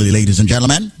only, ladies and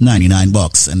gentlemen,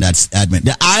 $99. And that's admin.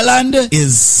 The island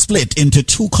is split into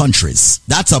 2 countries.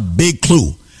 That's a big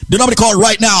clue. The number to call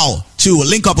right now to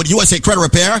link up with USA Credit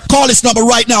Repair. Call this number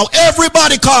right now.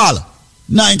 Everybody call.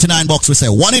 $99. We say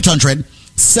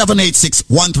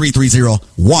 1-800-786-1330.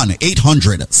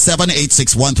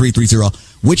 1-800-786-1330.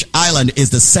 Which island is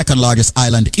the second largest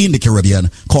island in the Caribbean?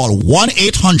 Call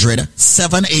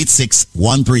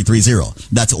 1-800-786-1330.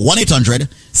 That's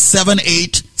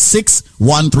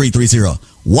 1-800-786-1330.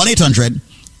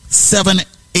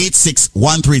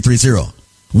 1-800-786-1330.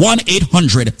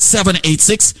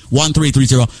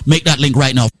 1-800-786-1330. Make that link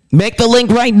right now. Make the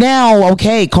link right now.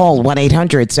 Okay, call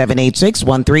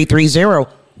 1-800-786-1330.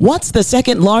 What's the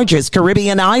second largest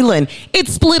Caribbean island?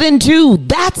 It's split in 2.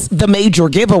 That's the major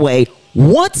giveaway.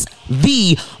 What's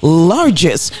the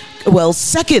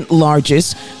second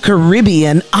largest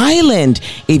Caribbean island?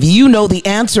 If you know the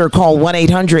answer, call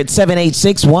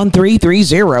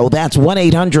 1-800-786-1330. That's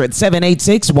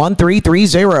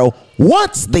 1-800-786-1330.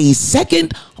 What's the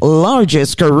second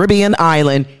largest Caribbean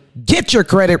island? Get your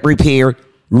credit repaired.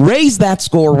 Raise that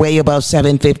score way above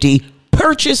 750.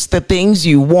 Purchase the things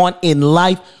you want in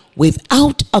life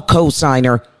without a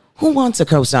cosigner. Who wants a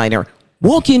cosigner?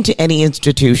 Walk into any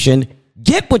institution.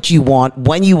 Get what you want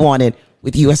when you want it.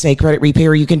 With USA Credit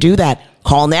Repair, you can do that.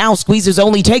 Call now. Squeeze is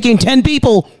only taking 10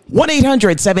 people.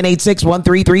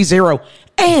 1-800-786-1330.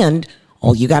 And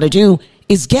all you got to do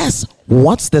is guess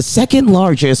what's the second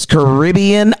largest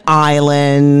Caribbean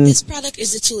island. This product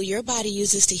is a tool your body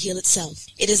uses to heal itself.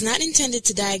 It is not intended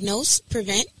to diagnose,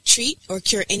 prevent, treat, or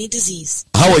cure any disease.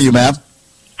 How are you, ma'am?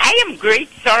 I am great,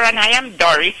 sir, and I am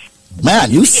Doris. Man,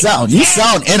 you sound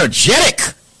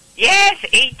energetic. Yes,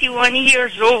 81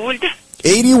 years old.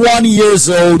 81 years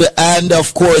old, and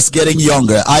of course getting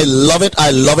younger. I love it.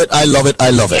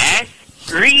 Yes,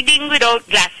 reading without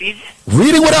glasses.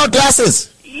 Reading without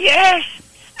glasses? Yes,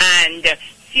 and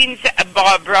since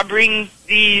Barbara brings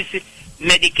these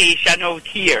medication out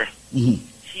here,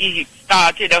 she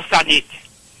started us on it.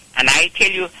 And I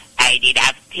tell you, I did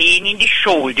have pain in the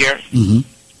shoulders.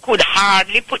 Could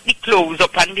hardly put the clothes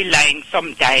up on the line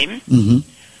sometime.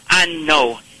 And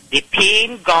now, the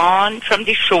pain gone from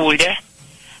the shoulder.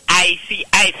 I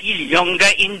feel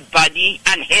younger in body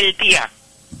and healthier.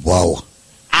 Wow.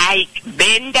 I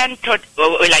bend and touch.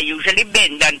 Well, I usually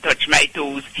bend and touch my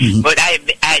toes, but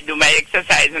I do my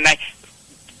exercise and I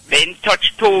bend,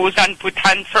 touch toes and put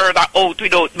hand further out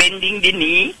without bending the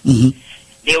knee.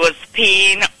 There was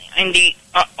pain in the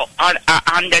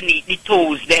underneath the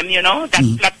toes, that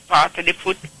flat part of the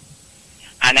foot.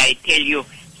 And I tell you,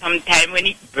 sometime when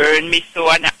it burned me so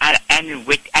and I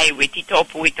wet it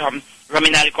up with rum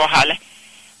and alcohol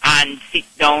and sit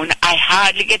down, I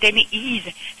hardly get any ease.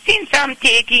 Since I'm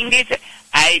taking this,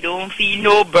 I don't feel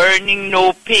no burning,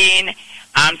 no pain.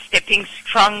 I'm stepping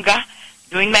stronger,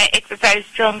 doing my exercise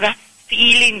stronger,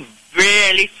 feeling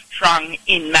really strong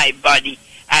in my body.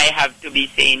 I have to be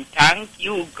saying thank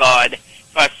you, God,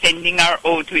 for sending her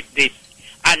out with this,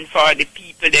 and for the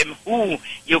people them who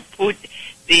you put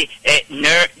the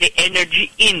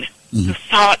energy in to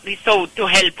sort this out to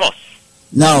help us.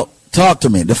 Now, talk to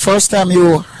me. The first time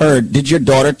you heard, did your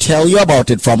daughter tell you about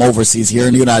it from overseas here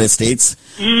in the United States?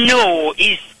 No,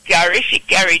 she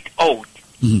carried out.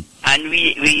 And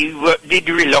we did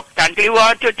reluctantly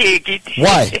want to take it.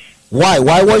 Why?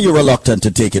 Why were you reluctant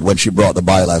to take it when she brought the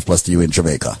BioLife Plus to you in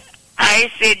Jamaica?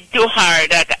 I said to her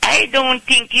that I don't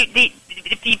think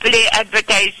the people, they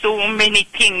advertise so many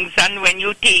things, and when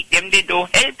you take them, they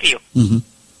don't help you.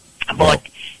 But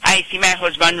I see my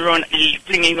husband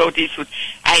flinging out his foot.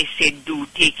 I said, do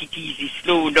take it easy,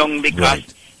 slow down, because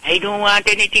I don't want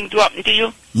anything to happen to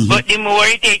you. But the more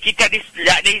you take it, the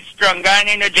stronger and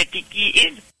energetic he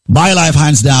is. BioLife,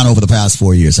 hands down, over the past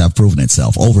 4 years have proven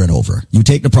itself over and over. You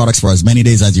take the products for as many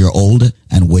days as you're old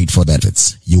and wait for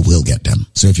benefits. You will get them.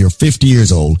 So if you're 50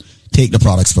 years old, take the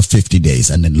products for 50 days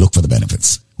and then look for the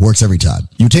benefits. Works every time.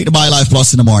 You take the BioLife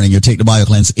Plus in the morning, you take the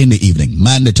BioCleanse in the evening.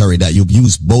 Mandatory that you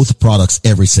use both products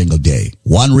every single day.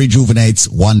 One rejuvenates,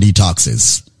 one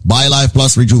detoxes. BioLife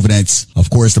Plus rejuvenates. Of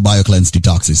course, the BioCleanse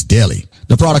detoxes daily.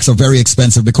 The products are very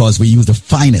expensive because we use the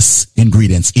finest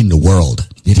ingredients in the world.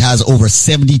 It has over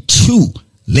 72,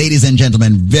 ladies and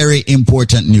gentlemen, very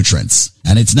important nutrients.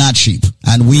 And it's not cheap.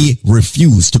 And we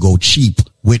refuse to go cheap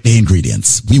with the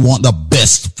ingredients. We want the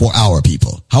best for our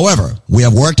people. However, we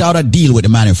have worked out a deal with the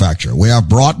manufacturer. We have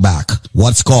brought back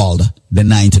what's called the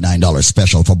 $99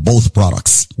 special for both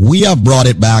products. We have brought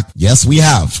it back. Yes, we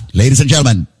have. Ladies and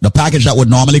gentlemen, the package that would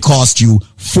normally cost you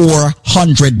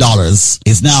 $400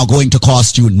 is now going to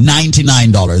cost you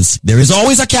 $99. There is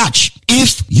always a catch.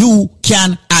 If you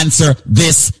can answer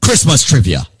this Christmas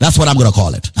trivia, that's what I'm going to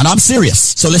call it. And I'm serious.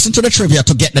 So listen to the trivia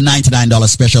to get the $99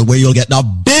 special, where you'll get the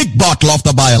big bottle of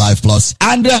the BioLife Plus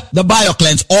and the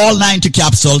BioCleanse, all 90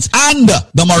 capsules, and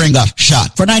the Moringa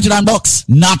shot for $99,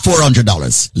 not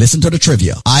 $400. Listen to the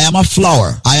trivia. I am a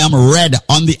flower. I am red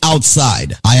on the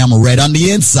outside. I am red on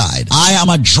the inside. I am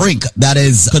a drink that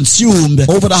is consumed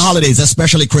over the holidays,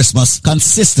 especially Christmas,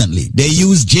 consistently. They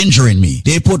use ginger in me.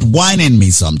 They put wine in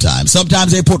me sometimes.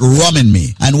 Sometimes they put rum in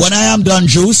me. And when I am done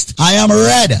juiced, I am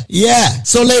red. Yeah.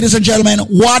 So ladies and gentlemen,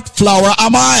 what flower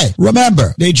am I?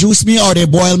 Remember, they juice me or they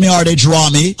boil me or they draw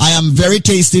me. I am very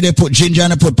tasty. They put ginger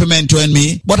and they put pimento in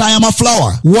me. But I am a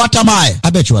flower. What am I? I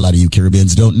bet you a lot of you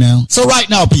Caribbeans don't know. So right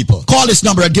now, people, call this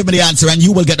number and give me the answer, and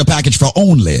you will get the package for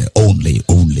only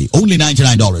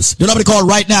 $99. The number to call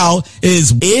right now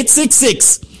is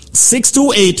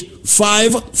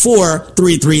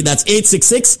 866-628-5433. That's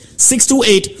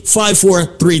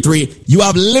 866-628-5433. You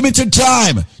have limited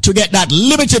time to get that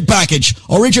limited package,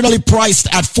 originally priced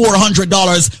at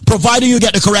 $400. Provided you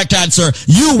get the correct answer,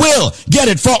 you will get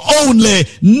it for only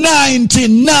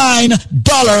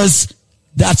 $99.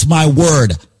 That's my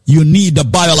word. You need the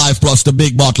BioLife Plus, the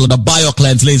big bottle, the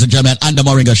BioCleanse, ladies and gentlemen, and the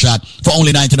Moringa shot for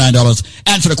only $99.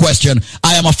 Answer the question.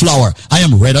 I am a flower. I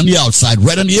am red on the outside,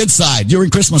 red on the inside. During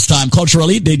Christmas time,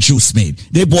 culturally, they juice me.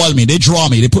 They boil me. They draw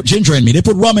me. They put ginger in me. They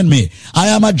put rum in me. I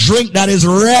am a drink that is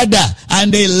red,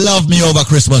 and they love me over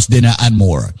Christmas dinner and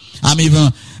more. I'm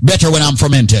even better when I'm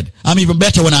fermented. I'm even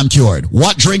better when I'm cured.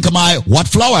 What drink am I? What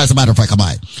flower, as a matter of fact, am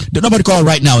I? The number to call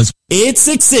right now is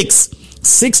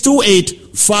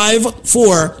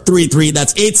 866-628-5433.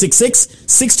 That's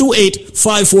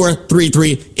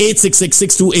 866-628-5433.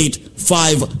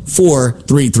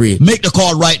 866-628-5433. Make the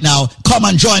call right now. Come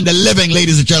and join the living,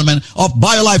 ladies and gentlemen, of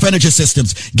BioLife Energy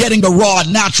Systems. Getting the raw,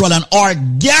 natural, and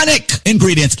organic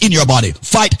ingredients in your body.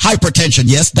 Fight hypertension.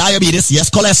 Yes, diabetes. Yes,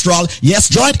 cholesterol. Yes,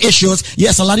 joint issues.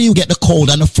 Yes, a lot of you get the cold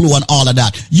and the flu and all of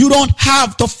that. You don't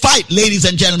have to fight, ladies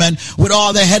and gentlemen, with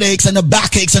all the headaches and the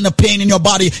backaches and the pain in your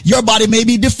body. Your body may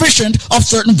be deficient of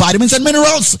certain vitamins and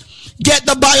minerals. Get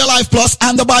the BioLife Plus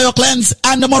and the BioCleanse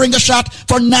and the Moringa shot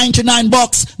for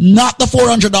 $99, not the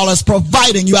 $400,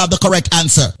 providing you have the correct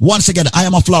answer. Once again, I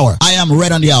am a flower. I am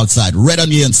red on the outside, red on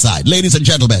the inside. Ladies and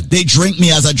gentlemen, they drink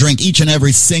me as I drink each and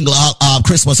every single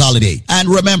Christmas holiday. And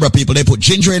remember, people, they put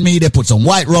ginger in me, they put some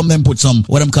white rum, then put some,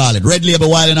 what I'm calling, red label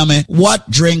wine in me. What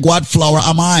drink, what flower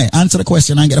am I? Answer the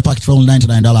question and get a package for only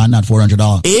 $99 and not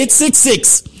 $400.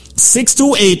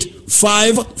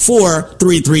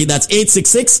 866-628-5433. That's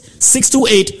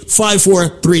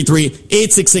 866-628-5433.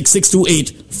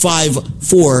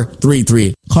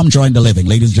 866-628-5433. Come join the living,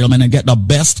 ladies and gentlemen, and get the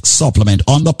best supplement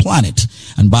on the planet.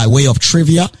 And by way of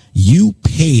trivia, you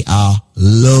pay a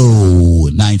low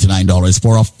 $99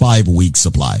 for a 5-week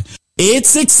supply.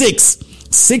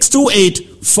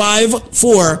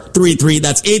 866-628-5433.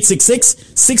 That's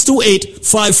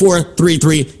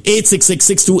 866-628-5433.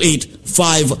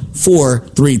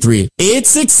 866-628-5433.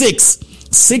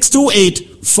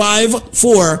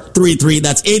 866-628-5433.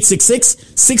 That's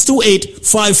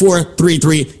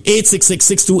 866-628-5433.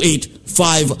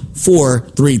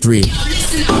 866-628-5433.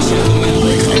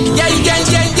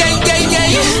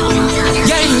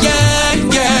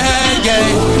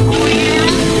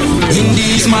 In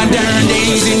these modern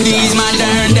days,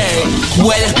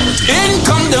 well, in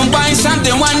come the boys and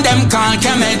the one them call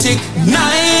Kemetic 9.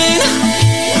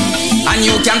 And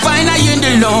you can find a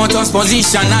the lotus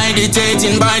position,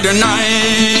 agitating by the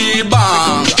night.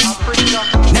 Bang.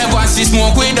 Never see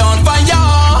smoke without fire.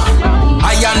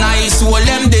 I and I soul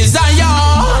them desire.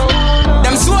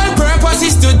 Them sole purpose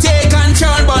is to take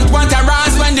control, but what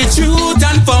arise when the truth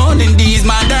unfold in these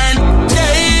modern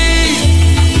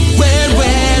days? Well,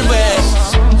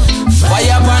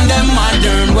 fire upon them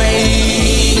modern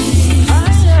way.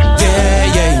 Yeah.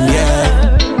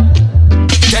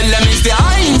 Tell them it's the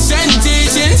ancient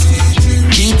teachings.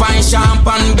 Keep on sharp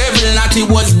and bevel, not he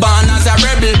was born as a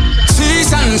rebel.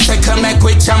 Cease and second make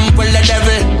we trample the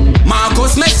devil.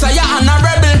 Marcus Messiah and a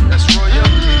rebel.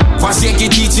 Forsake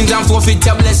your teachings and forfeit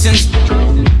your blessings.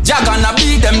 Jah gonna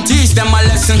beat them, teach them a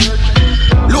lesson.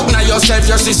 Look now yourself,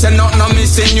 your sister, not no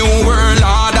missing. New world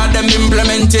order them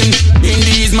implementing in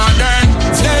these modern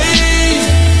days.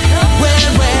 Well,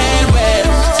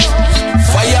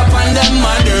 fire upon them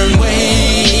modern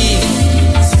ways.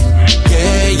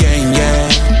 Yeah.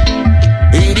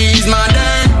 In these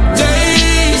modern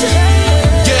days.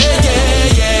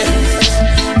 Yeah.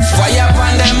 Fire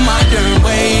upon them modern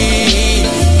ways.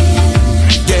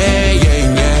 Yeah.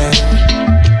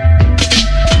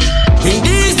 In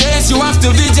these days you have to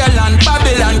vigilant.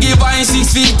 Babylon give I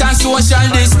 6 feet and social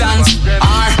distance.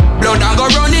 Our blood and go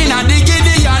running at the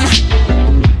Gideon.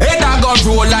 Head and go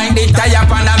roll like the tire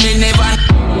pan a minivan.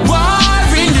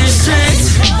 War in the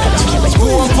streets.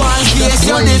 Go up and face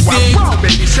your defeat.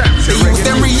 They use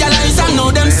them realize and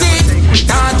know them see.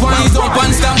 That wise up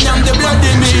and stop them the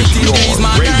bloody meat. These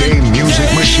man Reggae music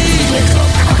machine.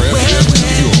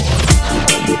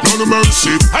 No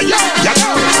mercy. Hiya, it's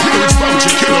bound to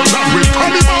kill us and we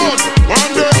call him out. One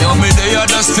day. Yo, me there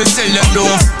just to tell you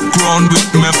don't ground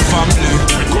with my family.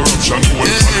 Corruption will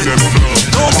follow them flow.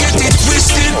 Don't get it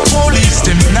twisted, police,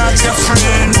 them not your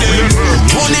friend.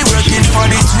 Only working for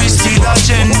the twisted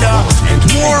agenda.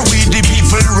 More we the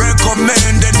people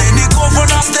recommend. And then the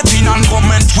governor step in and come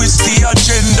and twist the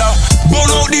agenda.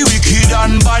 Burn out the wicked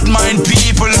and bad mind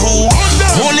people who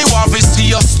only want to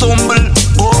see us stumble.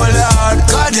 Oh Lord,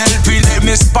 God help me, let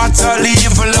me spot all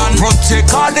evil and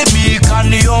protect all the meek and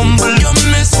the humble. You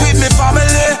mess with me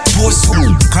family, post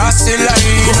cross the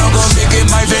line. I'm gonna make it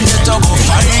my vendetta go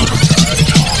fine.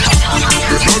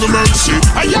 No mercy.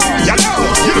 Hiya,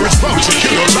 it's bound to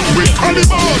kill us and we call him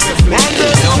out. One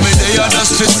day. Yo, me there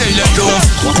just to tell you don't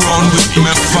ground with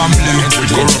my family.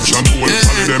 Corruption will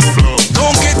follow them flow.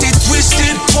 Don't get it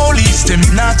twisted, police, them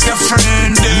not your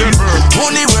friend.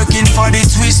 Only working for the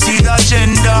twisted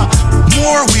agenda.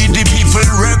 More we the people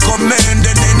recommend.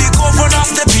 And then the governor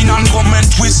step in and come and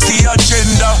twist the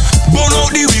agenda. Burn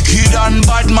out the wicked and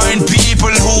bad mind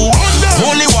people who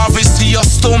only want to see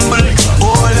us stumble.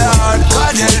 Oh Lord,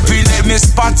 God help me, let me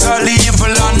spot all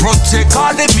evil and protect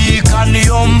all the meek and the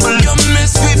humble. You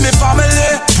mess with me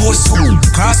family, post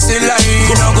cross the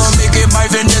line. I'm gonna make it my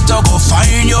vendetta go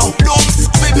find you. Don't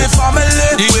with me family.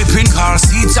 The whipping car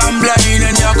seats and blind.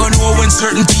 And you're gonna know when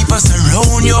certain people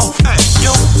surround you.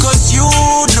 Yo, cause you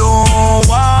don't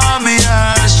want me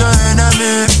as your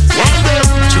enemy.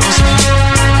 Trust me.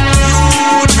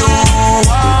 You don't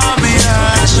want me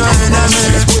as your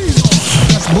enemy.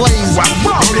 No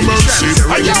mercy.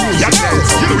 Hiya,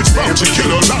 it's bound to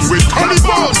kill us and we call him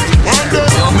out. One day.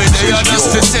 Yo, me there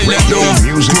just to tell you don't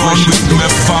ground with my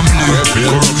family.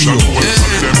 Corruption will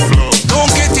follow them flow.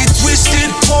 Don't get it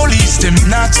twisted, police, them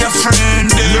not your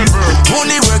friend.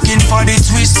 Only working for the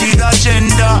twisted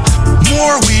agenda.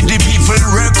 More we the people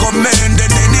recommend.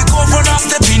 And then the governor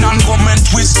step in and come and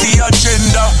twist the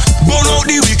agenda. Burn out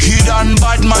the wicked and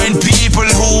bad mind people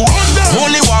who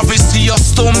only want to see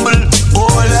us stumble. Oh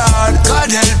Lord,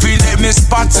 God help me, let me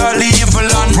spot all evil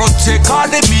and protect all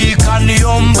the meek and the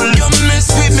humble. You mess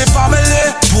with me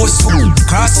family, post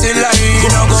cross the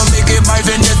line. I'm gonna make it my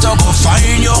vendetta go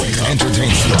find you.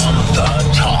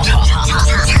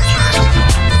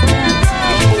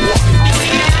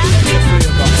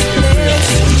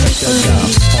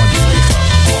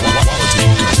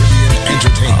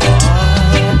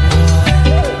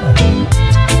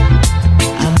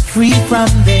 I'm free from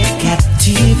their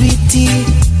captivity.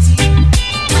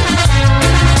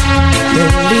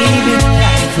 They're living a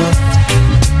life of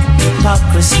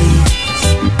hypocrisy.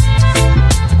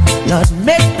 Lord,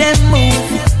 make them move,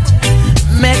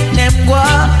 make them go.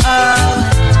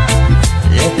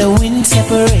 Let the wind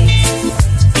separate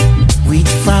wheat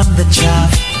from the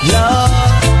chaff. Lord,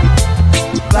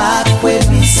 back where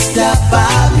Mr.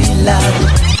 Babylon.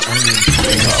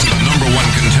 Number one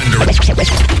contender.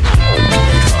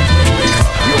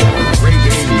 Your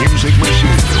reggae music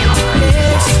machine.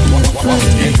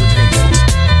 Entertainment.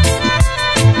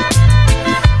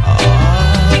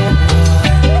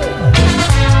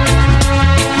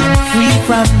 I'm free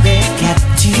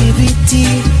captivity.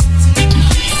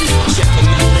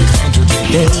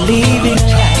 They're living a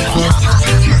life of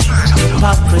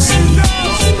hypocrisy.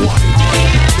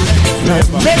 But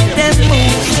make them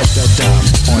move,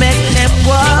 make them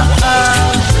walk.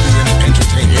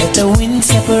 Let the wind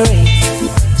separate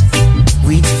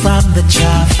wheat from the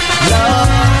chaff. Lord,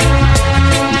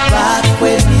 back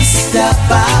when Mr.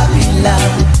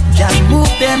 Babylon, just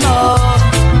move them all.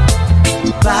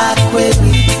 Back when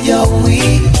with your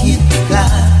wicked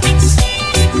plans.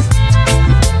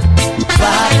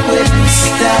 Back when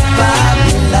Mr.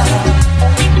 Babylon.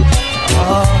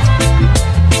 Oh,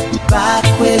 back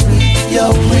when with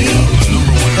your wicked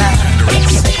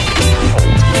plans.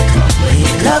 They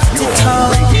love to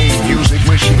talk,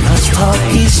 cause talk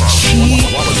is cheap.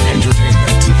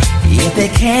 Yet they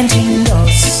can't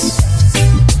endorse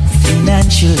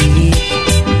financially.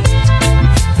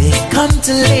 They come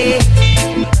to lay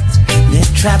their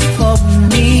trap for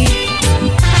me.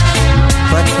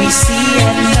 But we see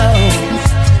and know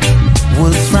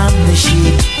wolf from the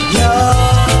sheep. Yo,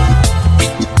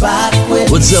 back when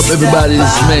what's up, everybody?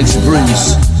 This is Max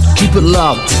Breeze. Keep it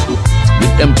locked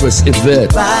with Empress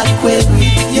Yvette. Back when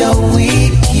with your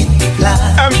wicked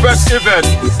plan. Empress Yvette,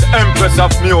 the Empress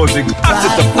of music. Act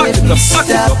it up.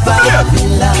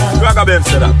 Ragabem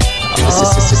said that.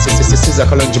 This is a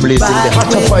Kalonji blazing the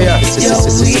hot of fire. This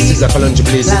is a Kalonji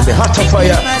blazing the hot of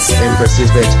fire. Empress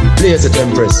Yvette, blaze it,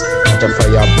 Empress. Hot of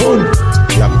fire, boom.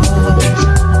 Black people bench.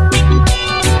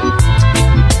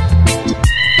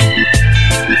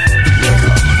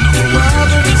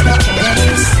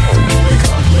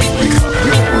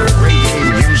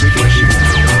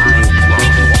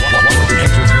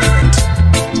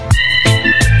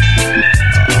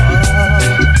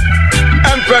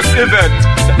 Empress Yvette,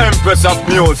 the Empress of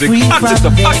music. Act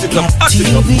it up.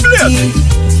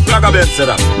 Ragabem said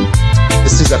that.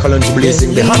 This is a Kalonji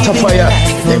blazing the hot of fire.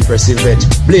 Empress Yvette,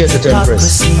 blaze it,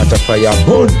 Empress. Hot of fire,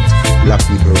 boom. Black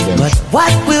people bench. But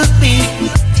what will be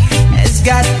has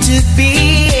got to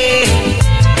be.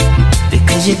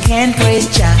 Because you can't praise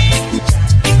Jah,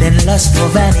 then lust for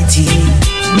vanity.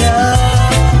 No,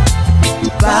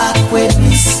 back when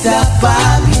Mr.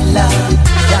 Babylon,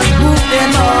 that move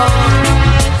them all.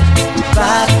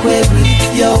 Back when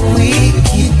with your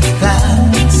wicked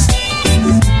plans.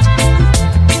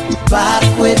 Back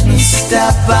when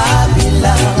Mr.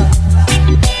 Babylon.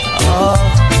 Oh,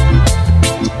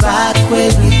 back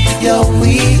when with your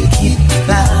wicked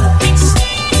plans.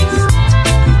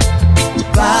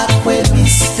 Back when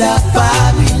Mr.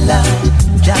 Babylon,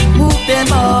 just move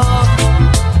them all.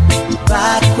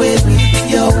 Back when with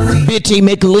your wicked. Bitty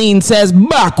McLean says,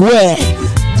 back where?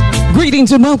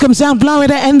 Greetings and welcome, South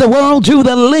Florida and the world, to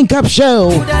the Link Up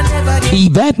Show.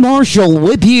 Yvette Marshall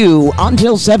with you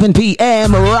until 7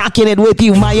 p.m. Rocking it with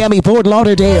you, Miami, Fort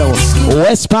Lauderdale,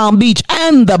 West Palm Beach,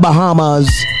 and the Bahamas.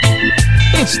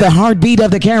 It's the heartbeat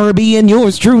of the Caribbean.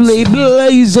 Yours truly,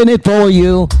 blazing it for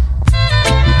you.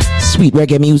 Sweet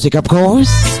reggae music, of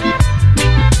course.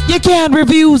 You can't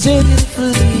refuse it.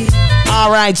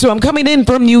 All right, so I'm coming in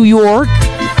from New York.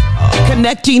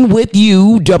 Connecting with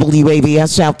you, WAVS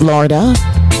South Florida.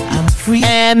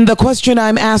 And the question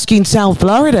I'm asking South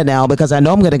Florida now, because I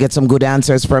know I'm going to get some good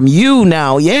answers from you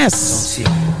now. Yes.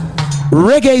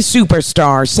 Reggae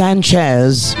superstar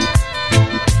Sanchez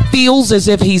feels as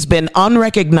if he's been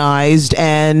unrecognized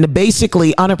and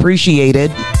basically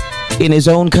unappreciated in his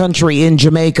own country in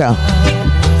Jamaica.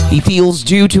 He feels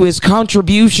due to his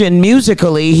contribution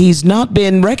musically, he's not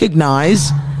been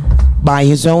recognized by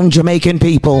his own Jamaican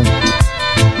people.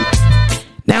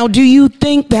 Now, do you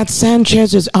think that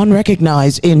Sanchez is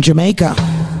unrecognized in Jamaica?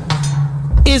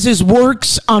 Is his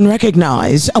works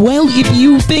unrecognized? Well, if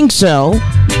you think so,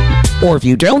 or if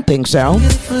you don't think so,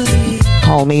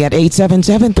 call me at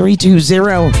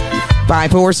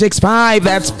 877-320-5465.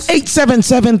 That's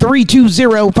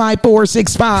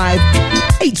 877-320-5465.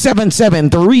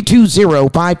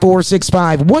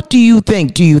 877-320-5465. What do you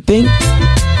think? Do you think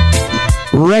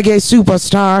reggae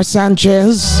superstar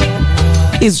Sanchez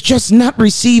is just not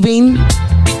receiving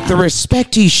the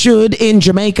respect he should in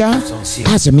Jamaica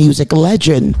as a music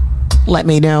legend? Let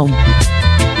me know.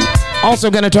 Also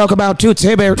going to talk about Toots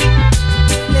Hibbert.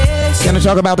 Going to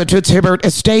talk about the Toots Hibbert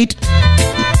estate.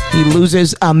 He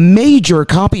loses a major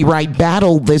copyright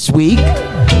battle this week.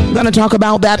 Going to talk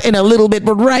about that in a little bit,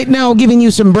 but right now giving you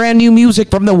some brand new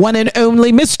music from the one and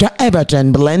only Mr.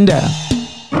 Everton Blender.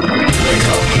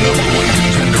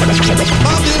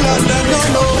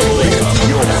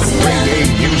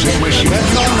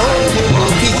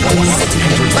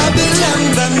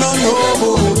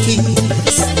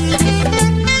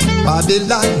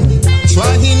 Babylon,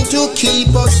 trying to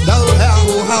keep us down.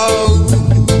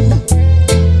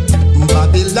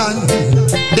 Babylon,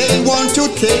 they want to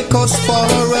take us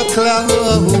for a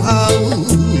cloud.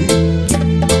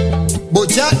 But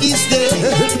Jah is there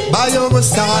by our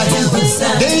side.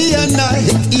 Day and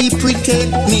night He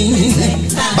protect me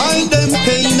by them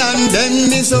pain and them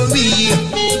misery.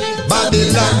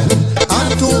 Babylon,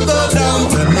 I'm to go down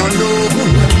and I know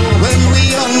when we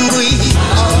hungry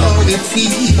or we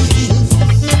feel.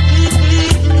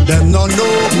 Them no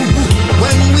know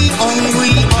when we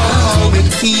hungry or we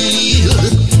feel.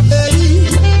 Hey,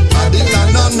 Babylon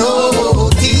no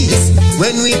notice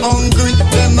when we hungry.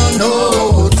 Them no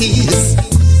notice.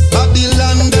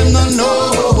 Babylon them no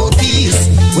notice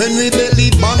when we belly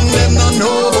bang. Them no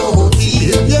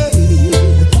notice. Yeah,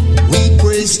 we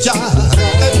praise Jah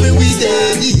every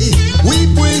day. We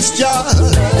praise Jah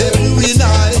every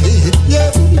night.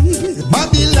 Yeah,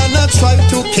 Babylon a try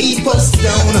to keep us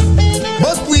down,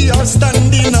 but we are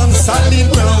standing on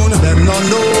solid ground. Them no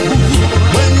know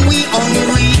when we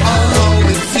hungry or how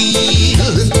we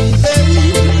feel. Hey,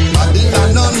 Babylon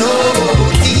no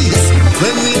notice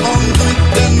when we hungry.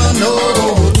 Them no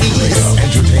notice.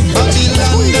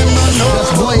 Babylon them no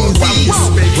notice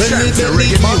when we belly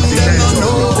bang. Them no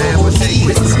notice.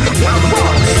 This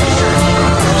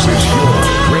is your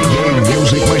reggae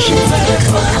music machine.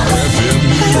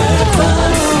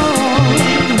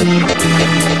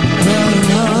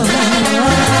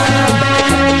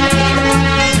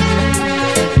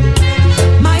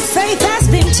 My faith has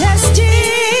been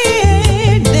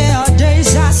tested. There are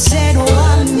days I said,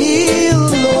 "One me,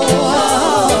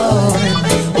 Lord,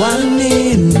 one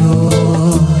me,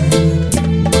 Lord."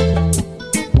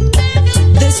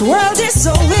 This world is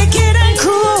so wicked and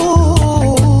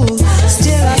cruel.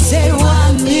 Still I say,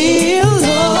 "One me,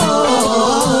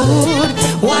 Lord,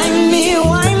 one me,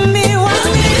 one me,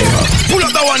 one me." Pull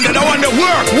up the one that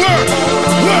work.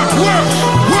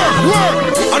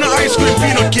 On an ice cream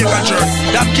peanut cake and jerk.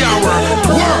 That can't work.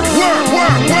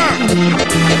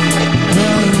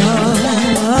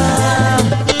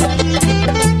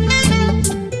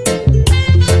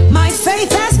 My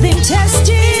faith has been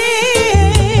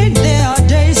tested. There are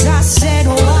days I said,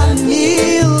 "One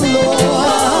me,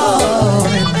 Lord,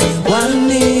 one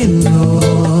me,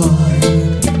 Lord."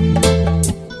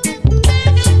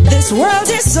 This world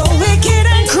is so wicked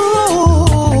and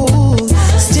cruel.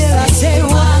 Still I say,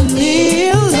 "One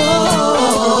me,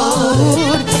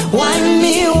 Lord, one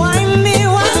me, one me,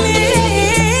 one me."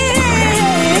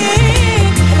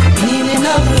 Meaning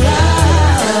of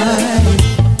life,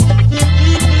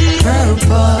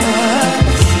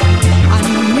 purpose, a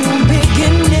new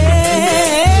beginning,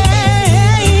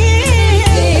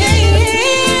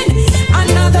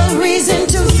 another reason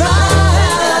to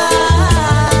fight,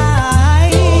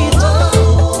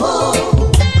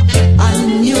 a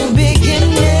new beginning.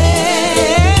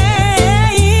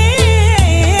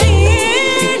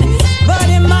 But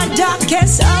in my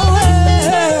darkest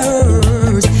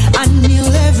hours, I kneel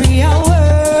every hour.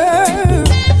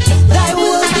 Thy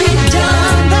will be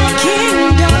done, thy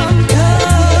kingdom come.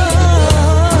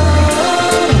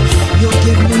 You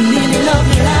give me meaning of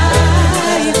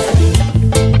life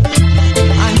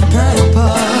and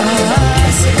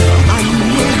purpose, a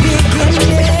new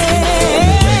beginning,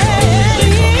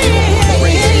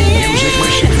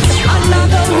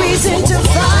 another reason to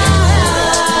fight,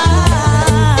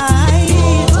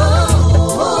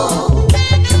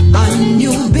 a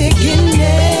new beginning.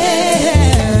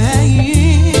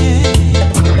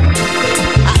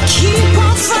 I keep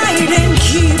on fighting,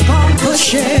 keep on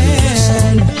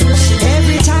pushing.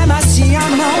 Every time I see a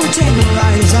mountain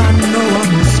rise, I know I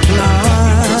must climb.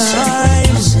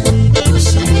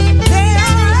 There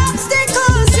are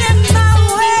obstacles in my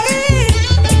way,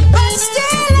 but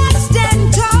still I stand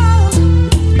tall.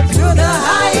 Through the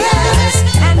highest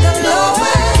and the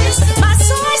lowest, my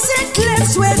source it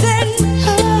lives within.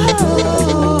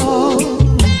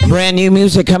 Brand new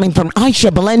music coming from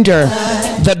Aisha Blender,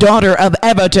 the daughter of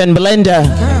Everton Blender.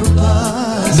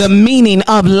 The meaning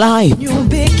of life.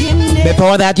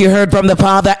 Before that, you heard from the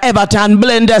father Everton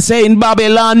Blender saying,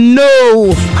 "Babylon,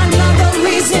 no." Another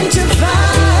reason to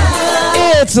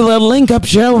fight. It's the Link Up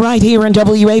Show right here in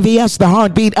WAVS, the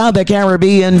heartbeat of the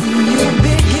Caribbean.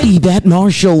 Yvette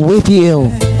Marshall with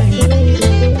you.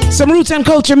 Some roots and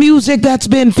culture music that's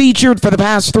been featured for the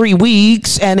past 3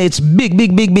 weeks, and it's big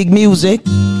music.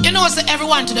 You know know, so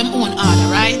everyone to them own order,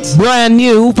 right? Brand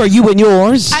new for you and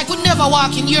yours. I could never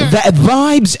walk in your. The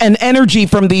vibes and energy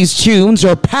from these tunes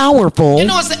are powerful. You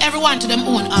know, so everyone to them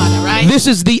own order, right? This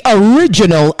is the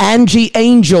original Angie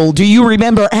Angel. Do you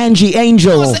remember Angie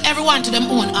Angel? You know, so everyone to them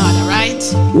own order, right?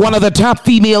 One of the top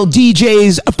female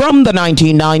DJs from the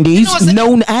 1990s, You know, so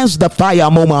known as the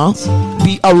Fire Mama.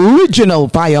 The original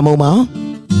Fire Mama.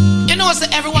 You know, so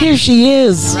everyone. Here she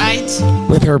is, right?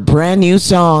 With her brand new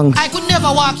song. I could never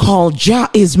walk. Called Jah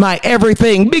Is My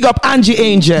Everything. Big up Angie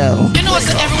Angel. You know,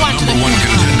 so everyone to them own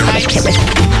order, right?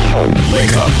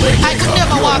 I could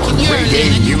never walk in your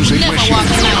lane, and you could never walk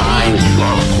in mine,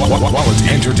 right? Quality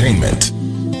entertainment.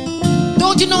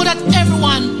 Don't you know that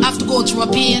everyone have to go through a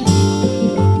pain?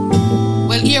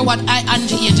 Well, hear what I,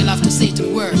 Angie Angel, have to say to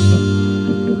the world.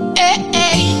 Hey,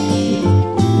 hey.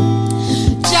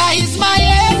 Jah is my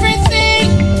everything.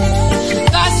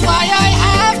 That's why I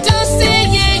have to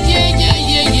sing. Yeah, yeah, yeah,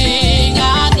 yeah, yeah.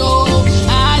 I know,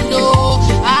 I know,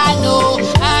 I know,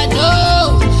 I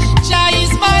know. Jah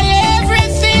is my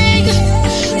everything.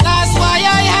 That's why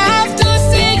I have to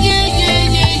sing. Yeah,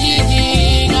 yeah, yeah,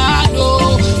 yeah, yeah. I know,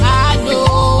 I know,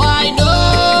 I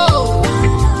know.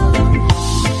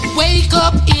 Wake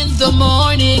up in the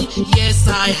morning. Yes,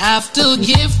 I have to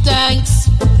give thanks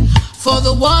for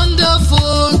the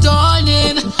wonderful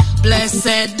dawning,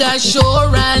 blessed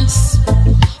assurance.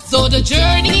 Though the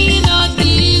journey not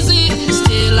easy,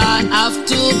 still I have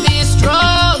to be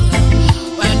strong.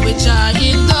 When we are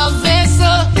in the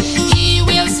vessel, He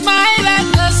will smile at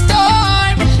the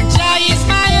storm. Jah is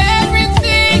my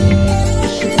everything.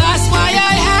 That's why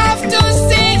I have to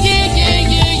sing. Yeah, yeah,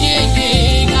 yeah, yeah,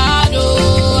 yeah. I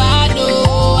know, I know,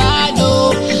 I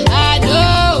know, I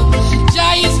know.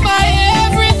 Jah is my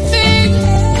everything.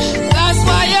 That's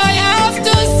why I have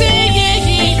to sing. Yeah,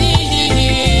 yeah, yeah,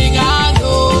 yeah, yeah. I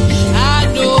know, I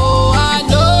know, I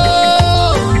know.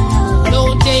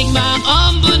 Don't take my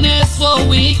humbleness for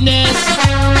weakness,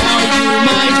 or you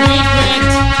might regret.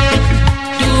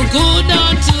 Do good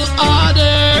unto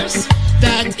others.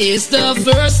 That is the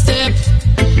first step.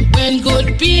 When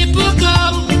good people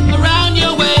come around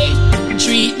your way,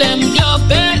 treat them your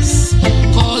best,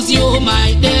 'cause you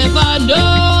might never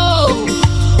know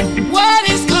what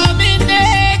is coming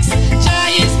next. Jah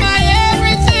is my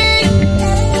everything.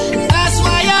 That's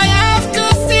why I have to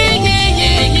sing. Yeah,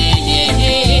 yeah, yeah, yeah,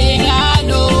 yeah. I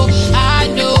know, I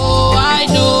know, I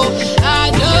know, I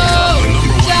know.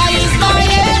 Jah is my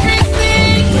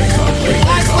everything.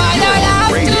 That's why I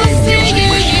have to sing.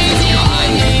 Yeah, yeah, yeah,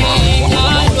 yeah.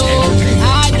 I know,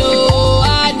 I know,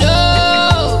 I know.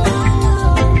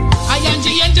 I am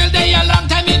the angel day a long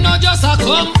time, me no just a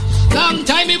come. Long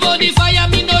time me body fire,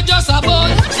 me no just a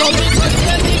burn. So me go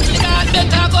tell me that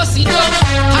better go sit down.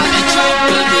 And me trap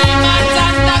with demons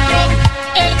underground.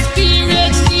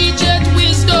 Experience teacheth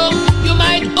wisdom. You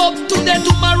might up today,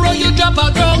 tomorrow you drop a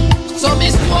ground. So me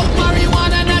smoke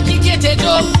marijuana and I kick it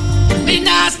down. Me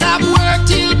not stop work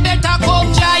till better come.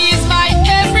 Jah is my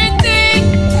everything.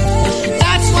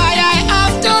 That's why I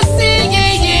have to sing.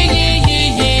 Yeah, yeah, yeah,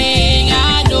 yeah,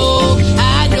 yeah. I know,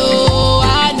 I know,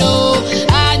 I know,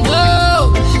 I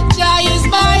know. Jah is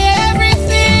my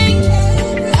everything.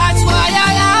 That's why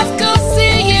I have to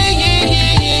sing. Yeah, yeah,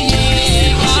 yeah, yeah,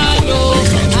 yeah. I know,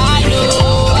 I know,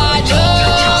 I know.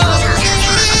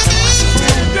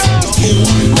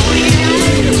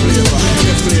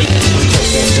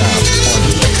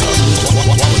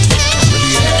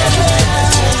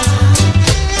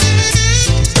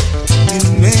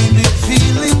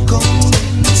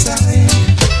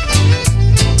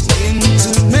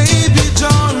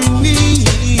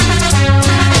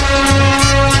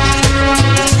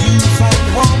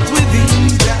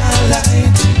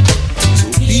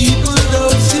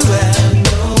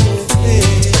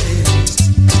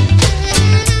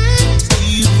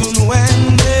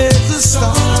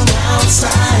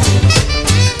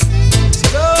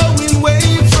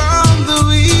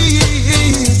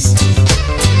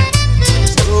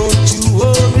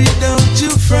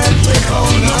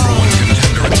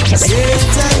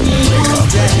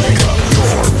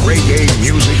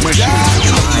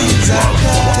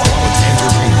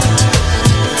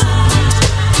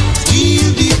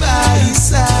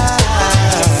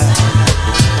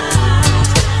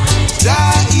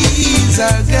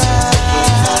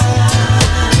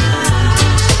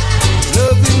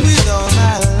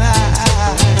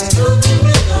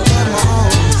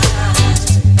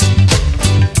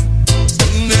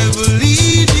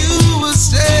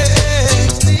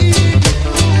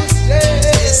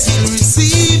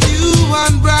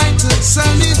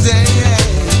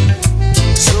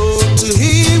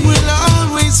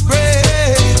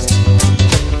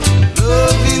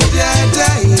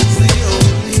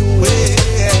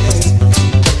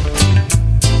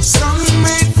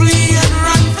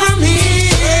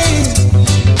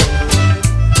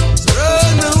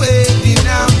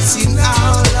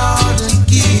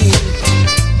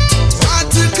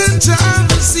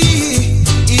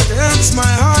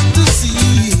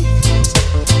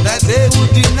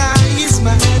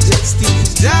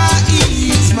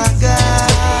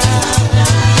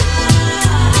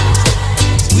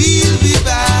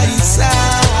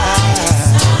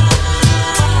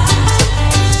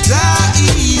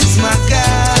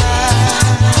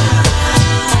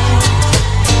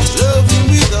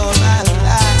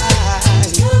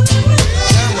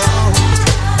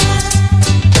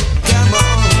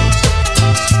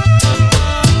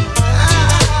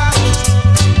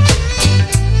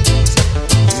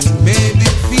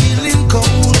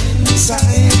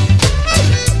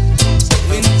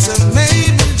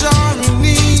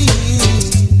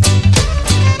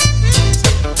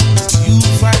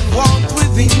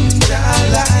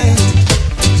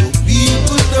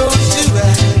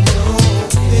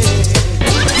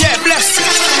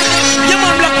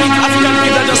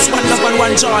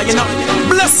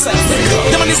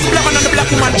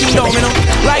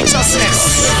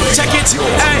 business. Check it.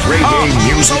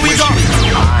 So we go.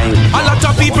 A lot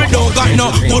of people don't got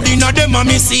no good in them on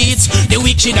me seats. The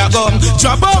wicked a go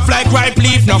drop off like ripe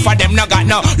leaf. No for them no got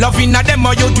no love in them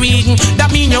or you tweaking.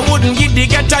 That mean you wouldn't give the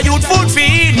get a youth food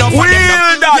feed. No for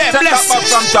them no. Yeah, bless. From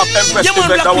top Empress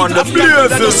Effect, I want the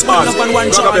blazing man.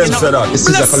 This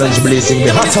is a Kalonji blazing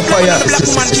the hot of fire.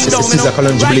 This is a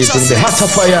Kalonji blazing the hot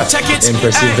of fire.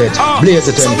 Empress Effect, blaze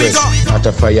it Empress, hot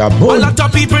of fire. Boom. A lot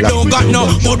of people don't got no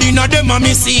good in them on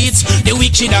me seats. The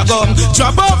wicked a go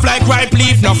drop off like ripe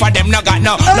leaf. No for them no got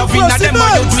no love in them or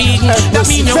you tweaking. That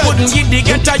mean you wouldn't give the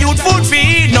get a youth food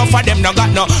feed. No for them no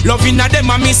got no love in them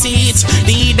on me seats.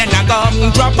 The heathen a go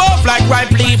drop off like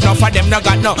ripe leaf. No for them no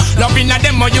got no love in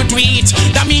them or you tweet.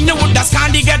 That mean you would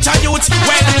stand the get a youth.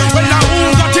 Well now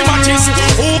who got the matches?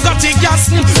 Who got the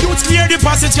gas? Youth clear the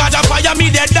passage, cause I fire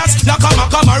me dead dust. Like a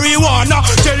marijuana.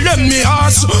 Tell them me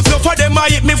ass. No for them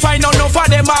I hit me fine. No for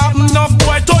them I have enough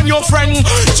boy turn your friend.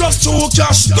 Just to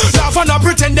cash. Laugh and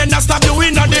pretend then I stab you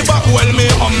in the back. Well me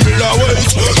humble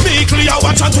await. Me clear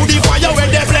watch to the fire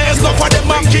where they blaze. No for them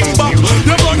I'm king back.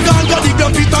 The gun gun got the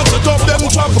gun Peter set up them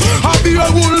trap. I be a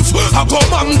wolf. I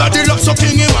commander the locks of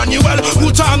King Emmanuel.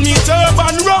 Put on me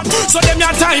turban rock. So them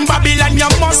your time Babylon you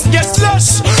must get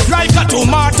less. Like a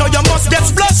tomato you must get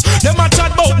splash. Them a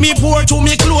chat about me poor to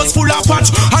me clothes full of patch.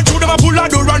 And to them a pull a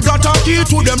door and got a key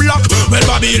to them lock. Well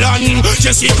Babylon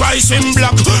Jesse Christ in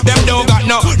black. Them don't got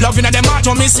no loving at them heart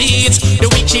on me seat. The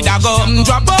wicked a go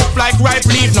drop off like ripe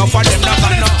leaf. No for them not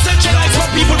got no centralize my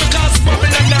people because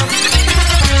Babylon now.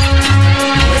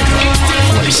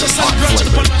 You see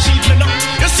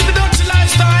the dirty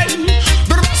lifestyle.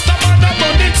 The Rasta man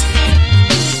about it.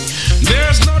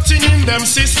 There's nothing in them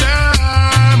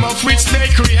system of which they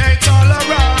create all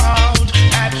around.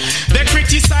 And they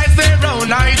criticize their own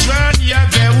hydrant. Yeah,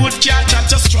 they would catch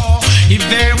at a straw if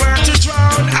they were to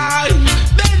drown.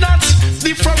 They're not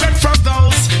different from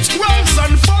those scribes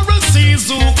and Pharisees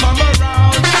who come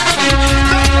around. The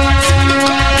lights in the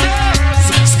corners,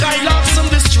 skylarks on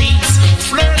the streets,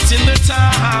 flirt in the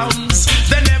towns.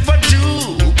 They never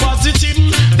do positive.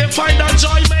 They find a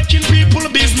joy making people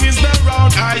business their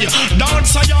own.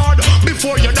 Dance a yard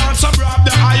before you dance abroad.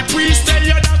 The high priest tell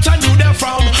you that I knew they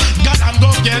frown. God I'm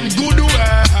gonna get good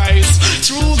ways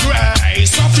through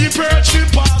grace. Of the perch we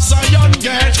pass a young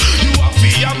gate. You have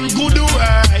the good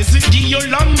ways. It give you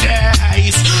long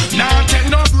days. Now take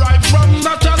no bribe from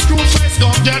that a screw face. Go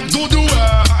get good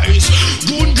ways,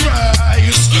 good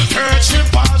grace. Perch we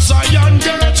pass a young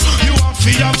gate. You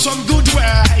have some good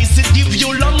ways. It give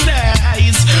you long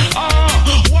days.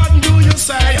 What do you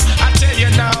say? I tell you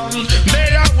now,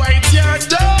 better wait your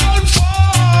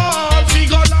downfall.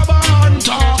 Figure lava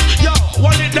hunter. Yo,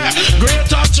 what is that?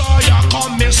 Greater joy, you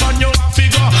come, me son, you a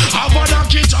figure. Have a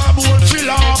knocky job, won't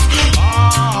fill off.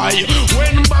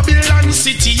 When Babylon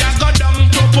City, I got down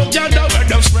propaganda, where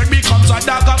them spread becomes a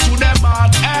dagger to them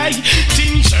heart.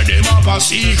 Things say them have a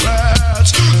secret.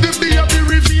 The baby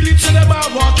reveal it, so them a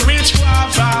walk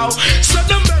witchcraft out. So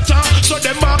them better, so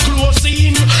them a close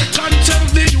in.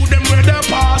 Contempt the youth, them where they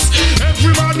pass.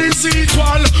 Every man is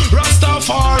equal.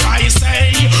 Rastafari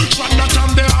say, try not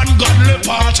on the ungodly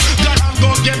part. God I'm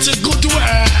gonna get a good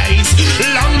ways.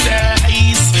 Long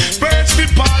days, birds be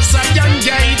pass a young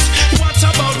gate. What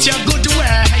about your good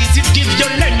ways? It give you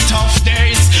length of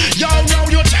days. Yo, now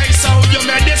you taste how you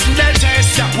medicine they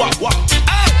taste. What? What's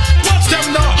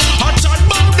them now? I thought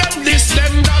about them this,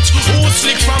 them that. Who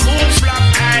slick from who flap?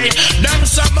 Them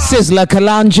some Sizzla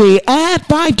Kalonji at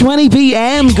 5:20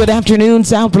 p.m. Good afternoon,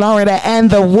 South Florida and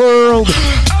the world.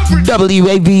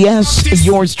 WAVS,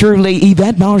 yours truly,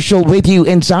 Yvette Marshall, with you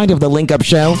inside of the Link Up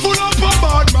Show.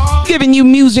 Giving you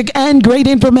music and great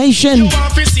information.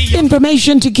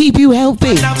 Information to keep you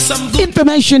healthy.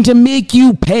 Information to make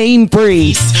you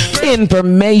pain-free.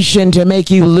 Information to make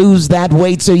you lose that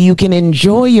weight so you can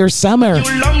enjoy your summer.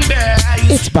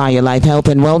 It's BioLife Health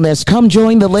and Wellness. Come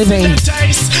join the living.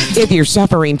 If you're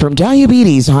suffering from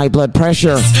diabetes, high blood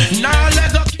pressure,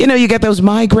 you know, you get those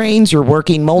migraines, you're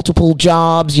working multiple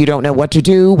jobs, you don't know what to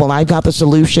do. Well, I've got the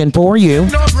solution for you.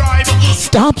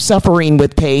 Stop suffering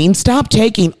with pain. Stop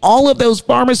taking all of those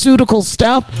pharmaceutical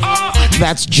stuff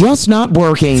that's just not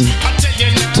working.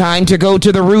 Time to go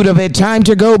to the root of it. Time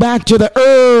to go back to the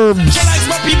herbs.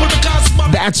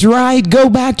 That's right. Go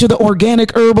back to the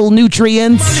organic herbal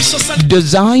nutrients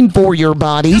designed for your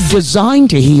body,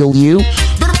 designed to heal you.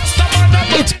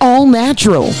 It's all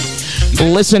natural.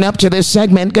 Listen up to this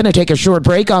segment. Gonna take a short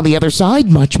break. On the other side,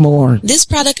 much more. This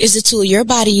product is a tool your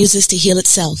body uses to heal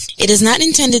itself. It is not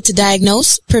intended to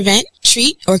diagnose, prevent,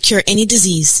 treat, or cure any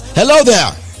disease. Hello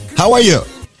there. How are you?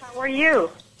 How are you?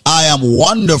 I am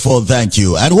wonderful, thank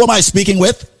you. And who am I speaking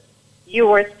with? You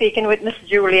were speaking with Miss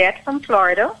Juliet from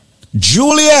Florida.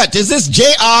 Juliet, is this JR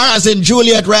as in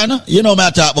Juliet Wren? You know what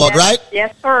I'm talking about, right?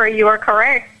 Yes, sir. You are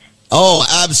correct. Oh,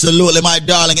 absolutely, my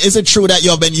darling. Is it true that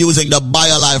you've been using the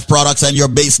BioLife products and you're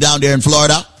based down there in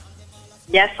Florida?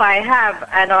 Yes, I have.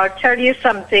 And I'll tell you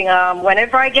something.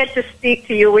 Whenever I get to speak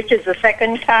to you, which is the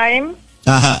second time,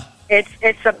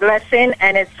 it's a blessing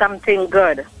and it's something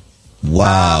good.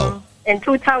 Wow. In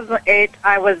 2008,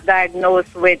 I was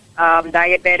diagnosed with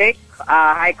diabetic,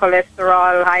 high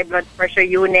cholesterol, high blood pressure,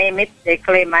 you name it. They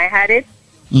claim I had it.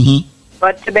 Mm-hmm.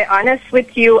 But to be honest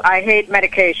with you, I hate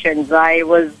medications. I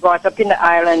was brought up in the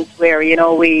islands where, you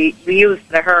know, we use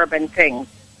the herb and things.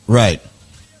 Right.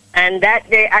 And that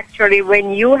day, actually, when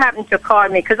you happened to call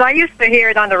me, because I used to hear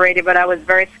it on the radio, but I was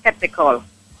very skeptical.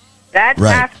 That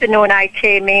afternoon, I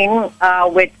came in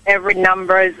with every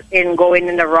numbers in going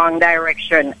in the wrong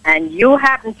direction. And you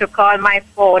happened to call my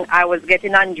phone. I was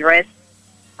getting undressed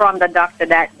from the doctor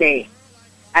that day.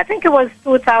 I think it was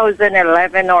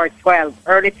 2011 or 12,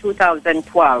 early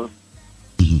 2012.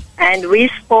 And we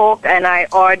spoke, and I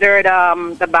ordered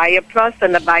the BioPlus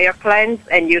and the BioCleanse,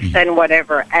 and you send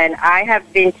whatever. And I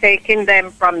have been taking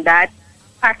them from that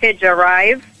package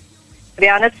arrived. To be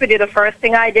honest with you, the first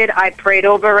thing I did, I prayed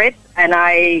over it, and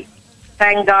I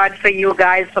thank God for you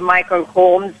guys, for Michael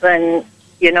Holmes, and,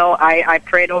 you know, I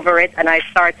prayed over it, and I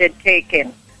started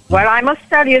taking. Well, I must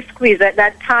tell you, Squeeze, at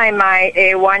that time, my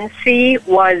A1C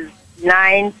was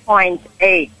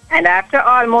 9.8. And after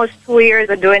almost 2 years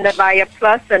of doing the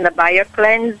BioPlus and the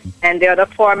BioCleanse and the other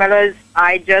formulas,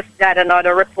 I just got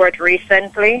another report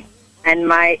recently, and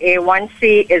my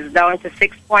A1C is down to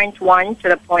 6.1, to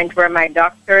the point where my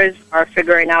doctors are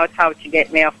figuring out how to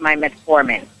get me off my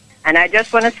metformin. And I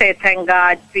just want to say thank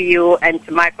God to you and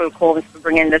to Michael Combs for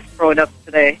bringing this product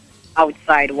to the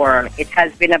outside world. It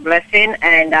has been a blessing,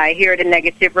 and I hear the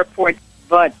negative reports.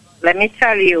 But let me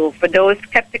tell you, for those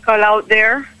skeptical out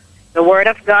there, the Word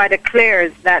of God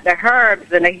declares that the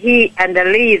herbs and the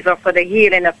leaves are for the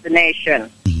healing of the nation.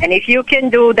 And if you can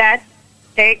do that,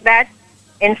 take that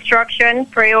instruction,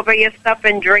 pray over your stuff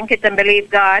and drink it and believe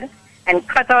God, and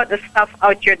cut out the stuff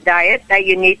out your diet that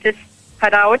you need to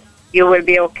cut out, you will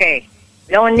be okay.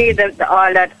 We don't need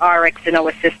all that RX in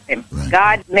our system. Right.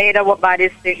 God made our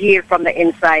bodies to heal from the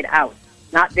inside out,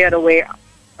 not the other way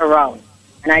around.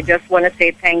 And I just want to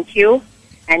say thank you.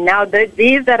 And now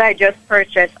these that I just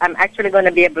purchased, I'm actually going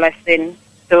to be a blessing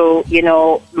to, you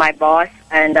know, my boss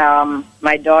and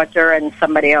my daughter and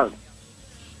somebody else.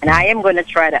 And I am going to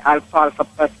try the Alpha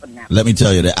Plus for now. Let me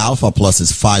tell you, the Alpha Plus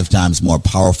is 5 times more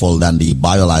powerful than the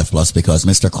BioLife Plus, because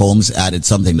Mr. Combs added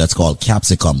something that's called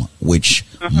capsicum, which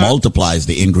multiplies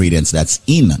the ingredients that's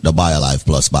in the BioLife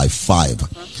Plus by 5.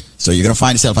 So you're going to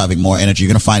find yourself having more energy. You're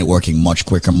going to find it working much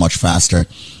quicker, much faster.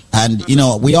 And, you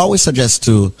know, we always suggest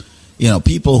to, you know,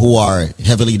 people who are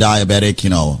heavily diabetic,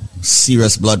 you know,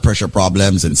 serious blood pressure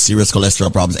problems and serious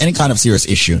cholesterol problems, any kind of serious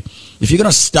issue. If you're going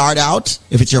to start out,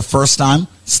 if it's your first time,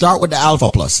 start with the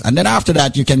Alpha Plus. And then after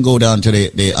that, you can go down to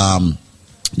the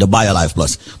BioLife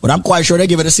Plus. But I'm quite sure they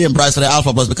give it the same price for the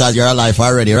Alpha Plus because you're alive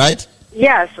already, right?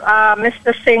 Yes,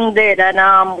 Mr. Singh did.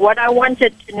 And what I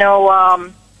wanted to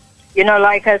know, you know,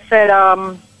 like I said,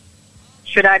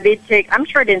 should I be I'm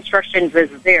sure the instructions is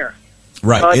there.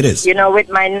 Right, but, it is. You know, with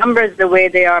my numbers the way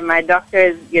they are, my doctor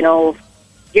is, you know,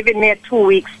 giving me a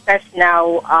 2-week test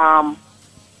now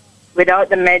without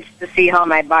the meds to see how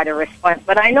my body responds.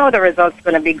 But I know the result's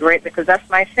going to be great because that's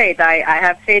my faith. I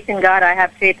have faith in God. I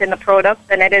have faith in the product,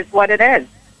 and it is what it is.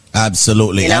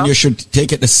 Absolutely. You know? And you should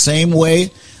take it the same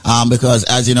way because,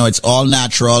 as you know, it's all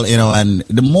natural, you know, and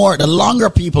the longer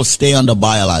people stay on the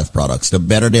BioLife products, the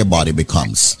better their body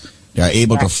becomes. They are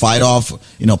able to fight off,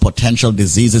 you know, potential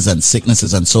diseases and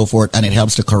sicknesses and so forth, and it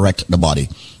helps to correct the body.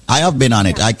 I have been on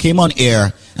it. I came on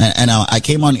air, and I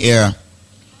came on air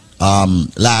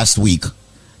last week,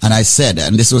 and I said,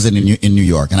 and this was in New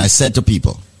York, and I said to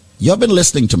people, you have been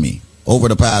listening to me over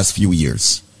the past few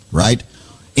years, right?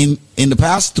 In the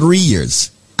past 3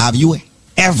 years, have you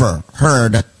ever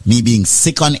heard me being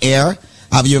sick on air?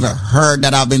 Have you ever heard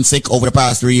that I've been sick over the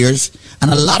past 3 years? And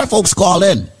a lot of folks call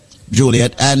in,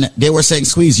 Juliet, and they were saying,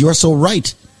 Squeeze, you're so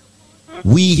right.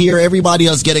 We hear everybody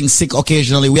else getting sick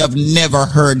occasionally. We have never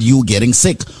heard you getting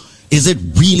sick. Is it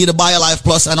really the BioLife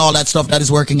Plus and all that stuff that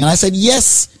is working? And I said,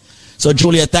 yes. So,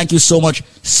 Juliet, thank you so much.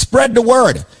 Spread the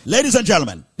word. Ladies and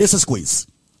gentlemen, this is Squeeze.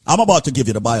 I'm about to give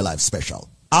you the BioLife special.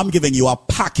 I'm giving you a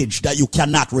package that you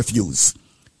cannot refuse.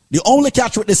 The only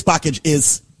catch with this package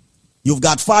is you've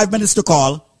got 5 minutes to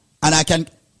call, and I can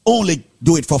only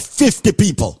do it for 50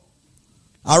 people.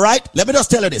 All right? Let me just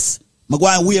tell you this. I'm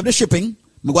going to waive the shipping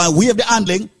I'm going to waive the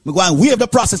handling, I'm going to waive the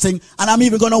processing, and I'm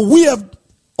even going to waive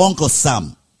Uncle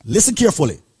Sam. Listen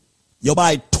carefully. You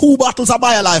buy 2 bottles of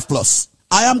BioLife Plus.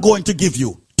 I am going to give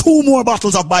you 2 more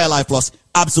bottles of BioLife Plus,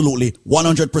 absolutely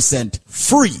 100%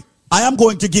 free. I am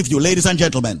going to give you, ladies and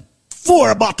gentlemen,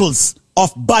 4 bottles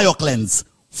of BioCleanse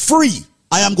free.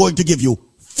 I am going to give you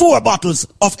 4 bottles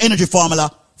of Energy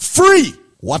Formula free.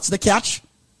 What's the catch?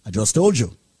 I just told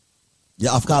you. You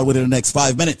have call within the next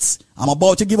 5 minutes. I'm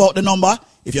about to give out the number.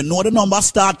 If you know the number,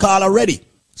 start call already.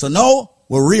 So now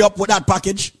we'll re-up with that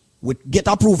package, we get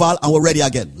approval, and we're ready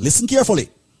again. Listen carefully.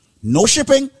 No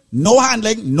shipping, no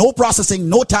handling, no processing,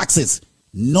 no taxes.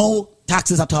 No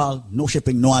taxes at all, no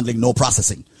shipping, no handling, no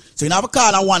processing. So you have a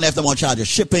call and one if they want to charge you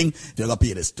shipping, you're going to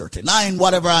pay this $39,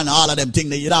 whatever, and all of them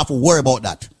things. You don't have to worry about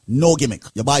that. No gimmick.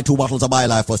 You buy 2 bottles of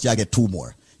BioLife Plus, you get 2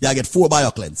 more. You get 4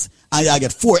 BioCleanse, and you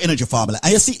get 4 Energy Formula.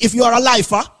 And you see, if you're a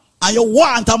lifer and you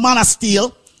want a man of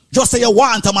steel, just say you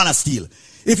want a man of steel.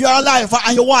 If you're a lifer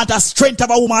and you want a strength of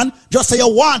a woman, just say you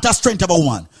want a strength of a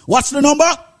woman. What's the number?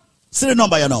 See the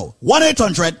number you know.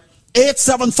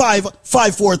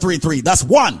 1-800-875-5433. That's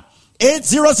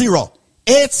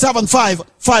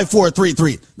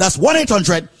 1-800-875-5433. That's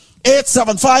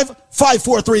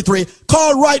 1-800-875-5433.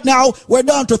 Call right now. We're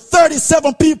down to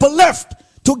 37 people left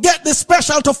to get this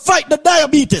special to fight the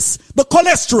diabetes, the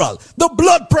cholesterol, the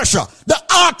blood pressure, the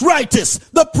arthritis,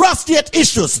 the prostate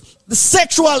issues, the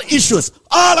sexual issues,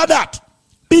 all of that.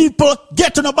 People,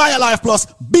 get to the BioLife Plus.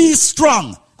 Be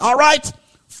strong. All right?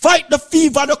 Fight the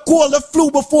fever, the cold, the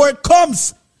flu before it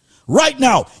comes. Right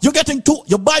now, you're getting 2.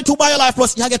 You buy 2 BioLife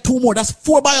Plus, you get 2 more. That's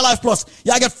 4 BioLife Plus.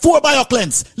 You get 4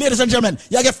 BioCleanse. Ladies and gentlemen,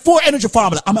 you get 4 Energy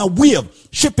Formula. I'm a waive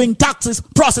shipping, taxes,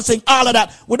 processing, all of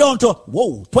that. We're down to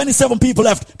 27 people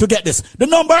left to get this. The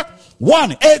number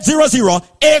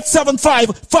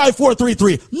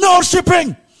 1-800-875-5433. No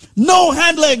shipping, no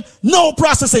handling, no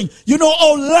processing. You know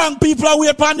how long people are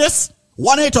waiting on this?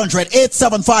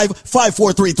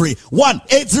 1-800-875-5433.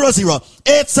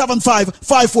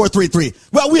 1-800-875-5433.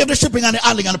 Well, we have the shipping and the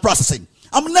handling and the processing.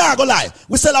 I'm not gonna lie.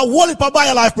 We sell a whole heap of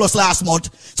BioLife Plus last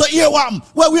month. So here what?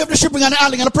 Well, we have the shipping and the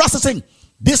handling and the processing.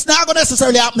 This not gonna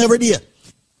necessarily happen every day.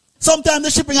 Sometimes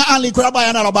the shipping and handling could buy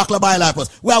another bottle of BioLife Plus.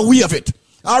 Well, we have it.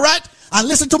 All right? And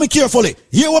listen to me carefully.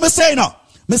 Hear what I say now.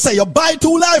 I say you buy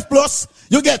 2 Life Plus,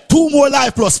 you get 2 more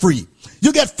Life Plus free.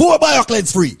 You get 4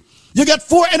 BioCleanse free. You get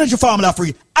 4 Energy Formula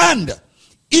free. And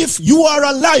if you are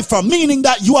a lifer, meaning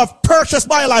that you have purchased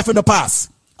BioLife in the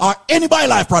past, or any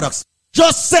BioLife products,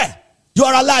 just say you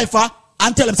are a lifer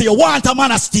and tell them, say you want a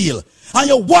man of steel and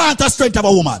you want a strength of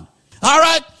a woman. All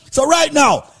right? So right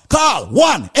now, call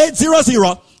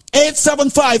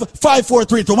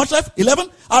 1-800-875-5433. How much left? 11?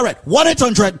 All right.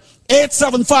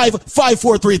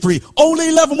 1-800-875-5433. Only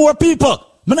 11 more people.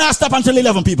 I'm not stop until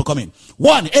 11 people come in.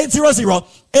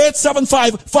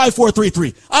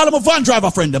 1-800-875-5433. All of my van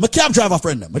driver friend them, my cab driver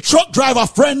friend them, my truck driver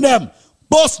friend them,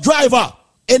 bus driver.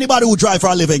 Anybody who drive for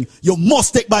a living, you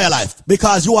must take BioLife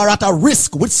because you are at a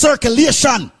risk with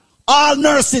circulation. All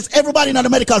nurses, everybody in the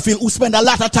medical field who spend a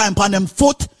lot of time on them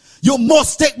foot, you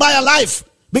must take BioLife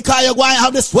because you're going to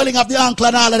have the swelling of the ankle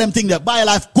and all of them things there.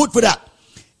 BioLife, good for that.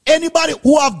 Anybody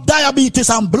who have diabetes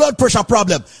and blood pressure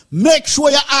problem, make sure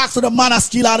you ask for the man of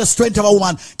steel or the strength of a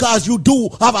woman because you do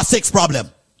have a sex problem.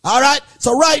 All right?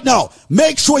 So right now,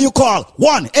 make sure you call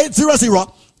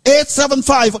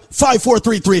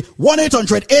 1-800-875-5433.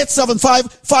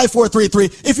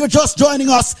 1-800-875-5433. If you're just joining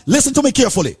us, listen to me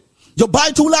carefully. You buy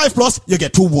 2 Life Plus, you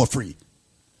get 2 more free.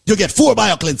 You get 4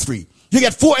 BioCleanse free. You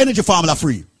get 4 Energy Formula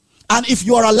free. And if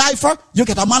you are a lifer, you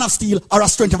get a man of steel or a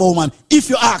strength of a woman if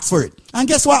you ask for it. And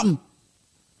guess what?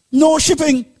 No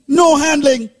shipping, no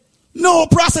handling, no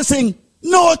processing,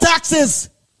 no taxes.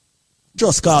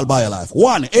 Just call BioLife.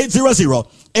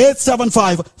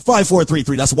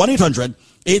 1-800-875-5433. That's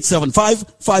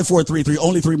 1-800-875-5433.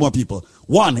 Only 3 more people.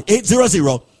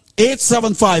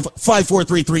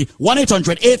 1-800-875-5433.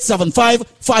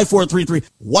 1-800-875-5433.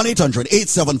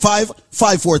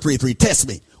 1-800-875-5433. Test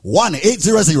me.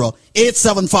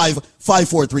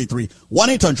 1-800-875-5433.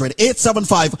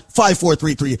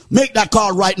 1-800-875-5433. Make that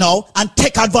call right now and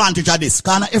take advantage of this.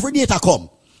 Because every data come.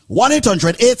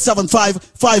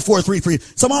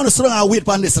 1-800-875-5433. Someone is sitting and wait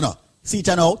for this now. See it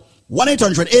now.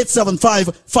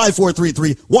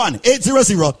 1-800-875-5433.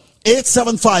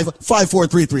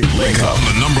 1-800-875-5433. Wake up,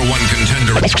 the #1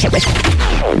 contender.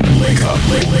 Wake up.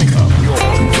 Your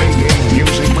reggae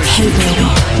music machine. Hey,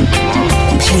 baby.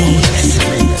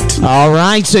 Please. All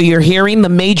right, so you're hearing the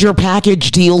major package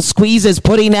deal Squeeze is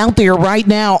putting out there right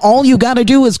now. All you got to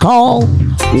do is call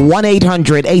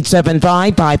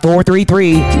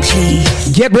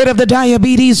 1-800-875-5433. Get rid of the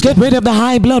diabetes, get rid of the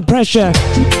high blood pressure.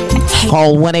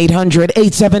 Call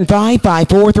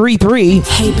 1-800-875-5433.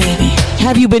 Hey, baby.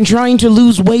 Have you been trying to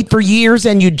lose weight for years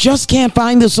and you just can't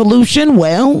find the solution?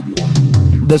 Well,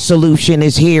 the solution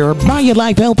is here.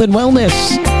 BioLife Health and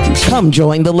Wellness. Come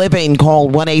join the living. Call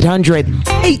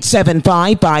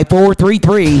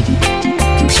 1-800-875-5433.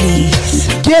 Please.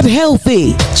 Get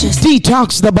healthy. Just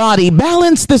detox the body.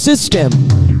 Balance the system.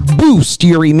 Boost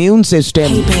your immune system.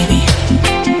 Hey, baby.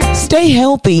 Stay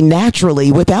healthy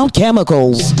naturally without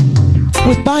chemicals.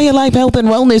 With BioLife Health and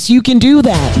Wellness, you can do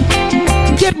that.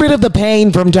 Get rid of the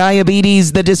pain from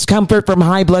diabetes, the discomfort from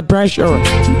high blood pressure,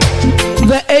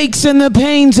 the aches and the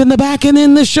pains in the back and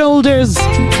in the shoulders,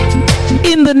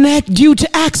 in the neck due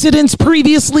to accidents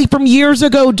previously from years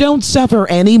ago. Don't suffer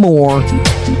anymore.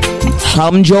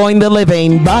 Come join the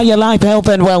living. BioLife Health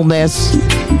and Wellness.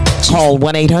 Call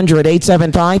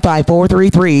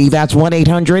 1-800-875-5433. That's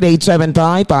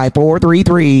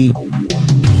 1-800-875-5433.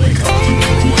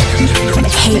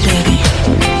 Hey, baby.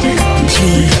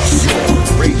 Please.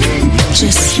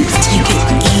 Just take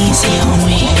it easy on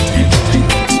me.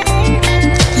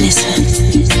 Listen.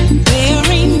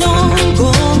 There ain't no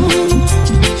gold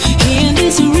in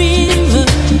this river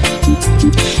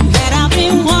that I've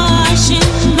been washing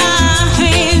my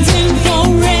hands in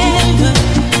forever.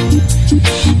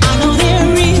 I know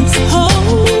there is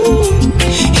hope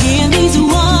in these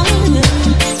waters,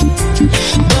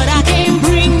 but I can't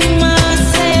bring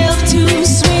myself to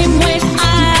swim when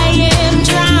I am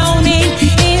drowning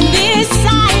in this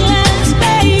silence,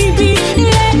 baby.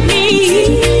 Let me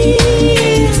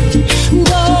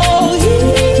go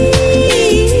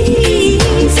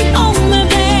easy on me,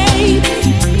 baby.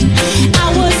 I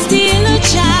was still a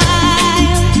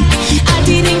child. I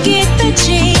didn't get the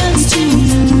chance to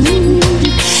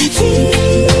feel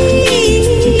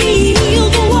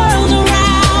the world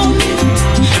around me.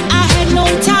 I had no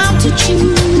time to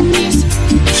choose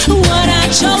what I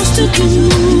chose to do.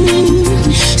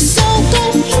 So go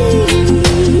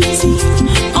easy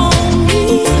on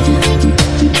me.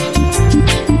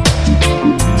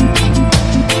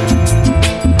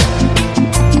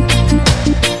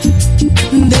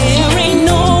 There ain't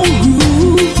no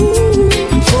room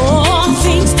for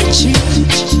things to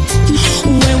change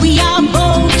when we are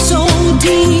both so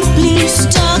deeply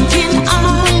stuck in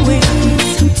our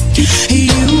ways.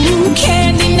 You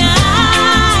can't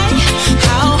deny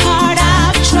how hard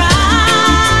I've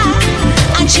tried.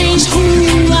 I changed who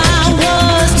I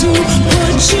was to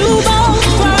put you both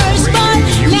first, but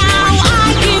now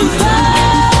I give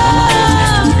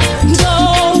up.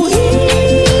 Go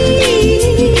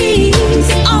easy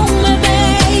on me,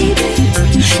 baby.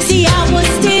 See, I was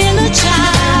still a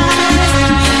child.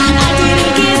 I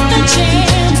didn't get the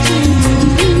chance to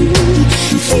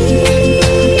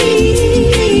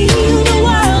feel the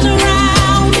world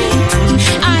around me.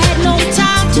 I had no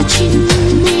time to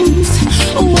choose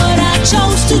what I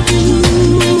chose to do.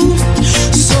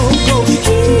 So go easy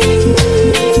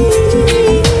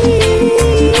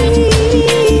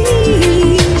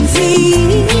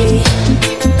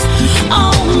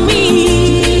on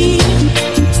me.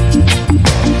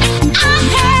 I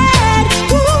had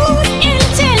good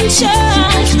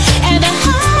intentions and the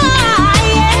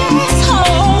highest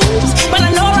hopes, but I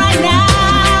know right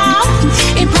now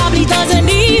it probably doesn't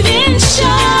even show.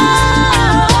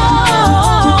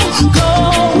 Go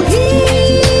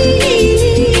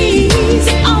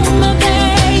easy on me,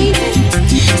 baby.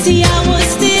 See, I was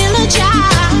still a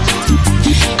child.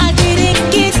 I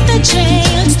didn't get the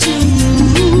chance to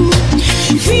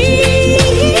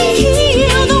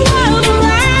feel the world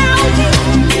around me.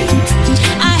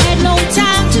 I had no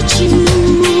time to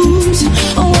choose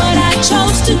what I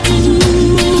chose to do.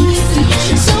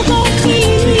 So go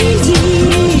easy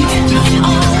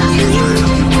on me.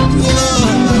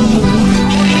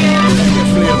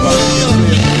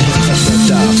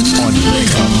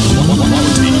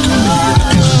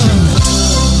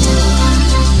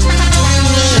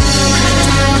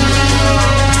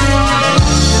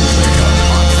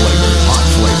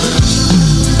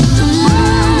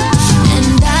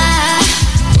 And I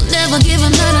will never give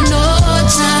another no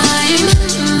time,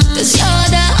 'cause you're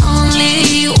the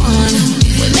only one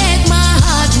who make my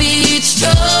heart beat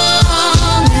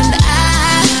strong. And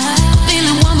I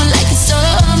feeling woman like it's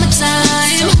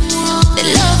summertime. The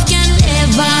love can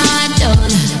never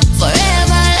done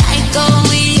forever like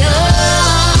going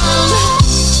young.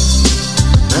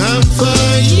 I'm for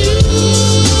you,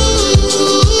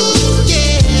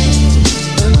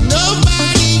 yeah, and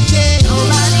nobody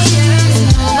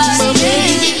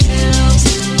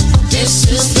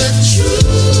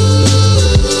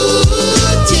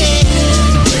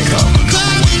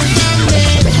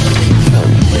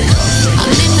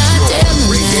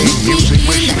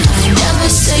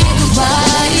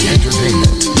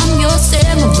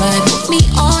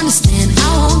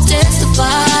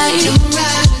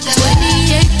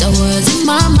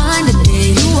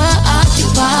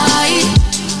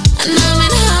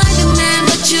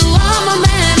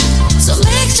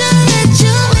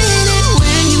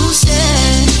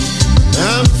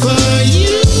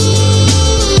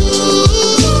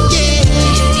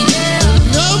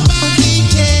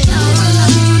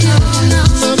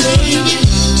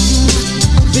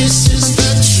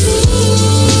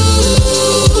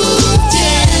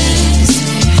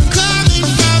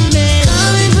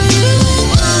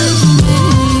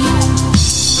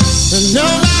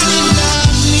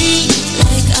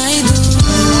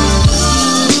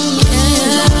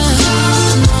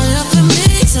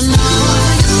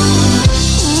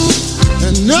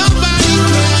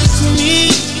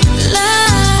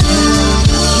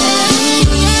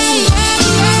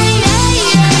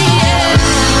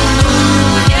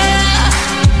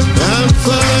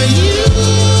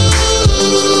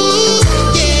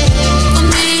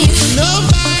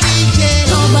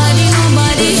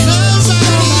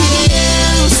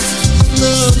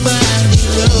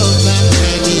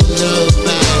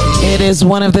is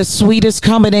one of the sweetest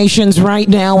combinations right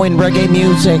now in reggae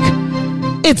music.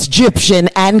 It's Egyptian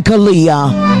and Kalia.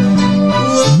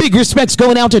 Big respects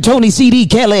going out to Tony C.D.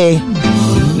 Kelly.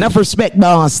 Enough respect,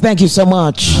 boss. Thank you so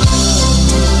much.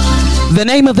 The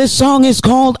name of this song is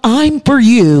called I'm For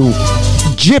You.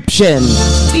 Egyptian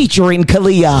featuring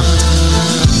Kalia.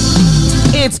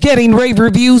 It's getting rave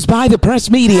reviews by the press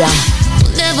media.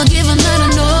 Never give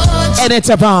another note. And it's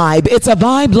a vibe. It's a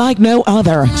vibe like no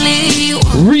other.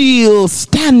 Real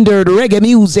standard reggae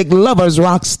music, lovers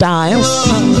rock style.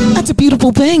 That's a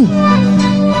beautiful thing.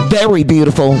 Very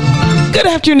beautiful. Good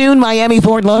afternoon, Miami,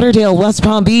 Fort Lauderdale, West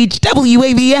Palm Beach,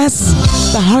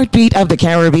 WAVS, the heartbeat of the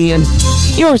Caribbean.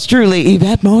 Yours truly,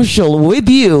 Yvette Marshall, with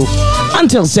you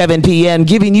until 7 p.m.,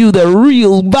 giving you the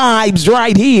real vibes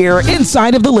right here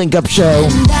inside of the Link Up Show.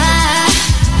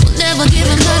 Never give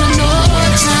another no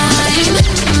time,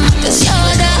 'cause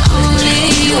you're the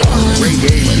only one.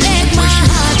 Make my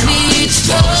heart beat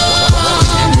strong.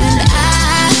 And I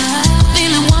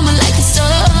feel a woman like it's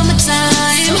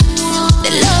summertime.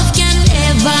 The love can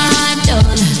never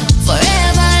done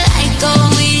forever like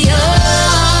going young.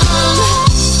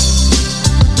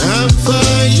 I'm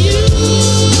for you.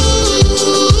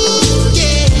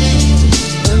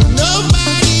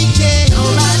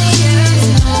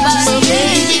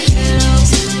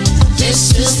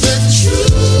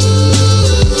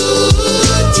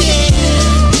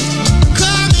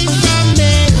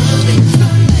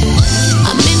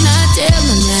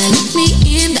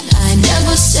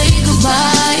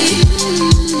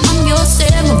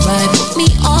 Put me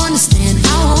on the stand, I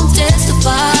won't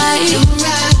testify.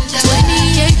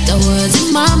 28 hours in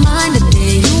my mind a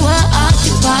day, you were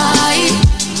occupied.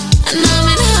 And I'm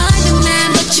in high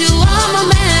demand, but you are my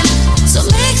man. So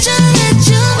make sure that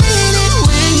you mean it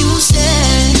when you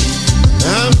say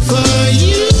I'm for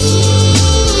you.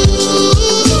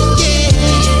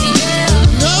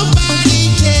 Nobody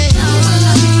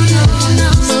cares.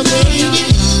 So baby,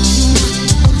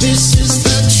 this is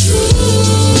the truth.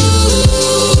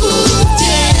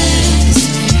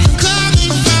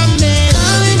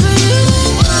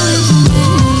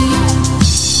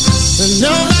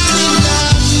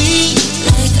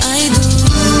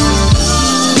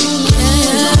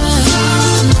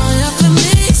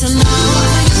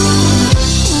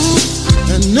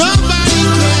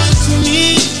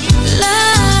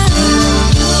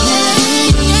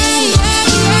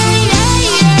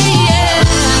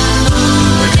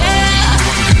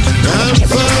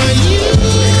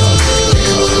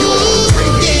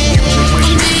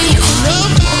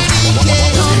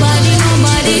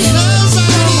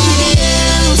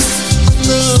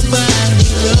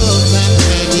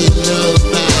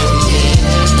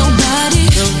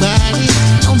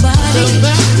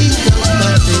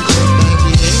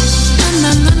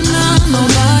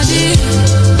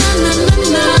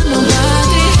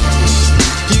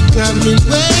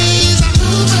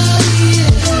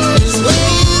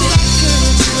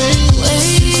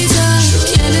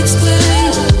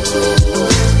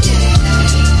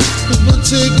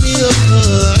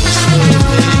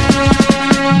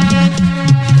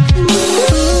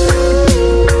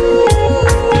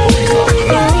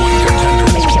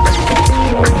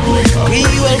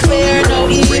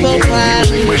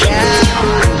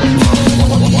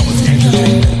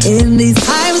 In these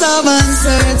times of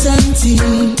uncertainty,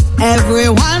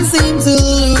 everyone seems to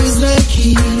lose the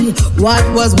key. What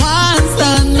was once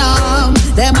the norm,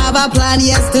 them have a plan,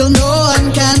 yet still no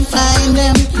one can find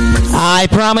them. I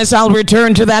promise I'll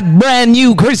return to that brand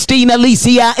new Christina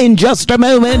Alicia in just a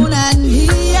moment.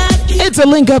 It's a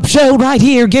Link Up Show right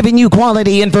here, giving you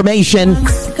quality information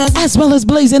as well as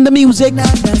blazing the music.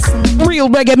 Real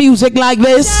reggae music like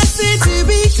this.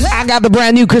 I got the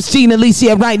brand new Christina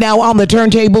Alicia right now on the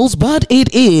turntables, but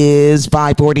it is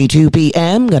 5:42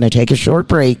 p.m. Gonna take a short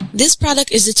break. This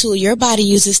product is a tool your body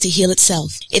uses to heal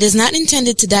itself. It is not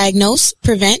intended to diagnose,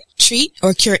 prevent, treat,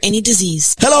 or cure any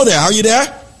disease. Hello there, are you there?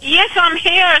 Yes, I'm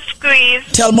here, Squeeze.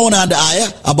 Tell Mona and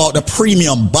I about the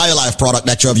premium BioLife product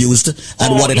that you have used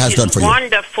and what it has done for you.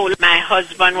 Wonderful. My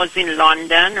husband was in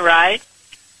London, right?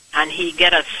 And he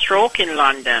get a stroke in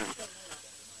London.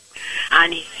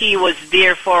 And he was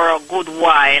there for a good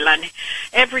while. And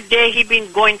every day he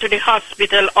been going to the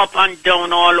hospital up and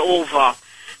down all over.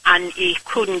 And he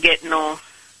couldn't get no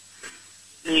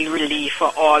relief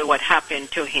for all what happened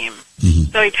to him.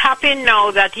 So it happened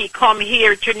now that he come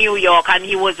here to New York, and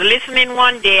he was listening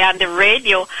one day on the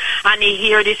radio, and he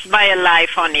hear this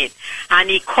BioLife on it. And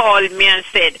he called me and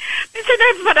said,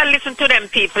 I better listen to them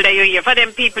people that you hear. For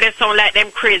them people, they sound like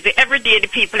them crazy. Every day the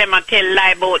people, them a tell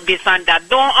lie about this and that.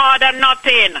 Don't order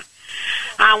nothing.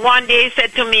 And one day he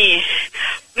said to me,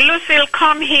 Lucille,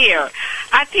 come here.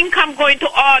 I think I'm going to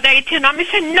order it. You know, I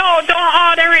said, no, don't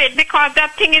order it because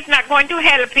that thing is not going to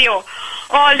help you.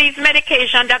 All these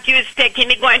medication that you're taking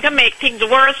is going to make things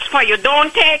worse for you.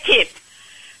 Don't take it.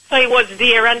 So he was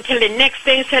there until the next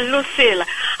day. He said, Lucille,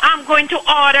 I'm going to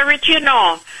order it, you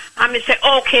know. And I said,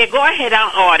 okay, go ahead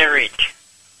and order it.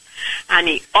 And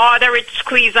he ordered it,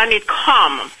 squeeze, and it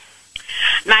come.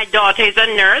 My daughter is a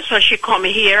nurse, so she come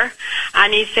here,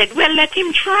 and he said, well, let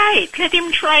him try it. Let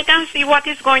him try it and see what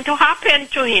is going to happen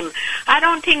to him. I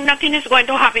don't think nothing is going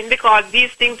to happen because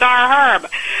these things are herb.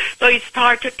 So he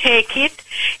start to take it.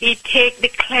 He take the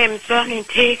cleanser, and he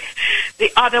take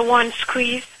the other one,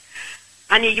 squeeze.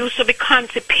 And he used to be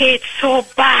constipated so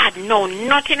bad. No,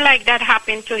 nothing like that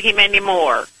happened to him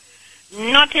anymore.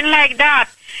 Nothing like that.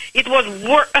 It was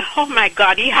oh my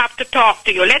God, he have to talk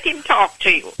to you. Let him talk to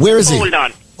you. Where is he? Hold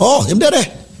on. Oh, him there.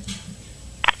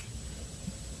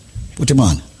 Put him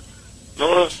on.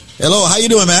 No. Hello, how you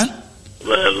doing, man?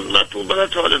 Well, not too bad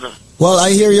at all, you know. Well,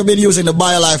 I hear you've been using the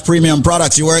BioLife premium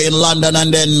products. You were in London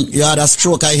and then you had a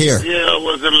stroke, I hear. Yeah, I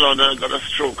was in London. I got a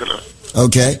stroke, you know.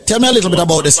 Okay. Tell me a little bit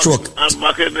about the stroke. I'm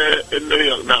back in New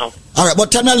York now. All right,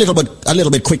 but tell me a little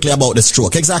bit quickly about the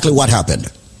stroke. Exactly what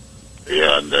happened.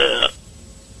 Yeah, and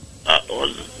I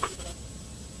was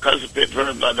constipated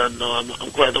very bad, and now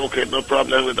I'm quite okay. No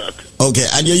problem with that. Okay,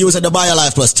 and you're using the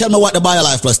BioLife Plus. Tell me what the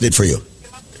BioLife Plus did for you.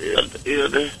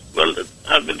 Well,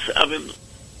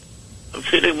 I'm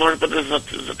feeling more better.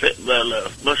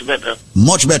 Much better.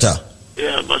 Much better.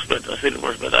 Yeah, much better. Feeling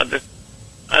much better.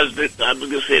 I'm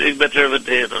feeling better every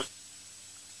day, you know.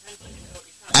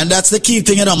 And that's the key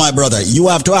thing, you know, my brother. You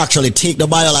have to actually take the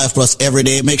BioLife Plus every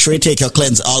day. Make sure you take your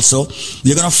cleanse also.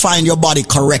 You're going to find your body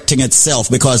correcting itself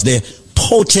because the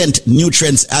potent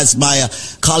nutrients, as my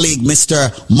colleague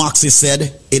Mr. Moxie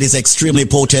said, it is extremely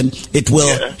potent. It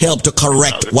will help to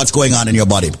correct what's going on in your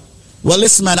body. Well,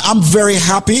 listen, man, I'm very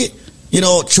happy, you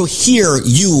know, to hear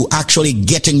you actually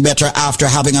getting better after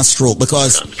having a stroke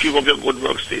because... Keep up your good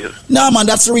work, Steve. No, man,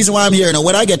 that's the reason why I'm here. You know,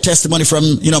 when I get testimony from,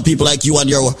 you know, people like you and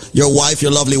your wife,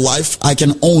 your lovely wife, I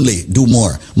can only do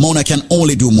more. Mona can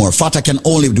only do more. Fata can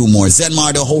only do more.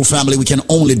 Zenmar, the whole family, we can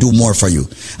only do more for you.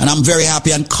 And I'm very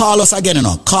happy. And call us again, you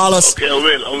know. Call us. Okay, I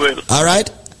will. All right?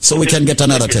 So we can get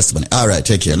another testimony. All right,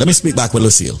 take care. Let me speak back with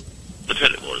Lucille. All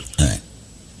right.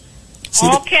 See,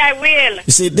 okay, I will.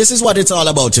 You see, this is what it's all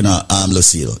about, you know,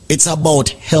 Lucille. It's about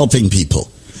helping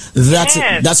people. That's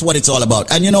it. That's what it's all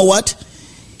about. And you know what?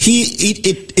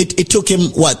 It took him,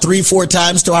 3-4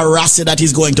 times to harass it that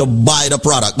he's going to buy the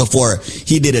product before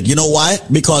he did it. You know why?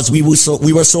 Because we were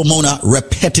so Mona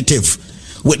repetitive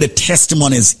with the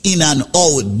testimonies in and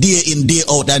out, day in, day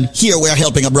out. And here we're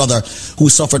helping a brother who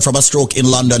suffered from a stroke in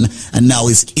London and now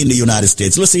is in the United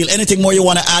States. Lucille, anything more you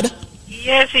want to add?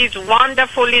 Yes, he's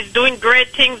wonderful. He's doing great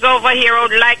things over here. I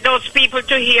would like those people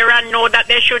to hear and know that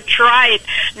they should try it.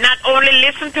 Not only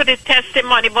listen to the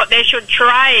testimony, but they should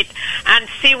try it and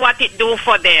see what it do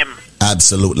for them.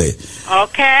 Absolutely.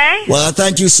 Okay. Well,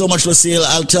 thank you so much, Lucille.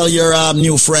 I'll tell your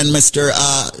new friend, Mr.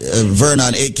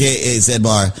 Vernon, a.k.a.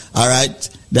 Zedbar, all right,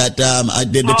 that I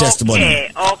did the testimony.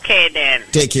 Okay, then.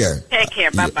 Take care. Take care.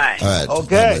 Bye-bye. All right. Okay.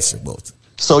 God bless you both.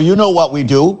 So you know what we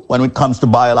do when it comes to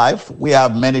BioLife. We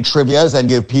have many trivias and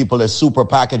give people a super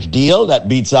package deal that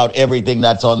beats out everything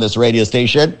that's on this radio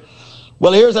station.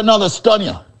 Well, here's another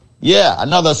stunner. Yeah,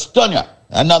 another stunner.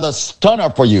 Another stunner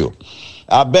for you.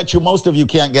 I bet you most of you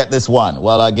can't get this one.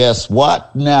 Well, I guess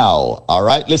what now? All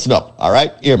right, listen up. All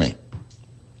right, hear me.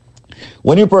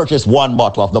 When you purchase one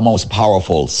bottle of the most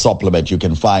powerful supplement you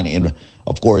can find in,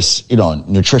 of course, you know,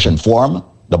 nutrition form,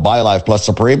 the BioLife Plus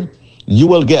Supreme, you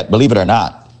will get, believe it or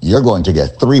not, you're going to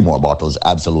get 3 more bottles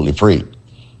absolutely free.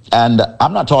 And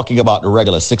I'm not talking about the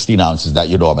regular 16 ounces that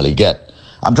you normally get.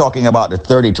 I'm talking about the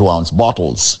 32-ounce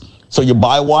bottles. So you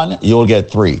buy one, you'll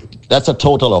get 3. That's a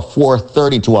total of 4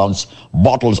 32-ounce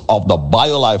bottles of the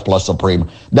BioLife Plus Supreme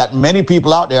that many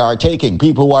people out there are taking.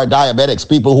 People who are diabetics,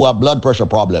 people who have blood pressure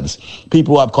problems,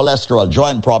 people who have cholesterol,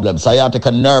 joint problems,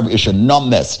 sciatica nerve issue,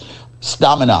 numbness,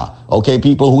 stamina, okay,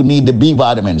 people who need the B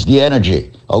vitamins, the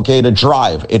energy, okay, the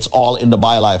drive. It's all in the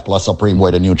BioLife Plus Supreme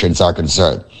where the nutrients are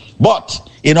concerned. But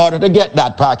in order to get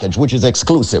that package, which is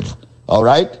exclusive, all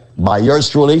right, by yours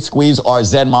truly, Squeeze or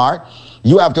Zenmar,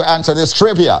 you have to answer this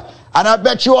trivia. And I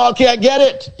bet you all can't get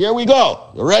it. Here we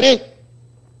go. You ready?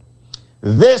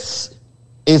 This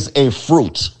is a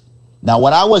fruit. Now,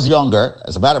 when I was younger,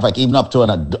 as a matter of fact, even up to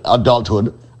an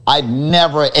adulthood, I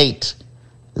never ate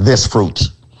this fruit.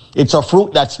 It's a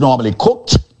fruit that's normally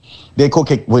cooked. They cook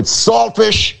it with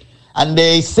saltfish, and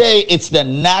they say it's the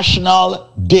national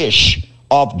dish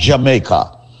of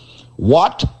Jamaica.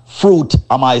 What fruit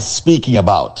am I speaking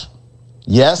about?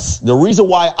 Yes, the reason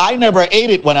why I never ate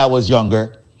it when I was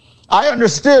younger, I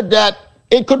understood that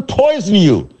it could poison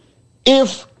you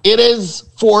if it is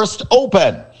forced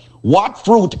open. What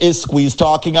fruit is Squeeze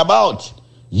talking about?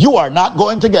 You are not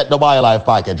going to get the BioLife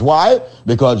package. Why?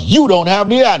 Because you don't have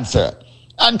the answer.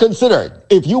 And consider,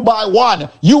 if you buy one,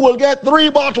 you will get 3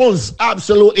 bottles.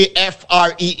 Absolutely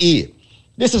F-R-E-E.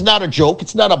 This is not a joke.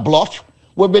 It's not a bluff.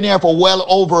 We've been here for well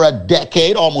over a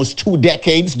decade, almost 2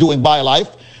 decades doing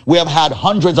BioLife. We have had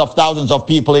hundreds of thousands of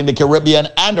people in the Caribbean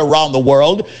and around the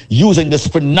world using this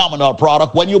phenomenal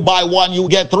product. When you buy one, you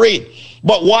get 3.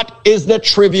 But what is the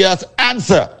trivia's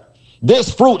answer?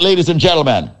 This fruit, ladies and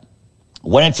gentlemen,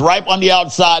 when it's ripe on the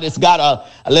outside, it's got a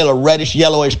little reddish,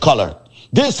 yellowish color.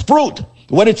 This fruit,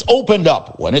 when it's opened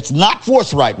up, when it's not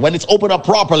force ripe, when it's opened up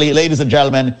properly, ladies and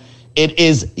gentlemen, it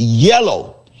is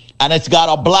yellow and it's got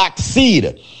a black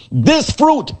seed. This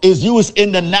fruit is used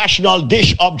in the national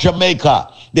dish of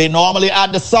Jamaica. They normally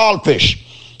add the saltfish.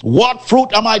 What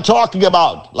fruit am I talking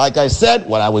about? Like I said,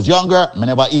 when I was younger, I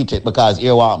never eat it because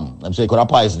I'm saying could I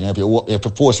poison if you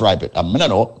force ripe it. I don't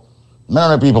know.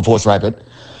 None of the people force ripe it.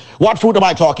 What fruit am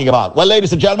I talking about? Well,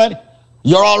 ladies and gentlemen,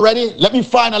 you're all ready? Let me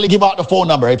finally give out the phone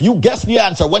number. If you guess the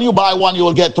answer, when you buy one, you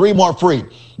will get 3 more free.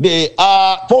 The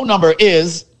phone number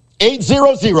is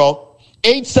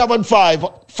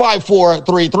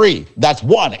 800-875-5433. That's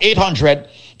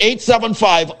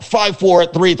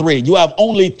 1-800-875-5433. You have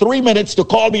only 3 minutes to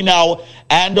call me now.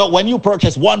 And when you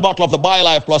purchase 1 bottle of the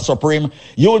BioLife Plus Supreme,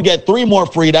 you will get 3 more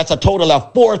free. That's a total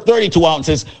of 432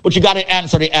 ounces. But you got to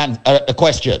answer the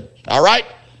question. All right?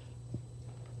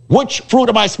 Which fruit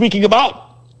am I speaking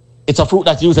about? It's a fruit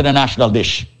that's used in a national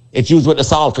dish. It's used with the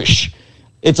saltfish.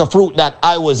 It's a fruit that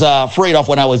I was afraid of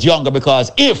when I was younger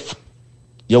because if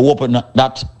you open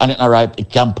that and it's not ripe, it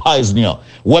can poison you.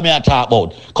 What may I talk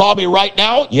about? Call me right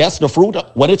now. Yes, the fruit,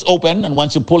 when it's open and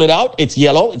once you pull it out, it's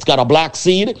yellow. It's got a black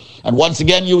seed. And once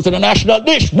again, used in a national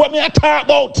dish. What may I talk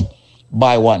about?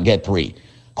 Buy 1, get 3.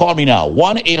 Call me now,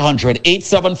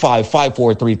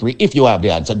 1-800-875-5433 if you have the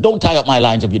answer. Don't tie up my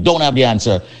lines if you don't have the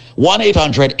answer.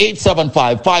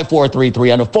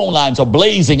 1-800-875-5433 and the phone lines are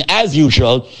blazing as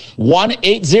usual.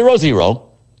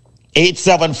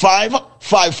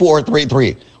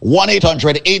 1-800-875-5433.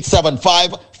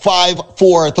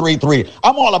 1-800-875-5433.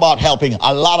 I'm all about helping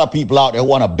a lot of people out there who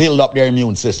want to build up their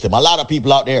immune system. A lot of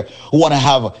people out there who want to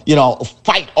have,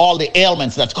 fight all the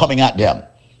ailments that's coming at them.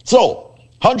 So,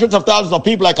 hundreds of thousands of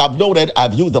people, like I've noted,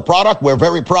 have used the product. We're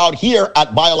very proud here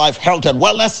at BioLife Health and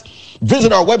Wellness.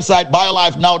 Visit our website,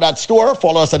 biolifenow.store.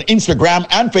 Follow us on Instagram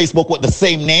and Facebook with the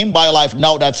same name,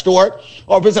 biolifenow.store.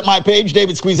 Or visit my page,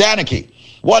 David Squeezaniki.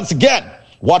 Once again,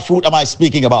 what fruit am I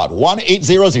speaking about?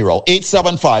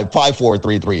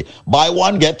 1-800-875-5433. Buy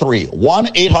 1, get 3.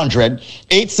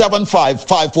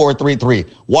 1-800-875-5433.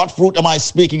 What fruit am I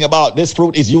speaking about? This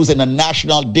fruit is used in the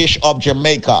national dish of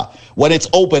Jamaica. When it's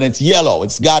open, it's yellow.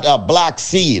 It's got a black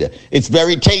seed. It's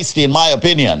very tasty, in my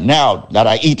opinion. Now that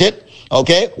I eat it,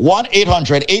 okay?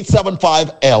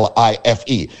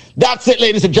 1-800-875-LIFE. That's it,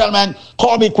 ladies and gentlemen.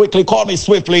 Call me quickly, call me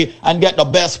swiftly, and get the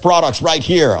best products right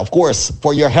here, of course,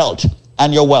 for your health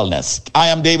and your wellness. I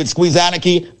am David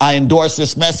Squeezaniki. I endorse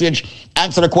this message.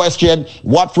 Answer the question,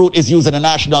 what fruit is used in a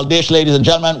national dish, ladies and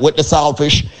gentlemen, with the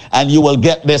saltfish, and you will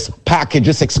get this package,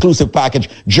 this exclusive package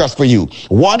just for you.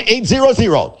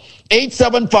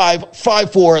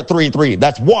 1-800-875-5433.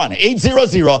 That's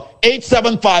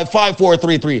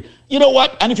 1-800-875-5433. You know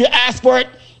what? And if you ask for it,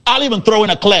 I'll even throw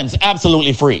in a cleanse,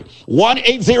 absolutely free.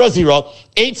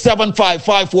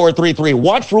 1-800-875-5433.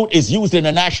 What fruit is used in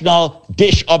the national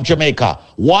dish of Jamaica?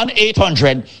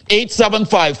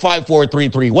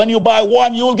 1-800-875-5433. When you buy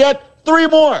 1, you'll get 3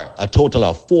 more. A total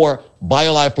of 4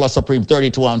 BioLife Plus Supreme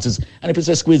 32 ounces. And if it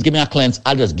says Squeeze, give me a cleanse,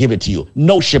 I'll just give it to you.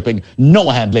 No shipping, no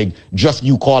handling, just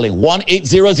you calling.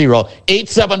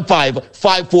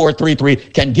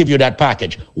 1-800-875-5433 can give you that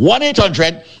package.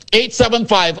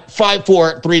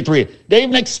 1-800-875-5433. They're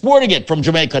even exporting it from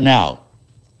Jamaica now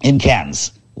in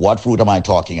cans. What fruit am I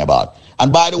talking about?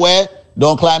 And by the way,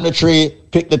 don't climb the tree,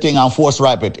 pick the thing and force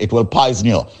ripe it. It will poison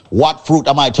you. What fruit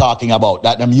am I talking about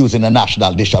that I'm using the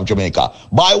national dish of Jamaica?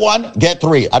 Buy 1, get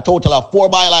 3. A total of 4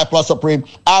 BioLife Plus Supreme.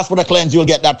 Ask for the cleanse, you'll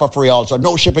get that for free also.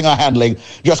 No shipping or handling.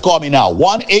 Just call me now.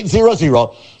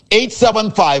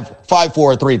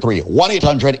 1-800-875-5433.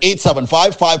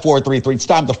 1-800-875-5433. It's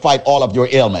time to fight all of your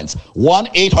ailments.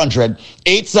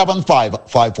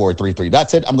 1-800-875-5433.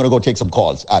 That's it. I'm going to go take some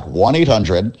calls at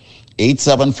 1-800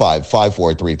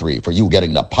 875-5433 for you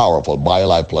getting the powerful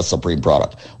BioLife Plus Supreme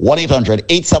product.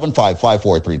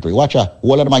 1-800-875-5433. Watch out.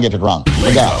 What am I get it wrong?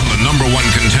 Wake up, the number one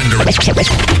contender.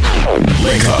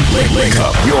 Wake up, wake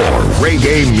up. Your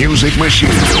reggae music machine.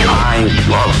 I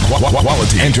love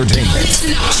quality entertainment.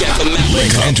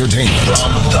 Entertainment.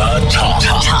 From the top.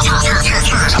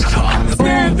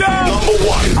 Stand up. Number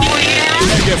one.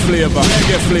 Reggae flavor.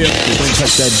 Don't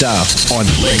touch that dial on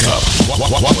Wake Up.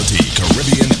 Quality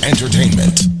Caribbean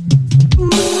entertainment.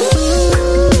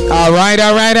 All right.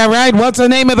 What's the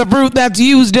name of the fruit that's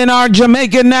used in our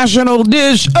Jamaican national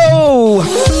dish? Oh!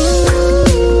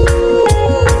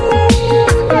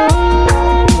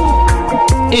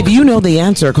 If you know the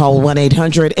answer, call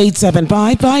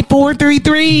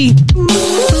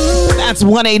 1-800-875-5433. That's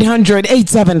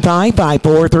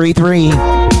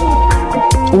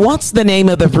 1-800-875-5433. What's the name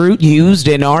of the fruit used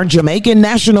in our Jamaican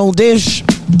national dish?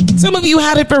 Some of you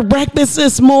had it for breakfast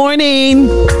this morning.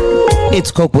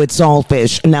 It's cooked with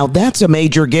saltfish. Now that's a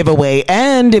major giveaway,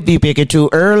 and if you pick it too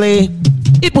early,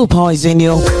 it will poison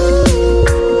you.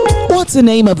 What's the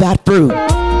name of that fruit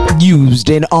used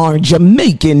in our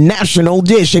Jamaican national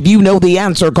dish? If you know the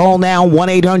answer, call now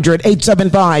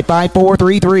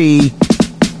 1-800-875-5433.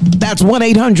 That's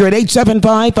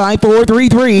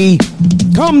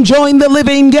 1-800-875-5433. Come join the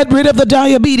living, get rid of the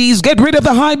diabetes, get rid of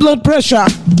the high blood pressure,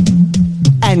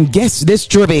 and guess this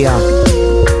trivia.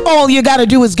 All you gotta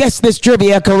do is guess this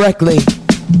trivia correctly.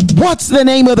 What's the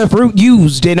name of the fruit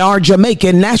used in our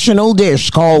Jamaican national dish?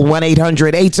 Call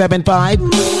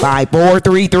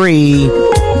 1-800-875-5433.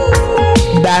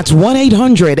 That's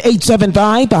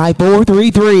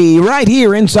 1-800-875-5433. Right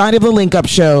here inside of the Link Up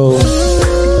Show.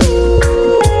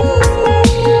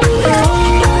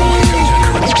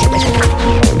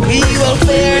 We will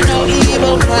fear no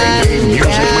evil plan.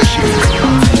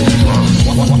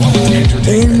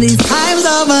 In these times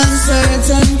of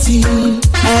uncertainty,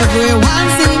 everyone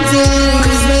seems to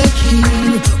lose the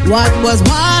key. What was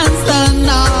once the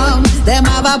norm, them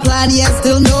have a plan, yet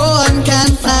still no one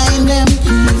can find them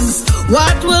peace.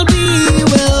 What will be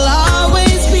will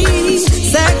always be.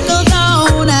 Settle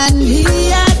down and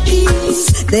be at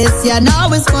peace. This year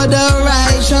now is for the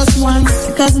righteous ones,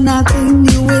 cause nothing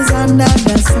new is under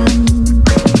the sun.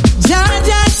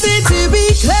 Jaja City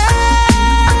be clear.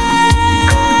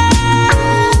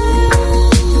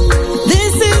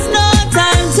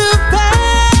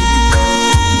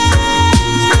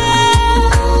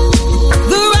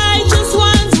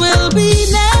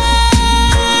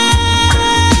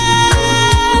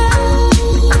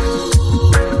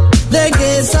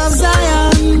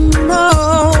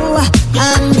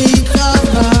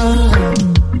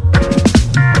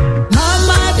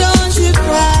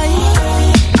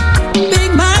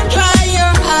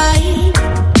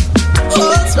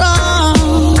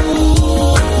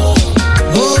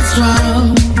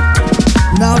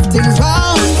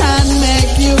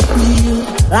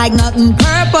 Like nothing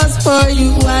purpose for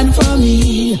you and for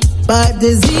me, but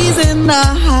disease in the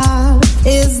heart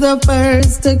is the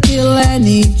first to kill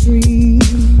any dream.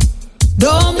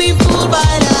 Don't be fooled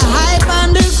by the hype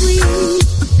and the greed.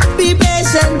 Be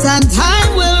patient and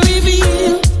time will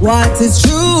reveal what is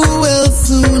true will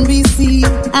soon be seen,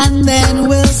 and then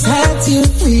we'll set you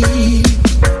free.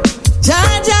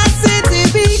 Jaja City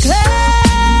be clear.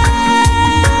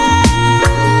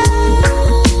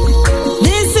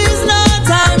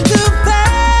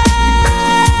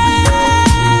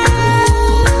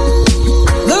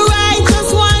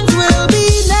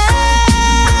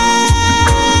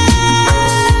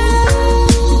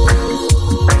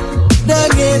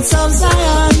 Of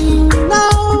Zion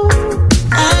now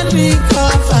and be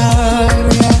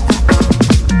covered, yeah.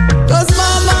 'Cause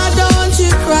mama, don't you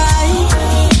cry.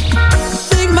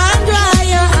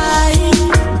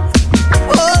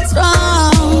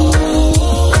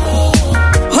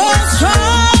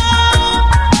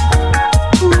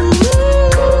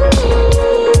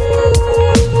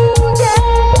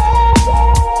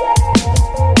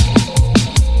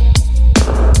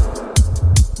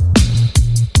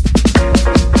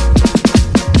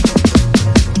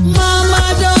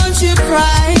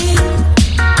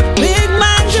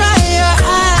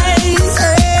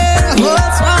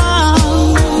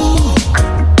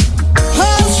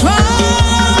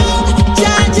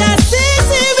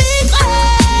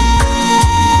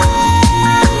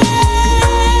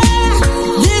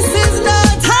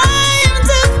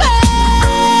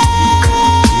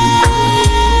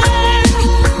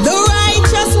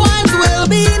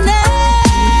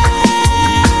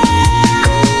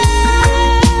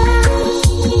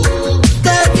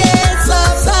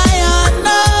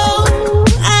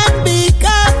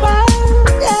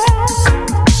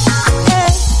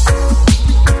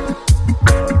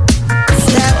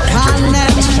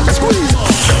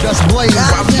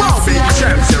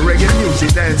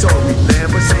 That's all we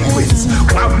never say quits.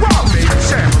 Wow, baby,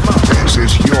 Sam. This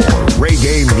is your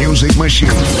reggae music machine.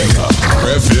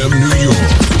 FM New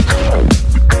York.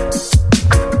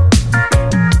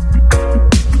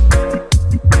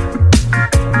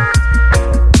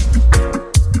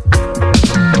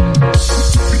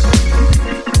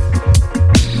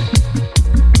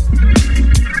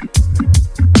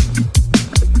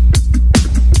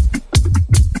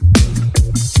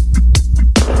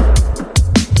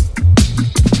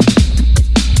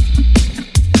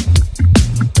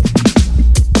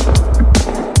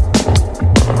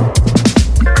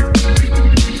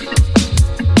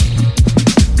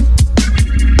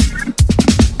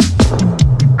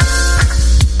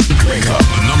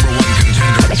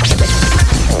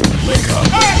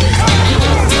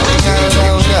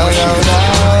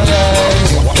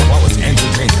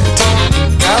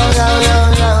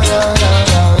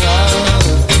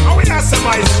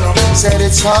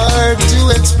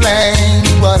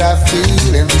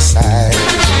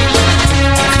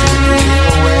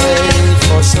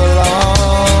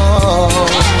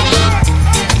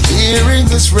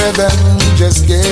 Rhythm just gave